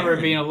close I to remember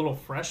Aaron. being a little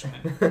freshman.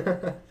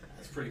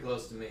 That's pretty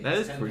close to me. That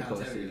It's is 10 pretty pounds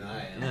close to heavier you. than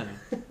I am.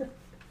 Yeah.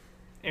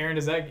 Aaron,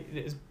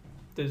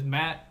 does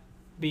Matt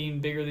being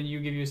bigger than you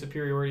give you a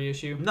superiority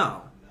issue?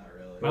 No. Not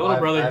really. My little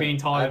brother I've- being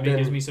taller I've than me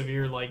gives been- me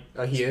severe like.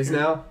 He is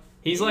now.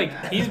 He's like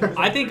he's.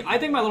 I think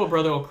my little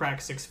brother will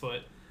crack 6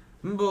 foot.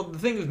 Well, the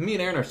thing is, me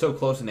and Aaron are so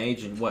close in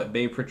age, and what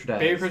Babe Pritchard has.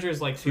 Baby Pritchard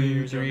is like 2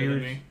 years 3 younger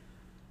than years. me.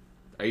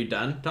 Are you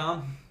done,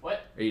 Tom?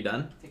 What? Are you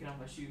done? Taking off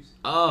my shoes.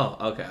 Oh,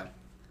 okay.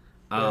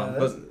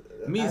 But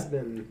me's- I've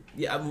been.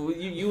 yeah, well,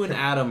 you and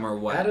Adam are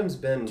what? Adam's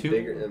been 2?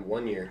 bigger than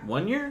 1 year.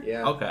 1 year?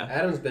 Yeah. Okay.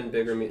 Adam's been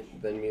bigger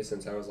than me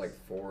since I was like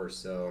 4.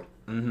 So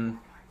Mm-hmm.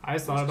 I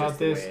just thought It's about just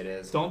the this. way it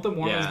is. Don't the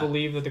Mormons Yeah.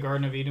 believe that the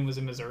Garden of Eden was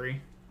in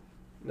Missouri?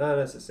 not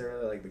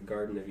necessarily like the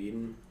Garden of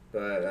Eden,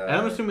 but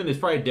I'm assuming it's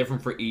probably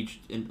different for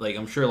each. Like,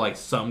 I'm sure like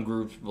some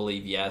groups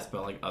believe yes,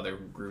 but like other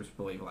groups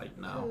believe like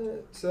no.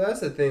 So that's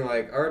the thing.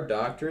 Like our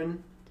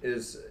doctrine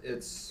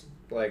it's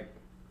like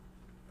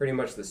pretty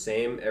much the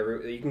same.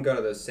 You can go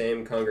to the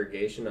same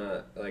congregation,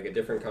 like a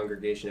different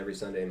congregation every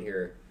Sunday and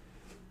hear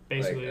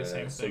Basically like, the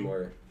same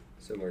thing.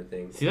 similar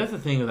things. See, that's the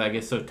thing that I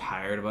get so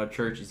tired about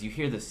church is you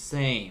hear the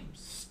same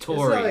It's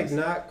stories.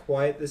 not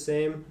quite the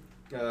same,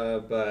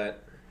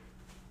 but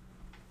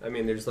I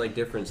mean, there's like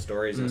different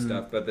stories and Mhm.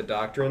 stuff. But the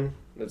doctrine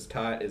that's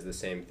taught is the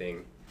same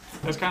thing.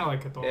 That's kind of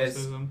like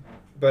Catholicism.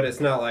 But it's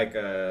not like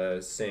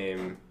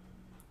same.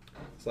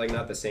 It's like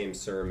not the same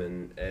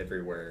sermon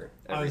everywhere.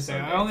 I every was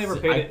saying, Sunday. I only ever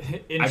See, paid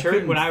it in I church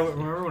couldn't- when I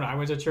remember when I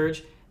went to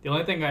church. The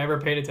only thing I ever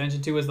paid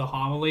attention to was the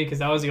homily because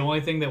that was the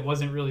only thing that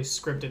wasn't really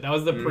scripted. That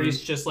was the Mhm.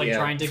 priest just like Yeah.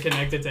 trying to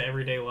connect it to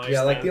everyday life.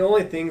 Yeah, like stuff. the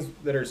only things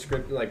that are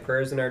scripted, like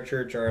prayers in our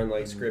church, aren't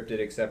like scripted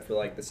except for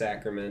like the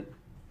sacrament.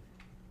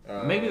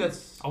 Maybe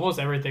that's almost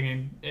everything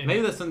in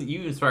maybe that's something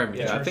you inspired me.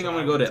 Yeah. to. I think I'm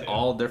gonna go to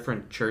all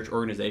different church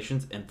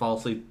organizations and fall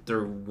asleep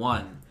through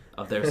one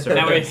of their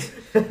That way-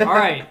 sermons. All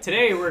right,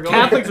 today we're going.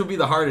 Catholics would be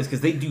the hardest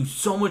because they do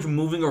so much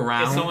moving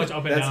around. It's so much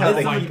up and That's down. how Oh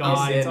they my keep you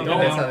god, it's sane. up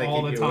That's and how down they all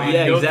keep the you time. awake.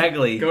 Yeah, Go-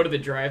 exactly. Go to the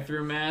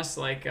drive-through mass,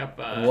 like up.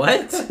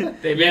 What?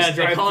 They Yeah,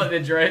 they call drive-through. it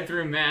the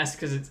drive-through mass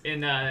because it's in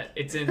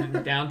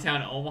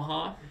downtown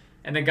Omaha,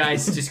 and the guy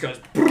just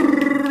goes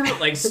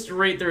like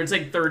straight through. It's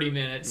like 30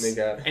 minutes. They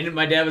got- And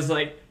my dad was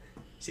like,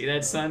 "See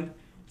that, son?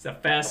 It's the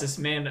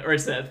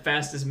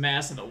fastest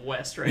mass in the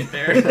West right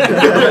there."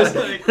 I was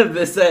like,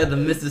 This side of the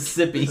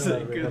Mississippi. it's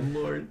like, good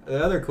lord.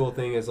 The other cool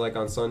thing is like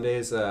on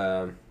Sundays,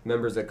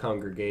 members of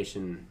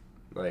congregation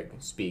like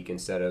speak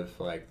instead of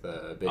like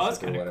the bishop that's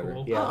or kinda whatever.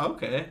 cool. Yeah. Oh,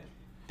 okay.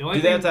 The only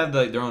Do they thing, have to have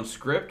like, their own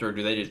script, or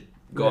do they just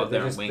go out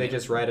there and wing they it?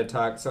 just write a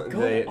talk. Go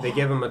They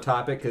give them a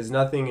topic because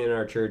nothing in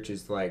our church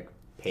is like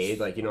paid.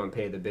 Like you don't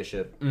pay the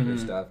bishop Mhm. and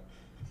stuff.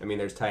 I mean,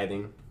 there's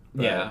tithing.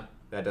 But Yeah.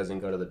 That doesn't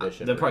go to the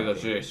bishop. They'll or probably go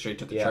anything. straight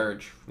to the Yeah.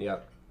 church.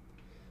 Yep.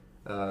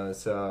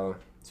 So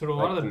so do a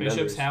lot like of the the bishops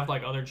members. have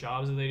like other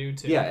jobs that they do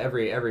too? yeah,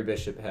 every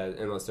bishop has,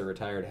 unless they're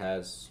retired,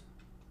 has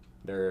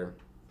their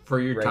For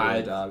your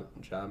regular tithe,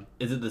 job.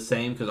 is it the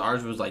same? Because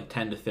ours was like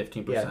 10 to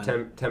 15%. Yeah,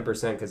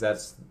 10% because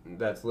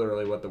that's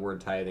literally what the word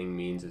tithing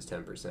means is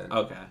 10%.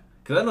 Okay.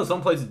 Because I know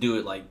some places do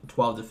it like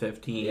 12 to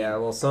 15. Yeah,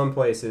 well, some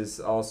places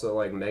also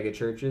like mega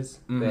churches.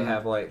 They Mhm.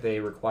 have like they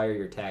require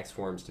your tax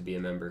forms to be a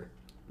member.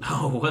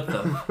 Oh, what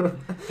the?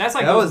 That's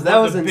like That was- that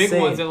was the big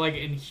insane. ones that like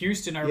in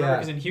Houston. I remember Yeah.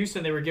 because in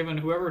Houston they were given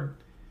whoever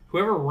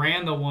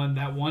ran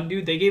that one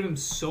dude. They gave him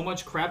so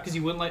much crap because he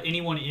wouldn't let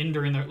anyone in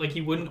during their like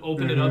he wouldn't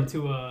open it up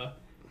to a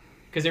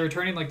because they were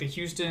turning like the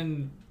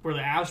Houston where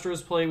the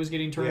Astros play was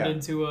getting turned Yeah.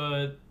 into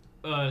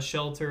a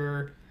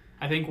shelter.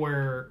 I think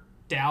where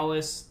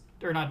Dallas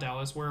or not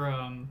Dallas where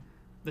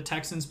the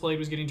Texans played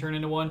was getting turned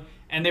into one,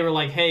 and they were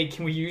like, "Hey,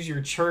 can we use your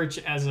church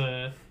as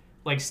a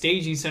like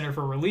staging center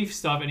for relief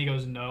stuff?" And he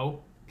goes,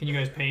 "No. Can you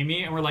guys pay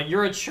me?" And we're like,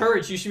 "You're a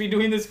church. You should be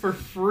doing this for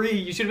free.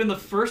 You should have been the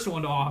first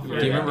one to offer." Do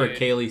you remember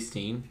Kaylee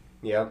Steen?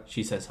 Yep.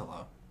 She says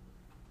hello.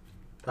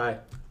 Hi.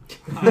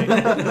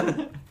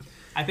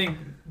 I think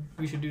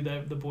we should do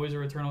that. The Boys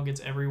Are Eternal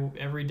gets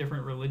every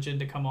different religion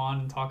to come on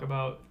and talk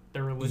about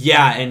their religion.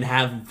 Yeah, and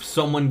have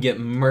someone get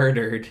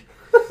murdered.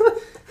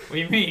 What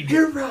do you mean?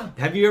 wrong.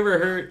 Have you ever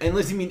heard?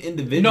 Unless you mean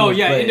individuals. No,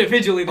 yeah, but-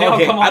 individually. They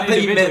Okay, all come I on thought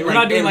you individually. meant, We're like,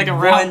 not doing in like a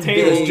one round big-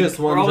 table. It's just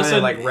one where all of a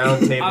giant, sudden, like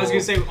round table. I was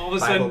gonna say all of a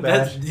Bible sudden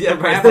bash. That's yeah,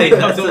 the right. rabbi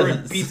comes That's over a-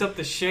 and beats up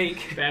the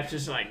shake.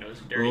 Baptist like those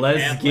dirty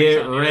Let's Catholics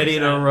get on the ready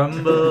to other side.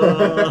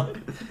 rumble.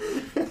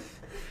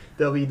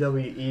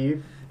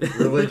 WWE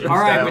religion All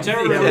right, style.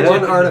 whichever Yeah, religion-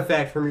 one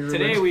artifact from your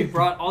Today religion. we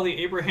brought all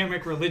the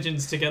Abrahamic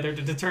religions together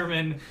to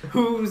determine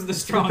who's the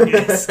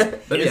strongest.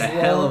 That'd be a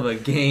hell of a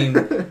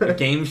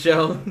game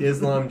show.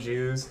 Islam,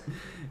 Jews.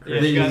 Yeah,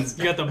 They you just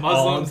got the all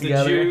Muslims, the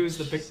together. Jews,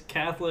 the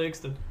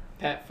Catholics.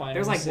 Pat Feynman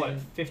There's like was what saying-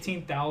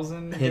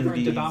 15,000 Hindus.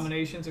 different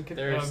denominations of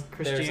There's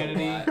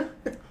Christianity. a lot.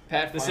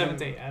 Pat The Feynman, Seventh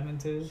Day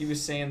Adventists. he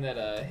was saying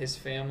that his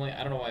family,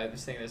 I don't know why I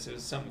was saying this, it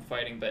was something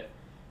fighting, but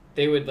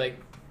they would like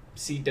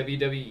see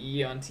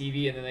WWE on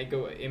TV and then they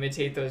go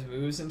imitate those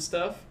moves and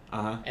stuff.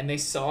 Uh-huh. And they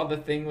saw the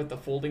thing with the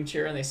folding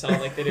chair and they saw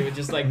like that it would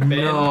just like bend.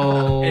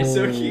 No. And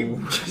so he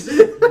just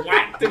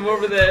whacked him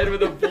over the head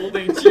with a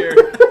folding chair.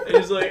 And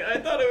he's like, I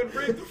thought it would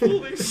break the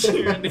folding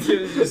chair. And he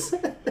was just.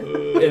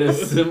 In a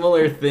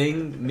similar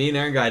thing, me and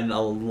Aaron got in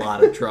a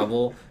lot of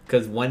trouble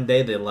because one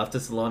day they left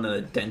us alone in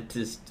a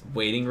dentist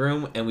waiting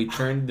room and we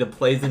turned the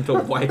plays into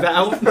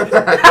Wipeout.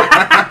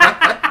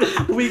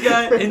 We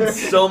got in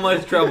so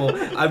much trouble.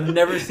 I've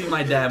never seen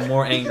my dad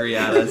more angry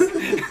at us.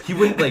 He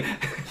wouldn't like.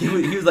 He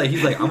was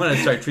like, I'm gonna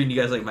start treating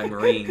you guys like my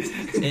Marines.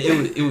 And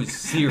it was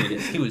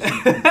serious. He was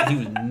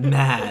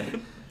mad.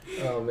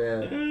 Oh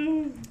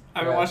man.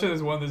 I've been watching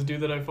this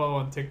dude that I follow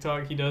on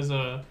TikTok. He does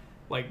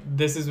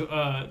this is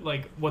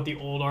like what the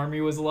old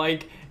army was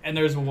like, and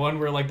there's one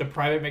where like the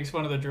private makes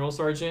fun of the drill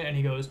sergeant, and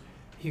he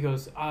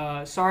goes,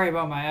 sorry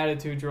about my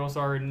attitude, drill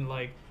sergeant.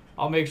 Like,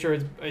 I'll make sure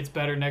it's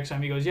better next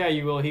time. He goes, yeah,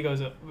 you will. He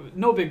goes,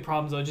 no big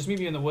problems though. Just meet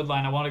me in the wood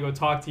line. I want to go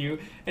talk to you.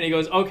 And he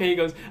goes, okay. He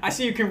goes, I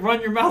see you can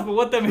run your mouth, but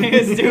what them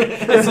hands do?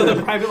 And so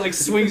the private like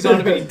swings on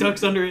him and he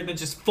ducks under it and then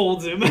just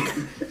folds him.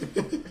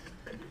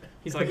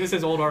 He's like, this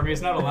is old army.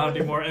 It's not allowed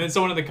anymore. And then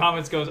someone in the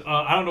comments goes,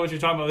 I don't know what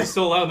you're talking about. It's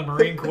still allowed in the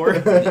Marine Corps.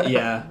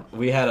 Yeah,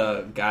 we had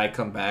a guy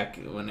come back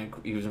when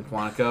he was in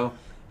Quantico,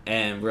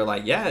 and we're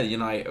like,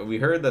 yeah, we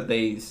heard that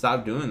they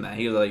stopped doing that.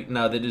 He was like,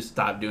 no, they just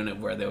stopped doing it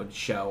where they would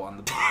show on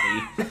the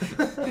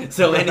body.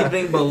 So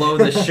anything below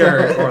the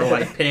shirt or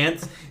like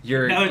pants,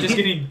 you're now they're just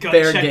getting gut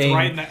fair checked game.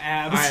 right in the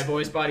abs. All right,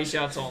 boys, body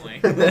shots only.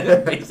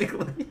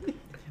 Basically.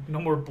 No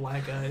more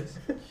black eyes.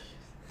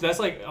 That's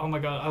like, oh my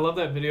god, I love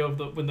that video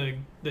of when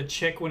the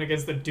chick went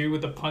against the dude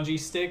with the punji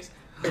sticks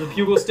or the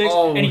bugle sticks,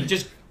 Oh. and he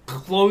just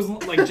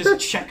just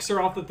checks her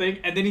off the thing,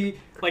 and then he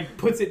like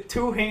puts it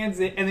two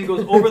hands in, and then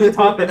goes over the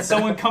top, and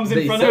someone comes in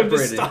They front of him to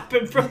separated. stop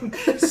him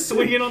from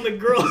swinging on the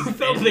girl who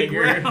fell to the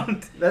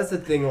ground. That's the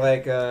thing.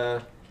 Like,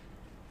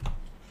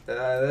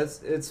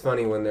 it's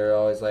funny when they're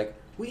always like,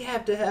 we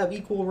have to have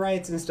equal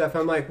rights and stuff.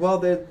 I'm like, well,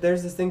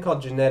 there's this thing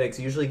called genetics.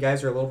 Usually,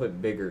 guys are a little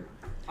bit bigger.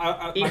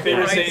 My Equal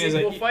favorite rights, saying is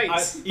equal that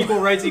fights. equal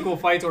rights, equal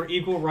fights, or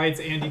equal rights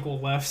and equal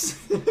lefts.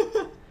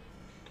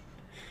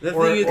 The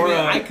Or- thing is, or,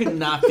 man, uh, I could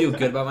not feel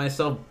good about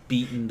myself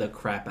beating the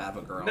crap out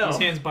of a girl. No. His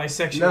hand's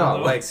bisexual. No,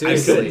 though. like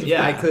seriously, couldn't,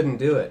 yeah. I couldn't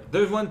do it.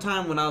 There's one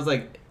time when I was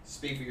like,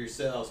 Speak for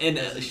yourselves. and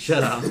because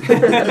shut up.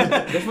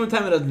 There's one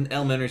time when I was in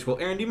elementary school.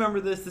 Aaron, do you remember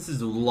this? This is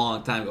a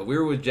long time ago. We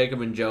were with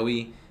Jacob and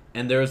Joey,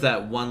 and there was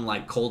that one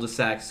like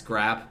cul-de-sac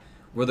scrap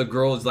where the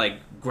girl was like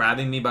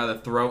grabbing me by the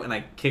throat, and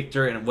I kicked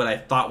her in what I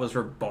thought was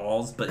her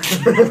balls, but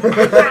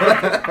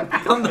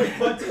I'm the-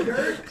 What to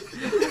her?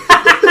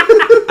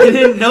 I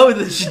didn't know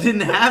that she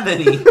didn't have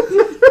any.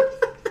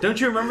 Don't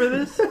you remember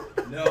this?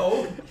 No.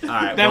 All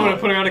right, That would have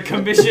put her out of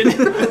commission. I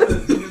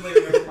vividly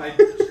remember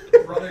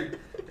my brother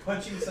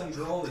punching some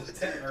girl in the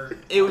tent.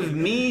 It was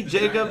me,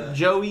 Jacob,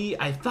 Joey.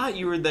 I thought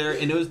you were there,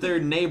 and it was their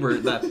neighbor,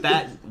 that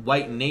fat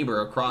white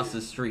neighbor across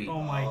the street.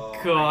 Oh my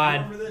I god.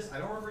 remember this. I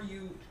don't remember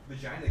you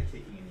vagina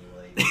kicking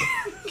any leg.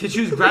 Because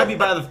she was grabbing me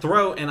by the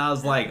throat, and I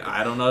was like,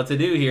 I don't know what to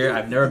do here.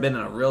 I've never been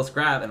in a real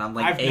scrap, and I'm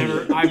like,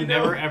 I've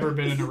never ever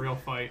been in a real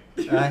fight.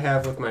 I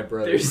have with my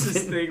brother. There's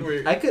this thing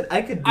where I could beat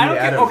I don't care-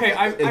 Adam okay,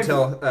 I've-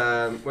 until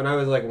when I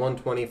was like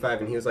 125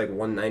 and he was like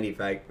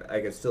 195.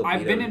 I could still beat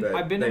I've been him, in- but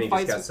I've been then in he just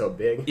fights got with- so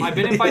big. I've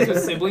been in fights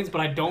with siblings,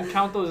 but I don't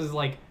count those as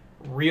like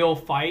real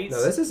fights.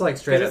 No, this is like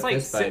straight 'Cause up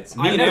it's fist like fights.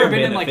 Me I've and never Aaron been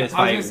been in in a like fist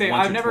I was gonna fight say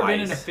once I've or never been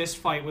in a twice. fist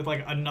fight with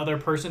like another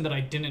person that I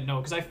didn't know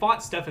because I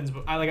fought Steffens,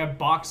 but I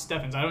boxed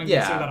Steffens. I don't even Yeah.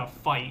 consider that a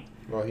fight.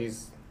 Well,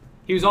 he's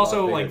He was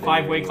also bigger like than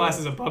 5 you weight anyway.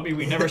 classes above me.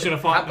 We never should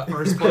have fought in the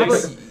first How about,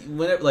 place.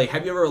 whenever, like,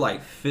 have you ever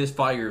like fist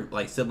fought your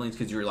like siblings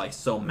because you were like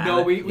so mad?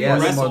 No, we Yeah, Or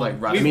is it wrestled. more like We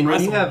wrestling? I mean,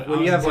 when you wrestled.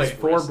 have I was like like,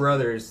 4 wrestled.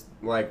 brothers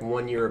like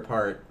 1 year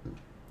apart.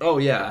 Oh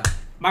yeah.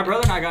 My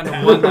brother and I got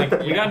into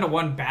one we got into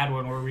one bad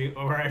one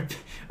where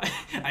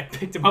I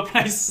picked him up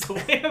and I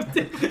slammed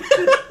him.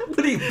 What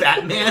are you,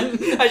 Batman?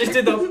 I just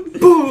did the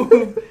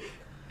boom.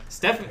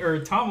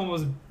 Tom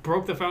almost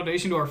broke the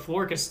foundation to our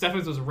floor because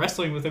Steffens was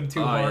wrestling with him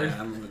too hard. Yeah, I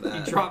remember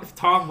that. He dropped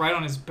Tom right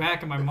on his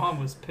back, and my mom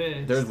was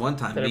pissed. There was one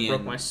time that me broke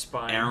and my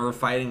spine. Aaron were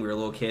fighting. We were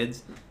little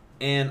kids,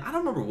 and I don't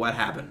remember what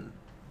happened,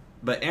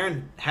 but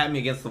Aaron had me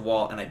against the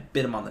wall, and I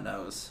bit him on the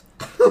nose.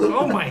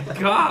 Oh my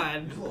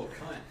god! You're a little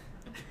cunt.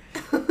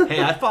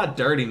 Hey, I fought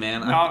dirty,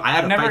 man. No, I had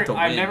I've to never, fight to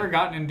I've win. never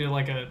gotten into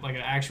like an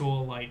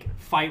actual like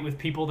fight with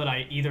people that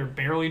I either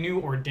barely knew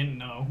or didn't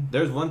know.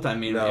 There's one time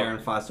me and No. Aaron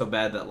fought so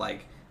bad that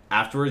like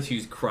afterwards he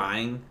was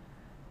crying.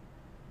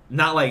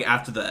 Not like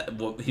after the,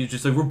 well, he was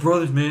just like, we're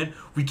brothers, man.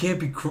 We can't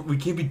be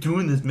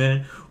doing this,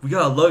 man. We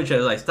gotta love each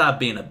other. Like, stop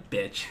being a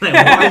bitch. And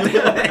I walked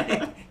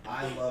away.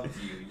 I loved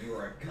you. You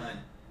were a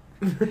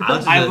cunt.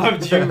 I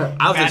loved you,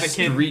 I was a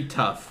Vatican.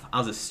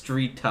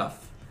 street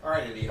tough. All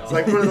right, Eddie. It's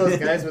like one of those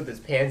guys with his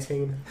pants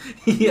hanging.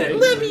 Yeah,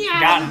 let me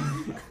Got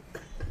him.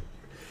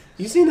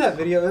 You seen that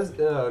video?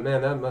 Oh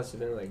man, that must have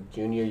been like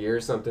junior year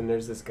or something.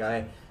 There's this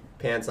guy,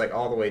 pants like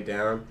all the way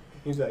down.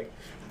 He's like,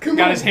 come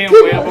Got on, his hand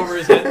come way up on." over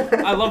his head.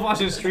 I love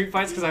watching street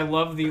fights because I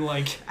love the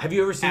like Have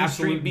you ever seen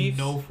absolute street beefs?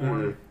 no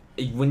form.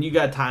 When you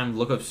got time,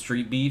 look up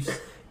street beefs.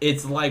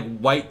 It's like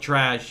white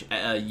trash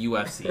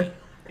UFC.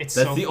 It's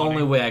That's so the funny.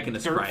 only way I can Dirt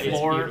describe it.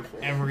 floor, beautiful.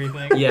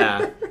 everything.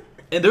 Yeah.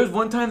 And there was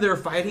one time they were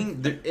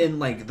fighting, and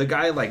like the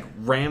guy like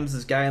rams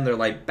this guy, and they're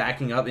like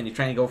backing up, and he's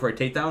trying to go for a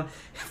takedown.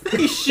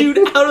 They shoot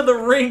out of the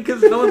ring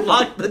because no one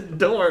locked the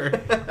door.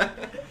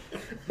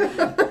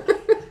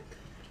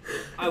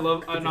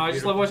 I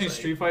just love watching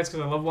street fights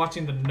because I love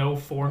watching the no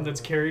form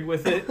that's carried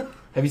with it.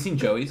 Have you seen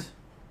Joey's?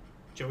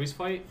 Joey's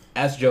fight?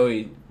 Ask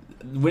Joey.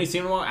 When you see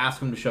him,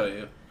 ask him to show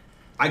you.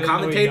 I didn't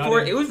know he commentate got for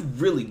in. it. It was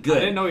really good. I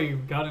didn't know he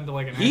got into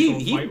like an actual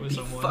he fight with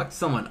someone. fucked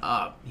someone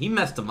up. He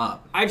messed him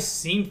up. I've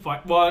seen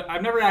fight. Well,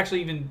 I've never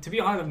actually even, to be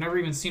honest, I've never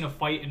even seen a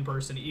fight in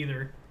person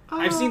either.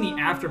 I've seen the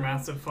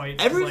aftermaths of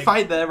fights. Every like,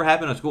 fight that ever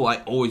happened at school, I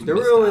always There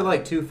missed were only out.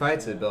 like 2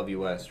 fights at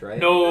Bellevue West, right?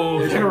 No,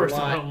 There's there a were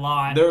lot. a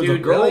lot. There was a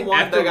Dude, girl really? one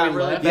After that got we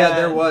really left? bad. Yeah,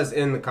 there was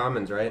in the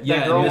Commons, right?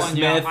 Yeah, That girl Miss one,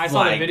 yeah, Smith, I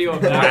saw the like, video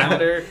of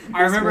that.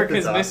 I remember Smith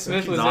is because Miss awesome.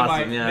 Smith She's was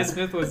awesome, in my. yeah. Miss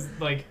Smith was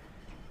like,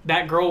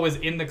 that girl was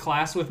in the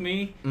class with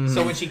me. Mhm.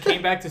 So when she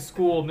came back to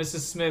school, Mrs.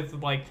 Smith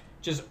like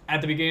just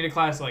at the beginning of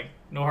class like,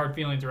 no hard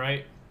feelings,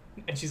 right?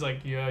 And she's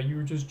like, yeah, you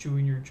were just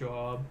doing your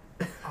job.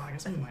 Oh, I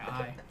guess I'm in my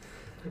eye.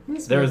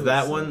 There was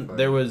that so one. funny.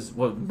 There was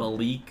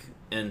Malik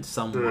and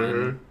someone.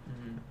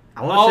 Mhm.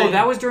 I want to Oh, say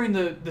that was during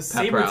the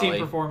Saber rally. team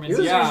performance. It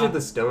was Yeah, usually the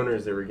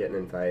stoners that were getting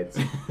in fights.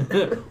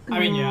 I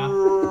mean, yeah.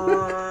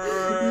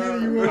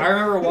 I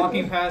remember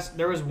walking past.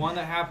 There was one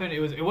that happened.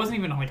 It wasn't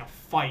even like a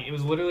fight. It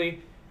was literally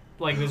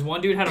like this one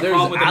dude had a There's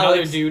problem with Alex-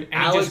 another dude, and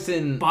Alex he just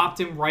and bopped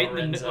him right in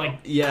the Lorenzo. like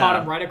Yeah.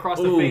 caught him right across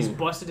the Ooh. face,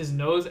 busted his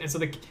nose, and so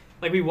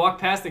we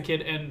walked past the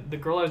kid, and the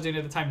girl I was dating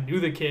at the time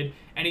knew the kid,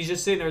 and he's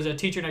just sitting there. There's a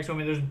teacher next to him,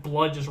 and there's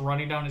blood just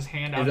running down his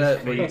hand out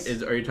Is that? his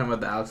face. Are you talking about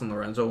the Alex and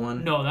Lorenzo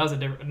one? No, that was a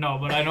different. No,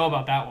 but I know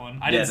about that one.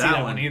 I didn't see that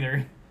that one. one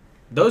either.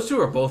 Those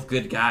two are both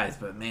good guys,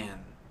 but man,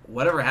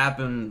 whatever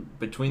happened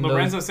between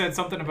Lorenzo those? said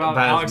something about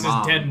About his Alex's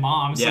mom. dead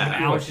mom, so Yeah.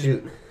 then Alex just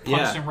Shoot. punched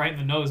Yeah. him right in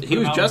the nose. He put him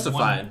was out in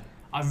justified. one-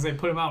 I was gonna say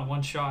put him out in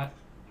one shot.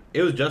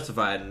 It was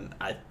justified, and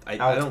I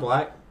Alex don't.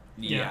 Black?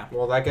 Yeah.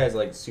 Well, that guy's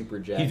like super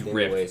jacked He's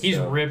ripped. anyway, He's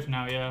so- ripped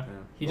now, yeah.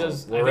 He Well,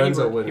 does.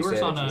 Lorenzo I think wouldn't he works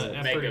say on that a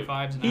he's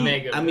F-35s He, now.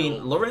 Mega I mean,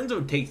 build.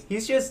 Lorenzo takes.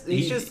 He's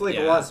just like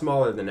yeah. a lot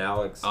smaller than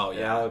Alex. Oh, And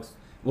yeah. Alex.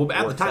 Well,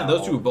 at the works time, out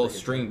those two all were both freaking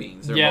string time.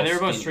 beans. Yeah, they were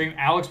both skinny. string.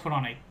 Alex put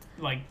on a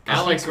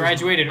Alex he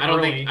graduated I don't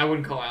early. think I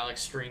wouldn't call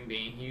Alex string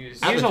bean. He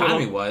was At He was the a time,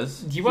 little- he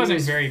was He wasn't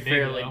was very big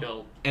fairly though.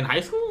 built. in high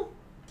school.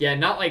 Yeah,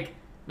 not like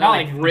Not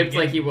like like from ripped the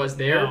like he was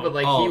there, No. but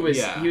like Oh, he was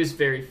yeah. he was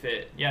very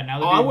fit. Yeah, now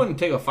Oh, that I wouldn't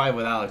take a fight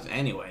with Alex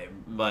anyway.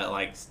 But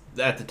like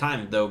at the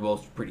time, they were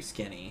both pretty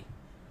skinny.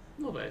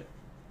 A little bit.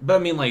 But I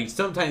mean, like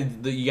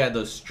sometimes you got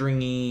those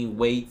stringy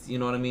weights. You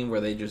know what I mean? Where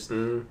they just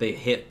Mhm. they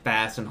hit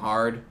fast and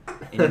hard,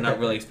 and you're not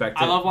really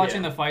expecting. I love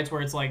watching Yeah. the fights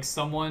where it's like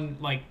someone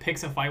like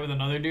picks a fight with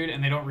another dude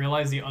and they don't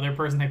realize the other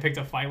person they picked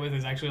a fight with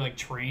is actually like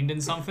trained in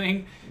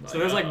something. So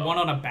there's like one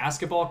on a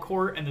basketball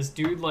court and this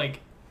dude like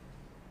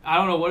I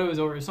don't know what it was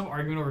over, some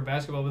argument over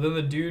basketball, but then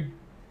the dude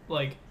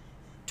like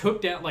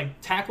took down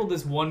like tackled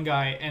this one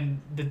guy and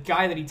the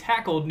guy that he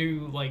tackled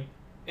knew like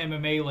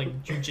MMA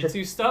like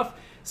jiu-jitsu stuff.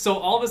 So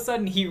all of a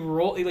sudden he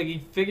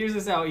figures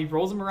this out, he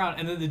rolls him around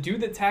and then the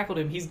dude that tackled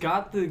him,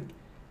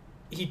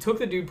 he took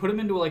the dude, put him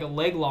into like a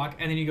leg lock,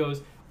 and then he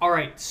goes, all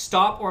right,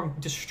 stop or I'm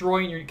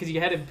destroying your... Because he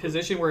had a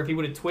position where if he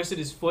would have twisted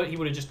his foot, he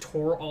would have just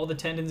tore all the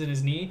tendons in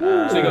his knee.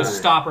 So he goes,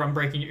 stop or I'm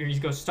breaking your... He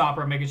goes, stop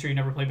or I'm making sure you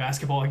never play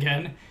basketball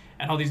again.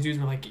 And all these dudes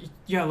were like,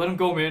 yeah, let him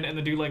go, man. And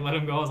the dude like let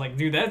him go. I was like,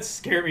 dude, that'd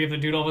scare me if the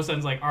dude all of a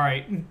sudden's like, all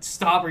right,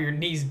 stop or your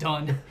knee's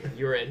done.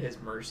 You were at his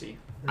mercy.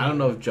 I don't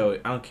know if Joey.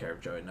 I don't care if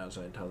Joey knows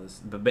when I tell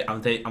this, but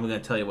I'm gonna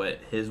tell you what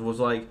his was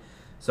like.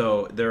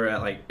 So they're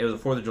at like it was a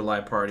 4th of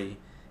July party,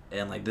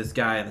 and like this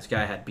guy and this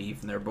guy had beef,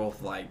 and they're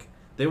both like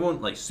they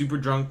weren't like super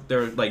drunk.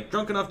 They're like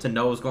drunk enough to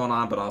know what's going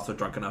on, but also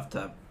drunk enough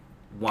to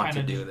want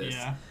to do this.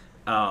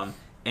 Yeah.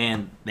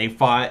 And they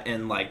fought,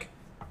 and like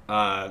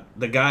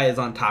the guy is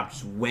on top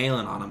just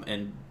wailing on him,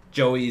 and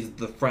Joey's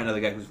the friend of the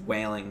guy who's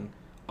wailing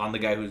on the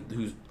guy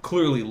who's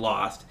clearly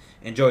lost,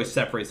 and Joey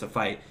separates the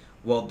fight.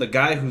 Well, the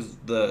guy who's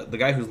the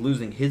guy who's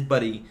losing, his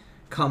buddy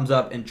comes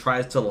up and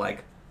tries to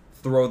like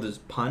throw this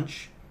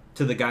punch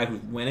to the guy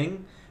who's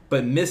winning,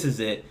 but misses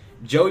it.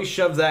 Joey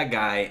shoves that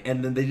guy,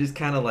 and then they just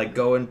kind of like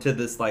go into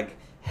this like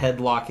head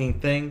locking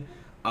thing,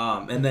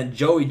 and then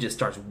Joey just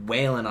starts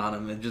wailing on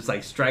him and just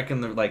like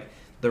striking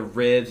the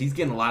ribs. He's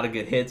getting a lot of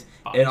good hits,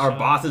 and our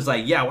boss is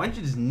like, "Yeah, why don't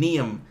you just knee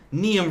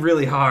him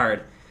really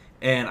hard?"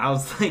 And I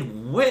was like,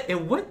 "What?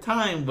 At what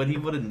time would he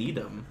knee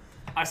him?"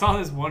 I saw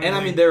this one. And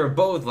I mean, they were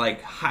both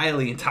like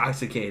highly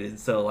intoxicated,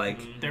 so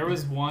like. There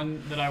was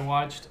one that I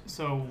watched.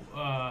 So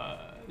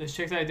this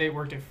chick that I date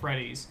worked at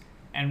Freddy's,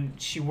 and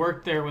she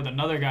worked there with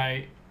another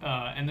guy,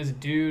 and this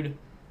dude.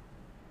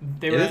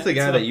 Is this the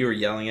guy that you were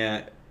yelling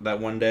at that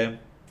one day?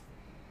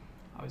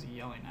 I was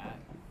yelling at.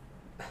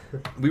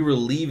 We were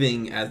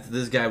leaving as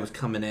this guy was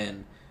coming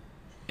in,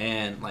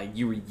 and like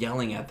you were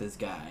yelling at this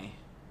guy,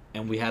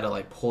 and we had to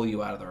like pull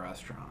you out of the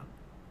restaurant.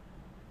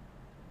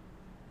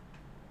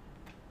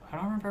 I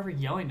don't remember ever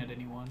yelling at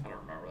anyone. I don't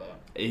remember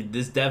that.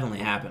 This definitely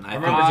happened. I I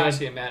remember think Josh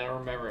getting mad. I don't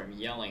remember him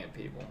yelling at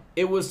people.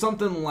 it was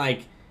something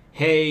like,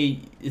 "Hey,"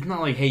 it's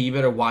not like, "Hey, you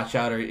better watch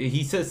out," or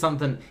he said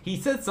something. He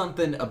said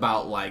something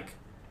about like.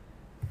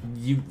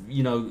 You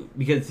know,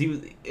 because he was.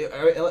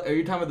 Are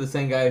you talking about the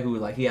same guy who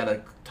like he had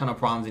a ton of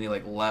problems and he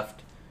like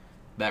left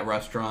that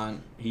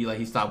restaurant?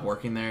 He stopped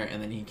working there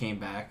and then he came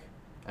back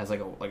as like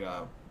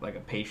a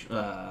patient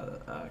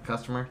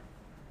customer.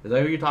 Is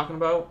that who you're talking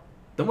about?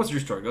 Then what's your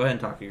story? Go ahead and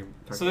talk to your.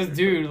 So this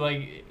dude,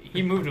 like,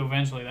 he moved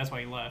eventually. That's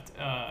why he left.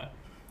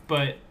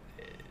 But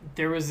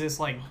there was this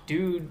like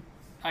dude,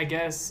 I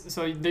guess.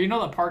 So you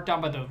know the park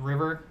down by the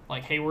river,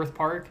 like Hayworth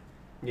Park.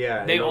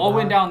 Yeah. They all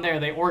went down there.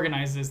 They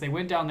organized this. They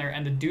went down there,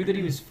 and the dude that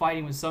he was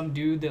fighting was some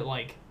dude that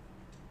like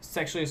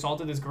sexually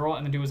assaulted this girl,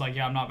 and the dude was like,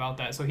 "Yeah, I'm not about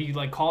that." So he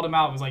like called him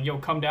out. Was like, "Yo,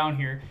 come down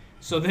here."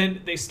 So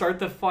then they start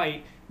the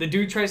fight. The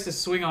dude tries to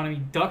swing on him. He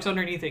ducks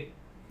underneath it,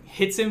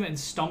 hits him and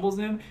stumbles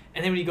him,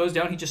 and then when he goes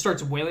down, he just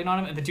starts wailing on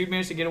him, and the dude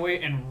manages to get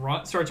away and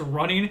starts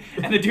running,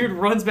 and the dude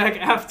runs back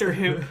after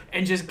him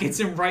and just gets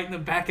him right in the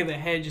back of the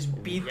head,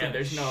 just beat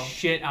the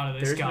shit out of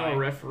this guy. There's no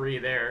referee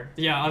there.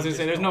 Yeah, I was gonna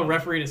say, there's no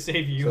referee to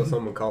save you. So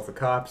someone calls the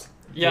cops.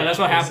 Yeah, that's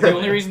what happened. The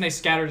only reason they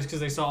scattered is because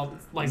they saw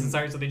license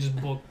sirens,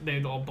 so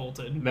they all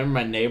bolted. Remember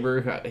my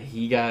neighbor?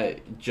 He got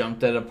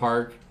jumped at a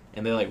park,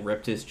 and they like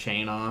ripped his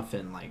chain off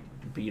and like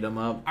beat him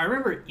up. I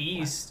remember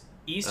East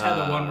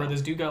had the one where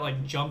this dude got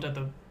like jumped at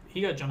the.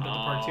 He got jumped at the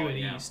park too at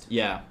East.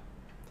 Yeah,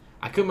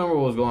 I couldn't remember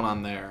what was going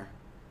on there,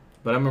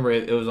 but I remember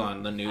it was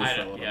on the news for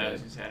a little bit. I was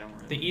gonna say, I don't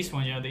remember. The East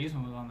one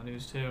was on the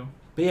news too.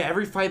 But yeah,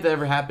 every fight that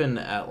ever happened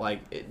at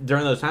like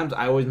during those times,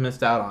 I always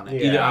missed out on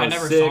it. Yeah. Either I I was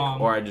never sick saw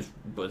 'em. or I just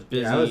was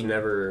busy. Yeah, I was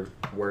never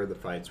where the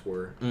fights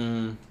were.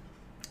 Big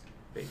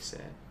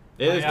sad.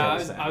 It is Yeah,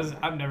 kinda sad.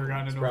 I've never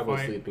gotten into a Probably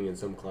fight. sleeping in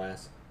some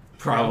class.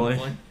 Probably.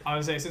 I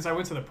would say since I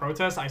went to the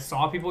protest, I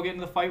saw people get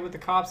into the fight with the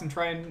cops and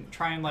try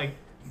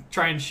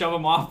and shove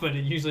them off, but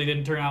it usually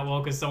didn't turn out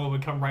well because someone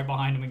would come right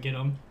behind them and get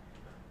them.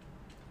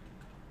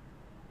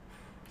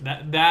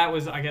 That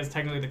was, I guess,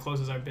 technically the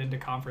closest I've been to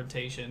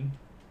confrontation.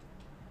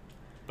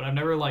 But I've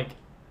never like,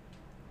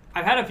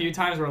 I've had a few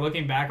times where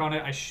looking back on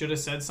it, I should have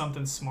said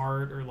something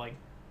smart or like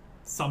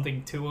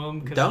something to him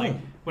because like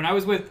when I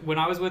was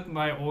with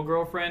my old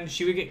girlfriend,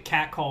 she would get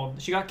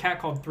catcalled. She got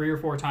catcalled 3 or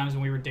 4 times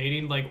when we were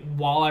dating, like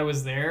while I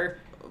was there.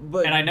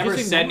 But And I never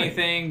just said ignore it.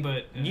 anything,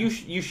 but You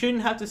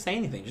shouldn't have to say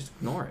anything. Just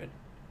ignore it.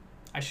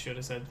 I should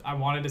have said. I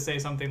wanted to say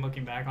something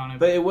looking back on it.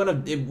 But it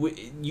wouldn't.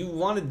 You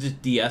want to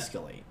just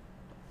de-escalate.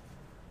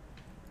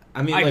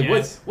 I mean, I like,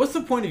 guess. what's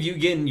the point of you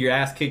getting your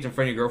ass kicked in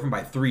front of your girlfriend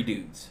by 3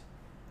 dudes?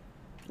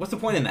 What's the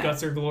point in that?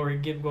 Guts or glory,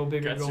 go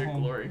big or Guts go or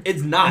home. glory.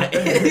 It's not.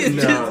 It's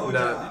No, just,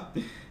 no.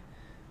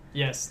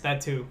 Yes,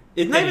 that too.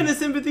 it's not even a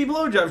sympathy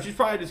blowjob. She's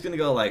probably just gonna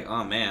go like,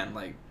 "Oh man,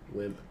 like."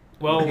 Limp.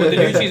 Well, with the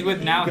dude she's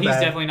with now, he's Goodbye.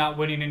 definitely not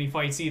winning any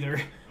fights either.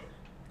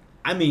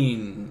 I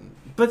mean,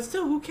 but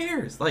still, who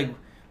cares? Like,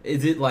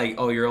 is it like,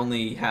 oh, you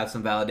only have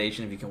some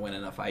validation if you can win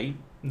in a fight?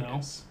 No,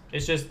 Yes.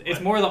 it's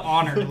more the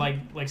honor,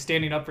 like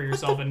standing up for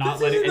yourself and not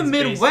This letting. is in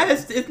the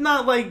Midwest. It's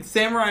not like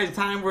samurai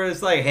time where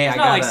it's like, hey, It's I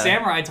not got like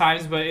samurai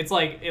times, but it's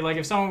like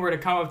if someone were to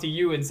come up to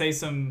you and say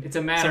some It's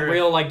a matter of-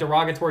 real like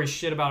derogatory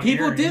shit about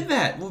People Aaron. did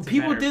that. Well, a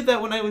people matter- did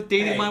that when I was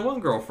dating Hey, my one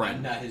I'm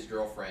girlfriend. not his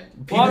girlfriend.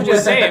 Well, I'm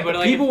just saying, but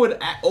like people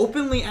would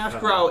openly ask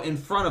her out in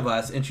front of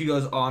us, and she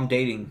goes, "Oh, I'm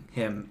dating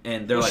him,"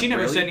 and they're well, like, she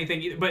never really? said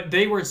anything either, but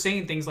they were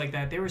saying things like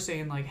that. They were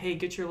saying like, "Hey,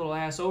 get your little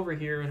ass over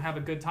here and have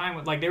a good time."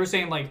 With like they were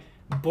saying like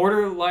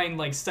borderline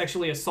like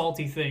sexually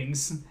assaulty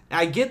things.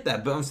 I get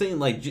that, but I'm saying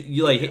like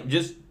you like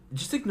just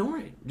ignore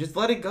it. Just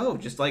let it go.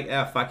 Just like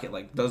fuck it.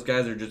 Like those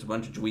guys are just a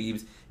bunch of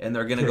dweebs, and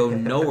they're gonna go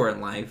nowhere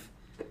in life.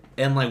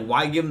 And like,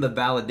 why give them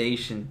the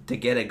validation to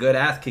get a good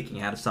ass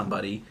kicking out of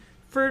somebody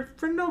for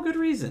no good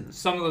reason?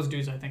 Some of those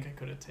dudes, I think I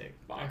could have taken.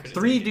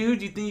 3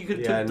 dudes? You think you could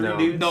have Yeah, took 3 no.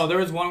 dudes? No, there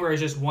was one where it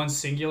was just one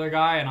singular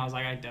guy, and I was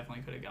like, I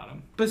definitely could have got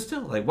him. But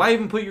still, like, why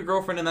even put your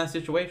girlfriend in that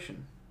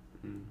situation?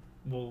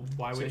 Well,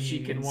 why So would she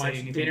you can even watch say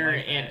anything dinner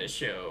like and that? a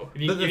show.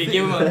 If you, But the if you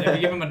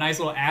thing- give him a nice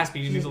little ass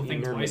beat, he'll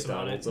think Eating twice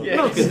about it. McDonald's. Yeah.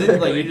 No, because then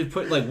like you just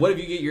put like, what if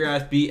you get your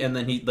ass beat and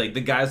then he like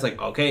the guy's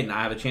like, okay, now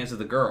I have a chance at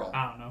the girl.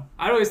 I don't know.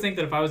 I'd always think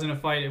that if I was in a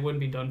fight, it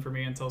wouldn't be done for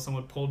me until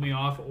someone pulled me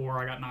off or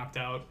I got knocked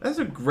out. That's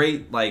a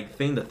great like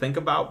thing to think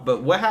about.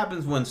 But what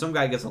happens when some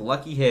guy gets a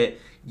lucky hit,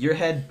 your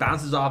head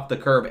bounces off the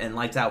curb and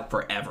lights out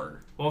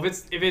forever? Well,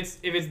 if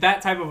it's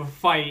that type of a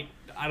fight,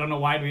 I don't know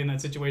why I'd be in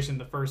that situation in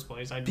the first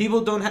place.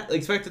 People don't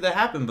expect it to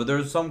happen, but there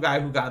was some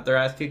guy who got their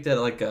ass kicked at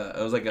like it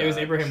was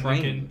Abraham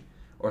train Lincoln.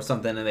 or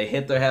something, and they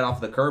hit their head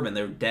off the curb and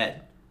they were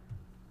dead.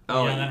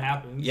 Oh, yeah, that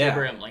happens. Yeah.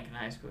 Abraham Lincoln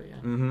High School, yeah.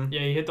 Mm-hmm. Yeah,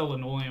 he hit the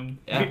linoleum.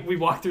 Yeah. We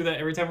walk through that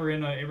every time we're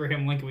in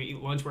Abraham Lincoln. We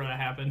eat lunch where that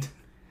happened.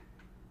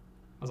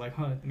 I was like,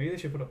 huh, maybe they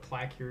should put a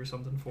plaque here or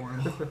something for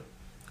him.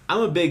 I'm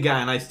a big guy,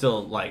 and I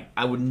still like.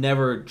 I would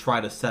never try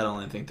to settle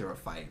anything through a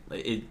fight.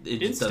 Like, it Didn't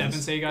just doesn't.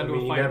 Stefan say he got into I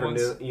mean, a you fight never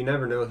once? know. You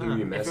never know who Huh.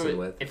 you're If messing it,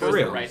 with. if For it was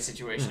real. the right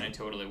situation, I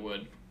totally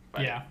would.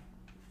 But Yeah.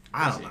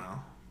 I don't know.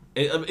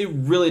 It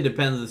really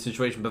depends on the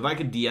situation. But if I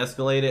could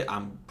de-escalate it,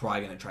 I'm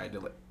probably gonna try to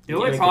do it. The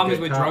only make a problem is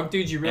good with cop drunk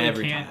dudes, you really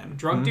every can't. time.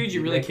 Drunk Mhm. dudes,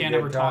 you You really make a can't good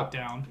ever cop. talk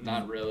down.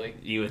 not really.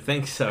 You would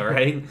think so,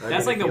 right?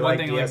 That's like the one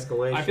thing. Like,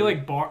 de-escalation. I feel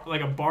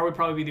like a bar would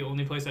probably be the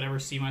only place I'd ever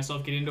see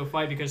myself getting into a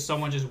fight because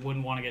someone just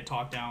wouldn't want to get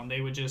talked down.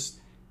 They would just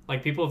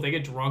like people if they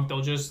get drunk,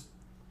 they'll just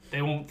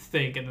They won't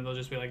think, and then they'll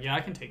just be like, "Yeah,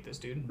 I can take this,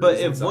 dude." But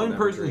Reasons if I'll one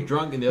never person's drink.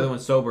 drunk and the other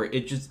one's sober,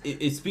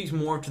 it speaks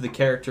more to the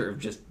character of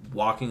just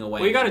walking away.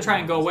 Well, you got to and try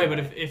and go this away.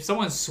 guy. But if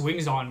someone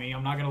swings on me,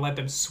 I'm not gonna let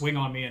them swing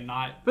on me and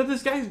not. But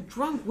this guy's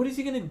drunk. What is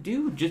he gonna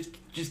do?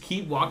 Just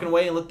keep walking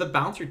away and let the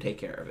bouncer take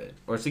care of it,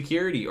 or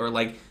security, or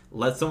like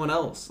let someone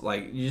else.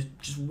 Like you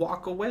just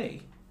walk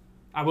away.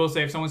 I will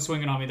say, if someone's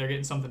swinging on me, they're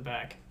getting something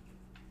back.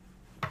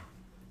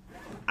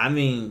 I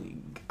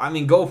mean,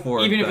 go for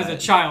it. Even if it's a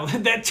child,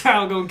 that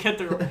child go catch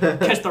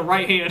the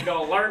right hand.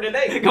 Gonna learn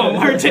today. Go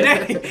learn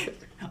today.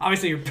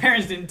 Obviously, your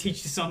parents didn't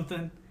teach you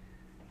something.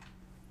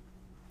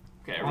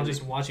 Okay, I'm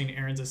just watching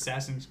Aaron's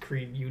Assassin's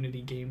Creed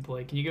Unity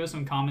gameplay. Can you give us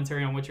some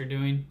commentary on what you're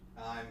doing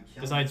I'm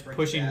killing besides French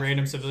pushing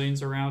random bastards.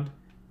 civilians around?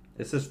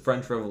 This is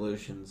French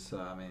Revolution, so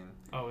I mean,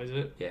 Oh, is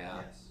it? yeah.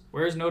 Yes.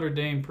 Where's Notre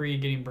Dame pre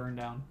getting burned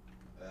down?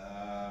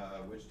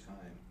 Which time?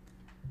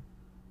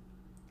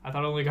 I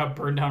thought it only got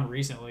burned down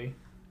recently.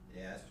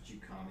 Yeah, that's what you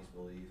commies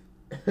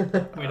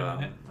believe. Wait a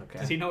minute. Okay.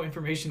 Does he know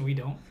information we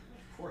don't?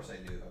 Of course I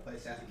do. I play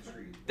Assassin's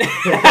Creed.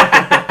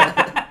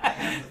 I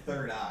have the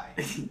third eye.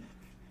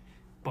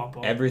 Bump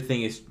up.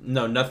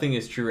 Nothing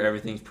is true.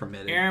 Everything's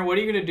permitted. Aaron, what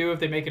are you gonna do if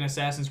they make an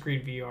Assassin's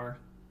Creed VR?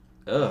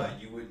 Ugh.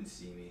 You wouldn't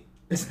see me.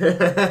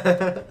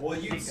 Well,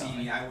 you'd see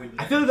me. I wouldn't.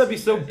 I feel like that'd be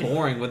so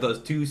boring with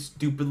those two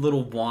stupid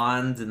little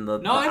wands and the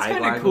No, the it's eye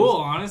kind of goggles.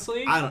 cool,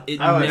 honestly. I don't.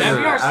 It I would That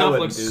never. never- VR I stuff wouldn't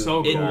looks do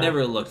so It cool.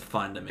 never looked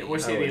fun to me.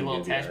 What's I the wouldn't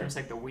little do that. attachments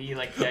like the Wii?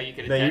 Like you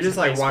could. No, you attach just,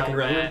 the like, baseball walking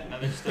around. bat and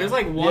other stuff. There's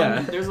like one.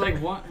 Yeah. There's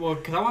like one. Well,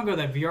 because I want to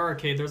go to that VR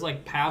arcade. There's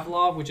like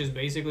Pavlov, which is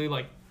basically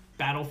like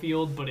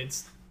Battlefield, but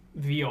it's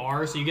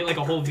VR. So you get like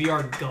a whole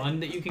VR gun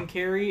that you can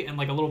carry and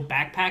like a little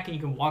backpack, and you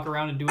can walk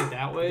around and do it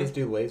that way. Just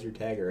do laser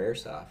tag or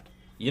airsoft.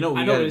 You know what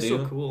I we know, gotta but it's do?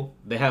 so cool.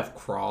 They have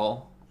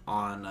Crawl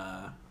on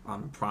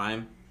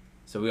Prime,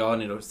 so we all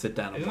need to sit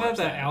down and Isn't watch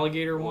that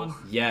alligator one?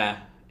 Yeah,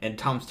 and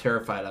Tom's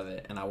terrified of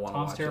it, and I want to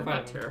Tom's watch terrified.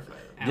 I'm terrified.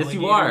 it. Yes,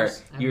 you are.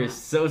 Alligators? I'm You're not.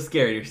 so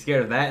scared. You're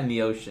scared of that in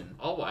the ocean.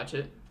 I'll watch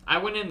it. I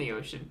went in the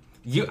ocean.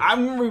 I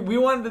remember we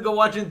wanted to go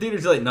watch it in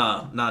theaters. You're like,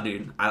 nah,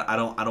 dude. I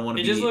don't want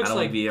to It be. just I looks don't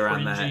want like to be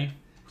around cringy. that.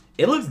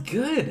 It looks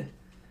good.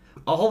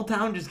 A whole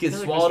town just gets I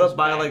feel like swallowed this up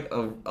by was like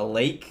a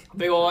lake,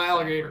 Big old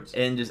alligators.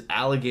 and just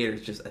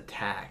alligators just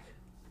attack.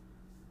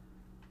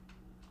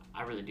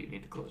 I really do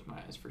need to close my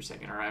eyes for a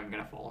second, or I'm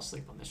gonna fall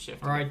asleep on this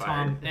shift. All right, and get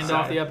Tom. fired. End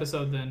off the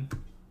episode then.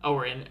 Oh,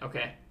 we're in.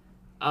 Okay.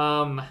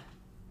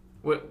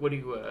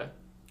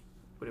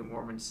 What do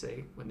Mormons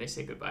say when they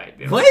say goodbye?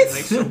 They don't What? say,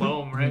 like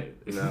shalom, right?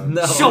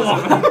 No.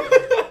 Shalom.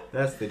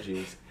 That's the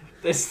Jews.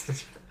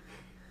 This.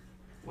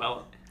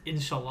 Well,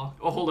 Inshallah.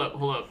 oh, hold up.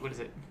 What is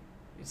it?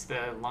 It's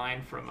the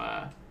line from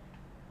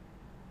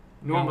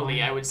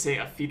Normally, I would say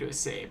auf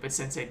Wiedersehen, but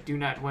since I do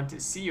not want to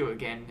see you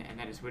again, and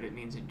that is what it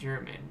means in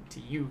German,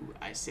 to you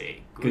I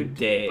say Good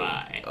day.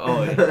 goodbye.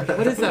 Oh,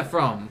 what is that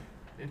from?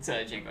 It's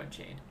Django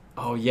Unchained.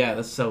 Oh yeah,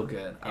 that's so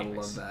good. I Anyways.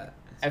 love that.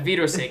 Auf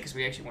Wiedersehen, because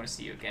we actually want to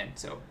see you again.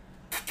 So